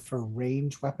have for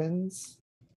range weapons,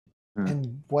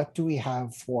 and what do we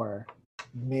have for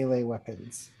melee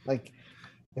weapons? Like,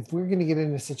 if we're going to get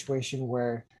in a situation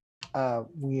where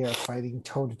we are fighting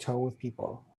toe to toe with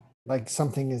people, like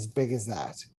something as big as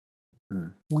that,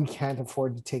 we can't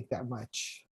afford to take that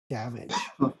much damage.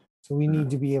 So we need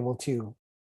to be able to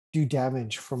do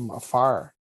damage from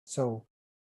afar. So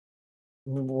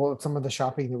some of the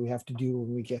shopping that we have to do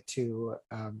when we get to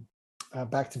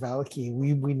back to Valaki,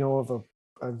 we know of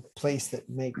a place that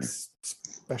makes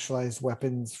specialized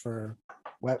weapons for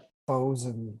bows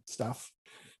and stuff.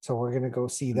 So we're gonna go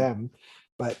see them.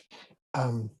 But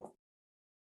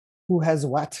who has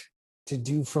what to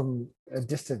do from a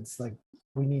distance? Like,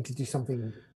 we need to do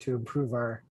something to improve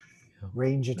our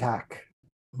range attack.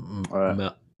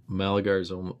 Malagar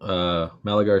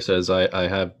says, I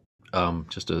have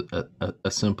just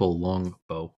a simple long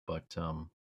bow, but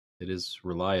it is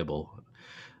reliable.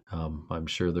 I'm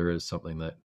sure there is something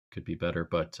that could be better,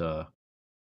 but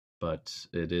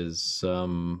it is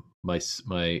my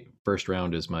first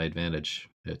round is my advantage.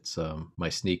 It's my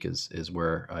sneak is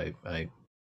where I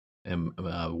am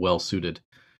well suited.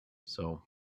 So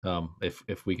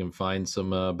if we can find some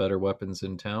better weapons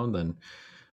in town, then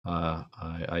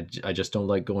I just don't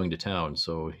like going to town.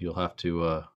 So you'll have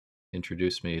to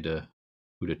introduce me to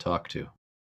who to talk to.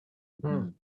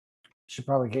 Should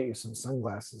probably get you some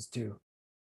sunglasses too.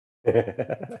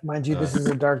 Mind you, this is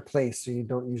a dark place, so you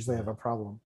don't usually have a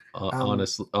problem.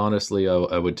 Honestly,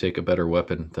 I would take a better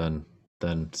weapon than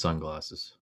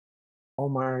sunglasses.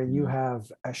 Omar, you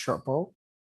have a short bow.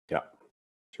 Yeah,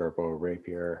 short bow,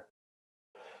 rapier,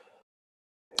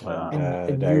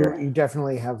 and dagger. you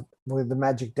definitely have with the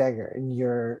magic dagger, and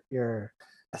your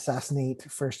assassinate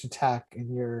first attack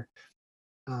and your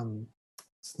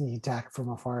sneak attack from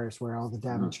afar is where all the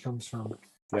damage comes from.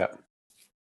 Yeah,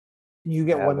 you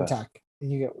get one attack,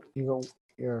 and you go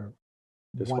your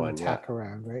just one attack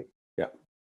around, right? Yeah,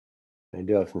 I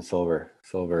do have some silver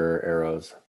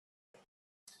arrows.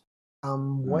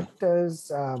 What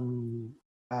does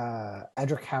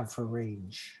Adric have for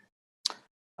range?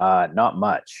 Not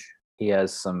much. He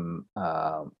has some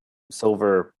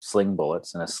silver sling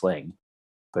bullets in a sling,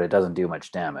 but it doesn't do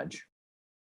much damage.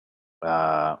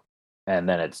 And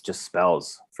then it's just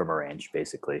spells from a range,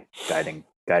 basically guiding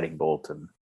bolt and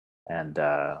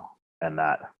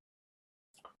that.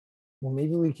 Well,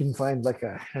 maybe we can find like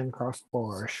a hand crossbow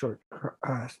or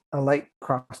a light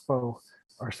crossbow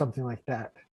or something like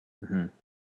that. Mm-hmm.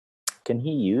 Can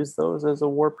he use those as a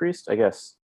war priest? I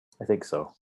think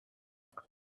so.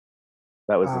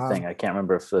 That was the thing. I can't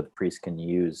remember if the priest can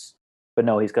use, but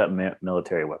no, he's got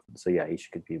military weapons. So yeah, he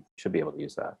should be able to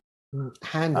use that.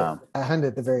 Hand a hand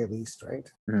at the very least,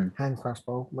 right? Mhm. Hand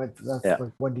crossbow. That's Yeah.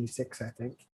 like 1d6, I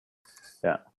think.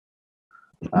 Yeah.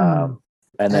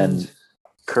 And then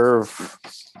Curve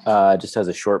just has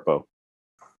a short bow.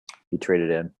 He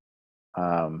traded in,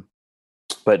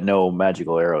 but no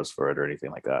magical arrows for it or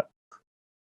anything like that.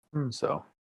 So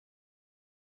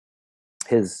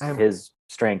his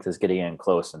strength is getting in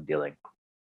close and dealing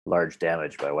large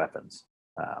damage by weapons,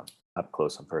 up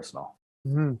close and personal.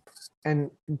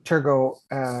 And Turgo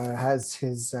has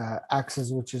his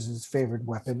axes, which is his favorite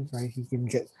weapon, right? He can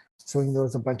swing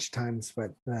those a bunch of times,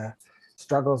 but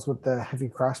struggles with the heavy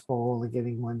crossbow, only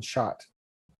getting one shot.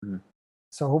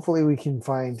 So hopefully we can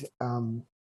find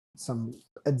some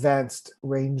advanced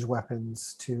range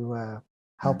weapons to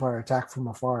help our attack from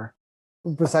afar,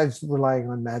 besides relying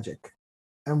on magic.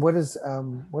 And what does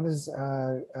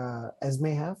Esme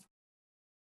have?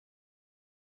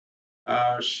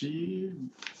 She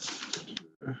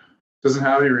doesn't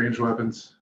have any ranged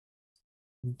weapons.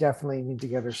 Definitely need to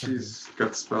get her something. She's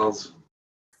got spells.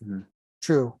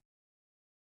 True.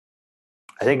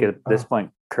 I think at this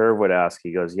point, Curve would ask.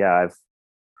 He goes, "Yeah,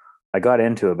 I got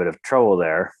into a bit of trouble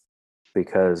there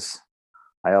because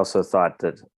I also thought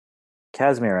that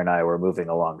Casimir and I were moving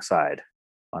alongside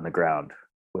on the ground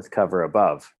with cover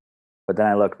above, but then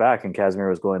I looked back and Casimir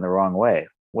was going the wrong way.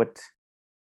 What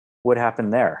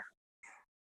happened there?"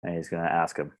 And he's going to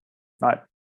ask him, not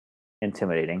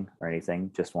intimidating or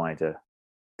anything, just wanting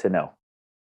to know.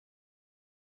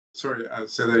 Sorry,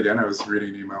 say that again. I was reading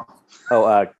an email.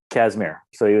 Oh, Casimir.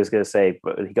 So he was going to say,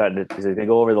 but he's going to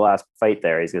go over the last fight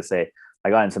there. He's going to say,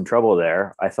 "I got in some trouble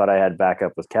there. I thought I had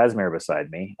backup with Casimir beside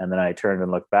me, and then I turned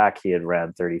and looked back. He had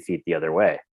ran 30 feet the other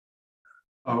way."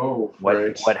 Oh,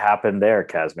 What happened there,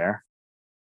 Casimir?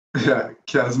 Yeah,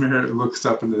 Casimir looks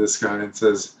up into the sky and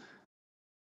says,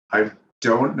 "I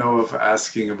don't know if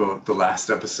asking about the last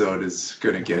episode is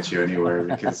going to get you anywhere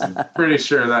because I'm pretty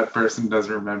sure that person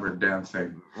doesn't remember a damn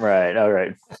thing." Right. All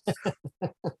right.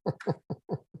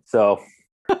 So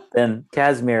then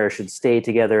Casimir should stay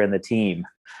together in the team.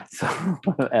 So,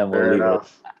 and we'll Fair leave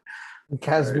enough.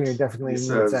 Casimir Right. definitely He needs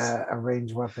says- a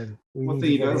ranged weapon. We One need thing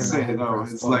to he get him does a say hand though is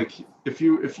crossbow. like, if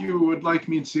you would like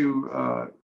me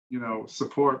to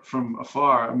support from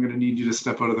afar, I'm going to need you to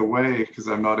step out of the way because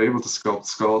I'm not able to sculpt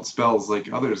spells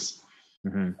like others.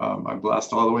 I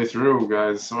blast all the way through,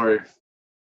 guys. Sorry.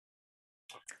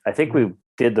 I think we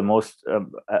did the most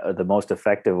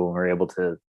effective when we were able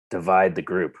to divide the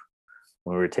group,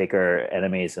 when we would take our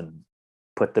enemies and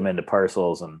put them into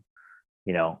parcels and,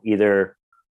 either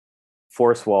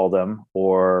force wall them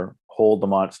or hold the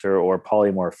monster or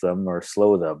polymorph them or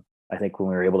slow them. I think when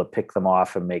we were able to pick them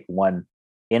off and make one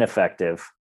ineffective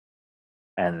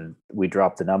and we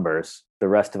drop the numbers, the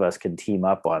rest of us can team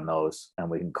up on those and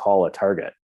we can call a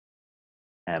target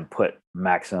and put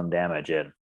maximum damage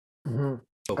in.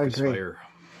 Focus agree. fire.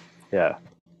 Yeah.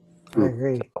 I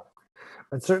agree.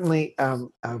 But certainly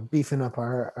beefing up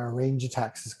our range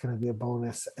attacks is going to be a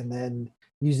bonus. And then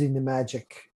using the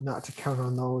magic, not to count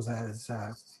on those as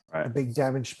the big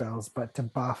damage spells, but to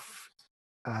buff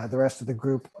the rest of the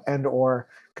group and or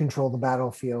control the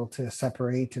battlefield to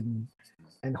separate and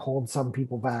hold some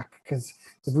people back. Because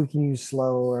if we can use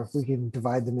slow, or if we can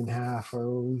divide them in half,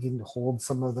 or we can hold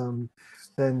some of them,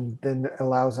 then it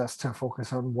allows us to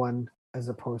focus on one as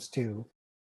opposed to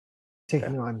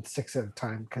taking on 6 at a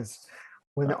time. Because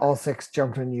when all 6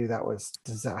 jumped on you, that was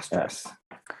disastrous.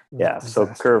 Yeah. So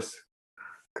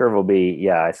Curve will be.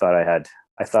 Yeah, I thought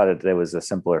it was a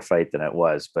simpler fight than it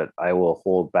was, but I will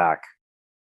hold back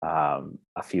a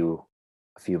few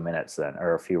minutes then,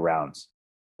 or a few rounds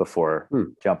before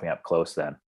jumping up close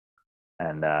then,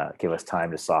 and give us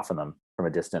time to soften them from a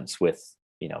distance with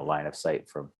line of sight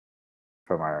from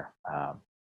our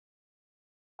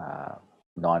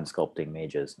non-sculpting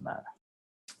mages and that.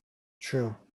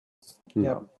 True.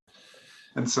 Yep.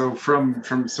 And so from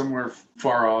somewhere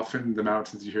far off in the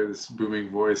mountains, you hear this booming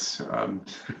voice.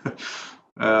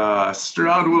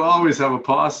 Stroud will always have a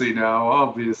posse now,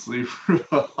 obviously.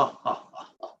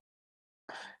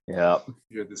 Yeah. You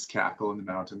hear this cackle in the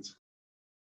mountains.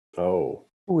 Oh.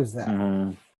 Who is that?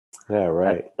 Yeah,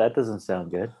 right. That doesn't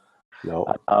sound good. No.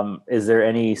 Is there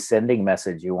any sending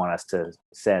message you want us to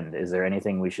send? Is there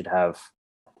anything we should have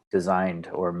designed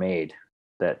or made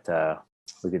that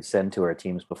we could send to our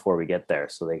teams before we get there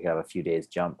so they can have a few days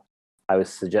jump? I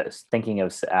was thinking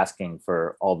of asking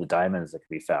for all the diamonds that could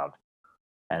be found.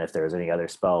 And if there was any other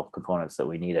spell components that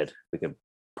we needed, we could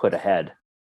put ahead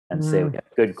and say we got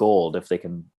good gold if they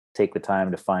can take the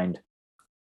time to find.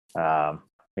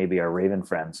 Maybe our Raven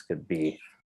friends could be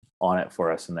on it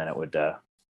for us, and then it would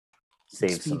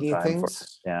save some expedite time for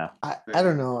things. yeah. I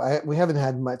don't know. We haven't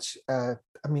had much.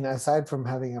 I mean, aside from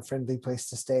having a friendly place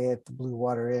to stay at the Blue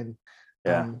Water Inn,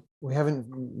 Yeah. we haven't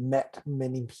met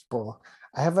many people.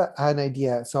 I have an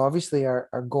idea. So obviously,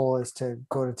 our goal is to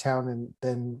go to town and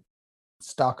then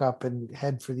stock up and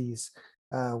head for these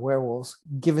werewolves.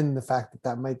 Given the fact that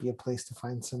that might be a place to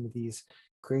find some of these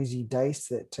crazy dice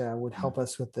that would help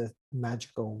us with the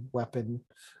magical weapon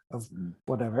of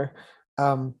whatever.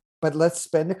 But let's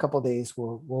spend a couple days.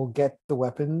 We'll get the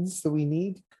weapons that we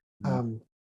need.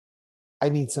 I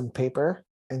need some paper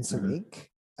and some ink.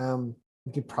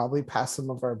 We could probably pass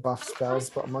some of our buff spells,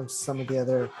 but amongst some of the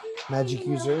other magic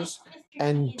users,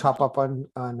 and top up on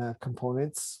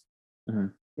components.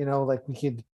 You know, like we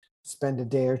could spend a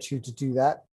day or two to do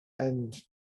that. And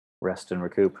Rest and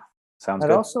recoup. Sounds I'd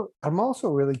good. I'm also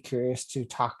really curious to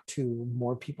talk to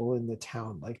more people in the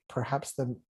town, like perhaps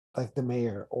the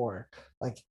mayor, or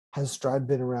like has Strahd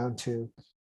been around to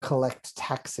collect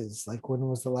taxes? Like when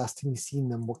was the last time you seen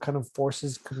them? What kind of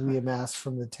forces could we amass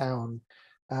from the town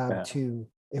to,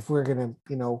 if we're gonna,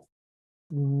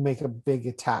 make a big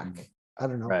attack? I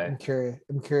don't know. Right. I'm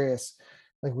curious.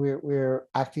 Like we're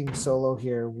acting solo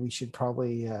here. We should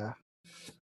probably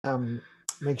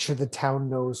make sure the town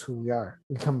knows who we are.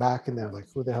 We come back and they're like,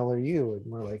 "Who the hell are you?" And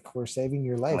we're like, "We're saving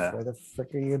your life. Yeah. Why the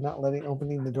frick are you not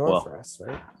opening the door Well, for us?"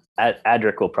 Right?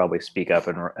 Adric will probably speak up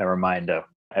and remind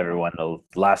everyone the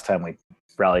last time we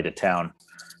rallied to town,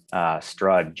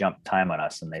 Strahd jumped time on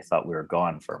us and they thought we were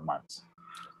gone for months.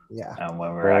 Yeah. And when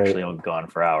we were actually only gone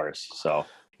for hours. So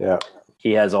Yeah.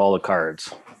 he has all the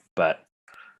cards, but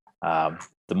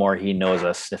the more he knows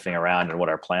us sniffing around and what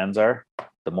our plans are,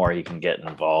 the more he can get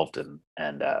involved and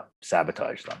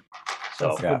sabotage them. So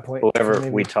That's a good point. whoever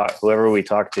Maybe- we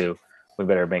talk to, we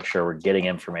better make sure we're getting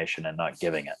information and not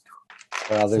giving it.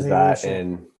 Well, there's maybe we that, should-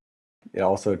 and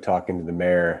also talking to the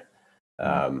mayor.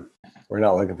 We're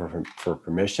not looking for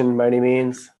permission by any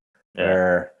means. Yeah.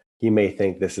 Where he may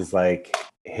think this is like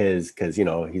his, because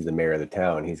he's the mayor of the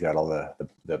town. He's got all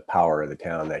the power of the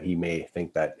town. That he may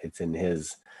think that it's in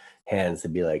his hands to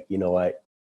be like, you know what,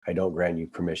 I don't grant you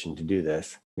permission to do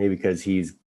this. Maybe because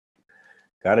he's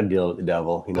got to deal with the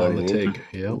devil. You know On what the I mean? take.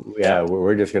 Yeah. Yeah,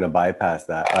 we're just going to bypass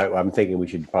that. I'm thinking we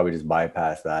should probably just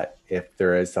bypass that if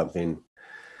there is something,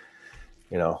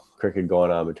 crooked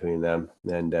going on between them,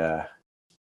 and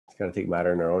it's got to take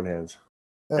matter in our own hands.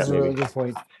 That's Yeah, a really maybe. good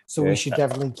point. So we Okay. should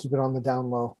definitely keep it on the down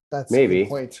low. That's Maybe. a good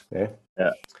point. Okay.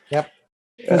 Yeah. Yep.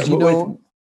 Because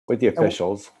with the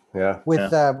officials, yeah.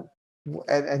 with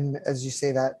and as you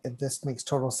say that, this makes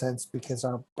total sense, because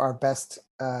our best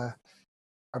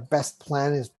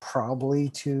plan is probably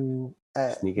to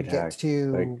Sneak get attack,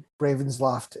 to like-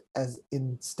 Ravensloft as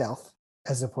in stealth,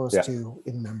 as opposed Yeah. to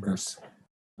in numbers.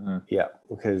 Yeah,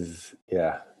 because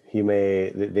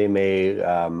they may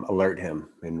alert him,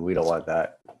 and we don't want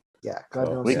that. Yeah, God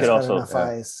So- knows We he's could got also- enough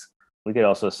eyes. We could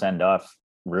also send off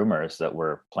rumors that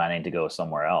we're planning to go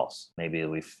somewhere else. Maybe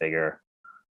we figure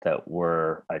that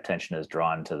our attention is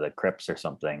drawn to the crypts or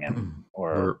something, and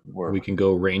or we're We can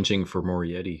go ranging for more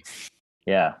Yeti.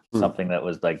 something that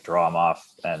was like draw them off,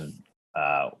 and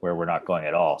where we're not going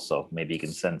at all. So maybe you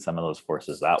can send some of those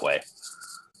forces that way.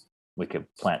 We could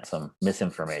plant some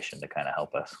misinformation to kind of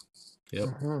help us. Yep.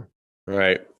 Mhm.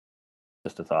 Right.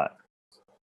 Just a thought.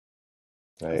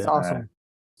 That's Right. awesome.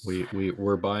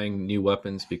 We're buying new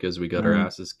weapons because we got our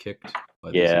asses kicked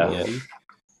by these Yeah. Yeti,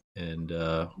 and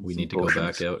we Some need to go back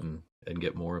potions. out and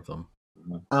get more of them.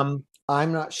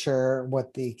 I'm not sure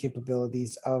what the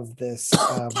capabilities of this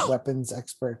weapons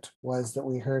expert was that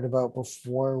we heard about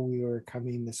before we were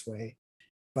coming this way,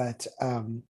 but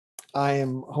I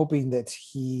am hoping that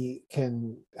he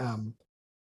can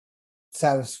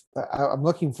satisfy. I'm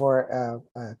looking for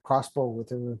a crossbow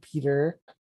with a repeater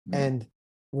and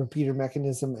repeater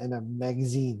mechanism and a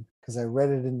magazine, because I read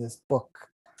it in this book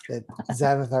that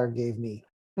Xanathar gave me.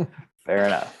 Fair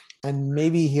enough. And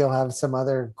maybe he'll have some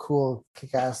other cool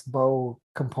kick-ass bow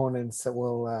components that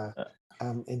will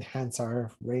enhance our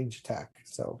range attack.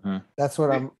 So that's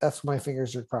what my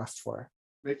fingers are crossed for.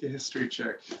 Make a history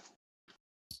check.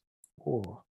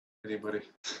 Ooh, Anybody?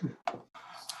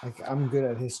 like I'm good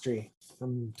at history.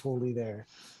 I'm totally there.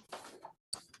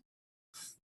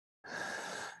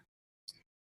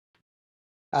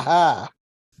 Aha!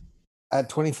 At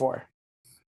 24.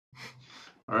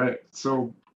 All right.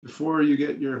 So before you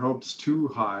get your hopes too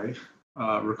high,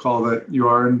 recall that you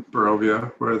are in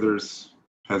Barovia, where there's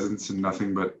peasants and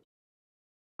nothing but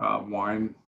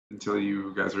wine until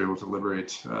you guys are able to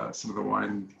liberate some of the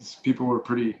wine. These people were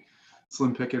pretty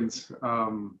slim pickings.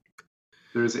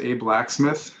 There's a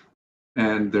blacksmith,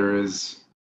 and there is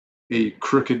a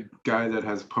crooked guy that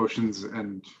has potions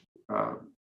and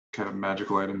kind of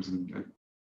magical items and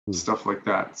stuff like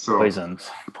that. So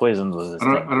Poisons was his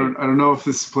I thing. don't know if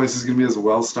this place is going to be as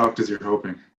well stocked as you're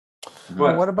hoping,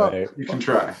 but What about Right. you can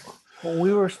try. well,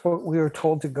 we were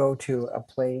told to go to a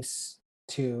place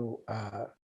to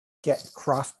get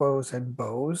crossbows and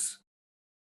bows,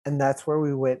 and that's where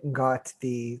we went and got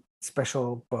the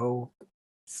special bow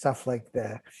stuff like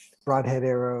the broadhead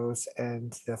arrows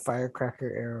and the firecracker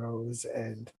arrows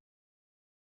and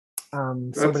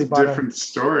That's somebody a bought different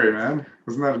story, man.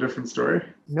 Wasn't that a different story?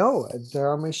 no,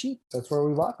 they're on my sheet. That's where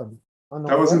we bought them. On the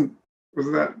That way out.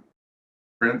 wasn't that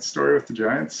Brent's story with the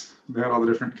giants? They had all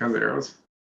the different kinds of arrows.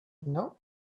 No.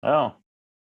 Oh,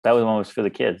 that was one was for the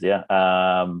kids. Yeah.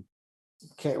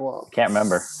 Okay, well, Can't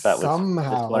remember if that was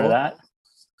somehow just one of that.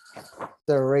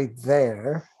 they're right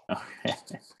there. Okay.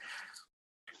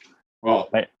 Well,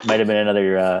 Might have been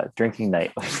another drinking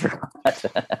night.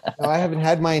 No, I haven't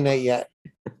had my night yet.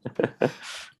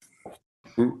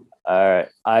 All right,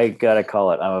 I gotta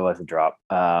call it. I'm about to drop.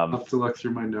 I'll have to look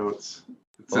through my notes.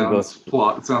 It We'll sounds go-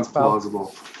 it sounds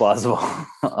plausible. Plausible.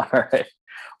 All right.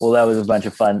 Well, that was a bunch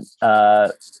of fun.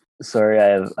 Sorry, I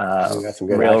have We got some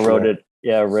good action railroaded.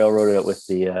 Yeah, railroaded it with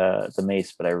the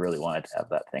mace, but I really wanted to have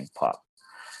that thing pop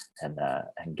and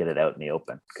get it out in the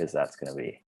open because that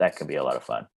could be a lot of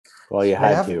fun. Well, you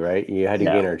had have- to, right? You had to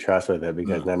Yeah. gain our trust with it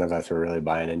because none of us were really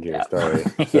buying into your story.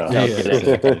 Yeah, So. no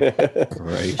kidding.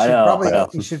 Right. I know.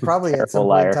 You should probably at some Terrible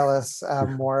point liar. tell us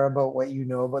more about what you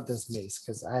know about this mace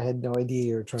because I had no idea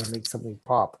you were trying to make something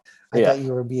pop. I Yeah. thought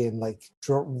you were being like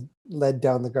led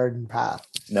down the garden path.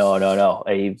 No.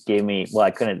 He gave me. Well,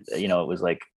 I couldn't. It was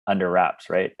like under wraps,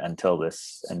 right? Until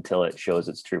it shows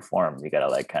its true form. You gotta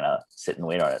like kind of sit and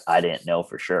wait on it. I didn't know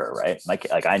for sure, right?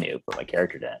 I knew, but my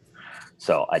character didn't.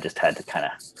 So I just had to kind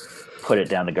of put it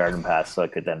down the garden path so I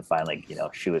could then finally,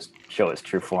 show its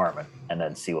true form and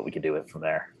then see what we could do with it from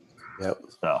there. Yep.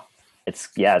 So it's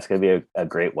gonna be a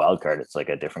great wild card. It's like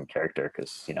a different character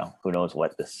because who knows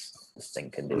what this thing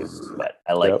can do. But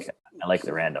I like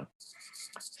the random.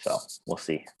 So we'll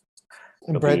see.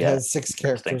 And It'll Brett be, has 6 interesting.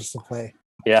 characters to play.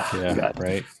 Yeah. Yeah. God.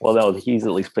 Right. Well, no, he's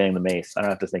at least playing the mace. I don't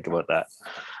have to think about that.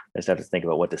 I just have to think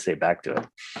about what to say back to it.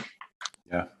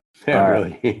 Yeah, All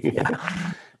right. really. Yeah.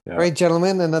 Yeah. All right,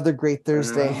 gentlemen, another great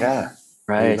Thursday. Yeah.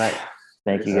 Right. Right.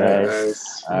 Thank you All right,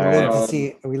 guys. We All live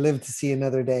right. we live to see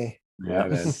another day. Yeah,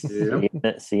 man.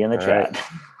 Yep. See you in the All chat.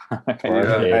 Yeah.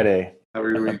 Friday. Have a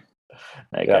good week.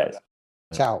 Night, Yeah. guys.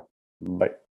 Ciao.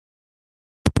 Bye.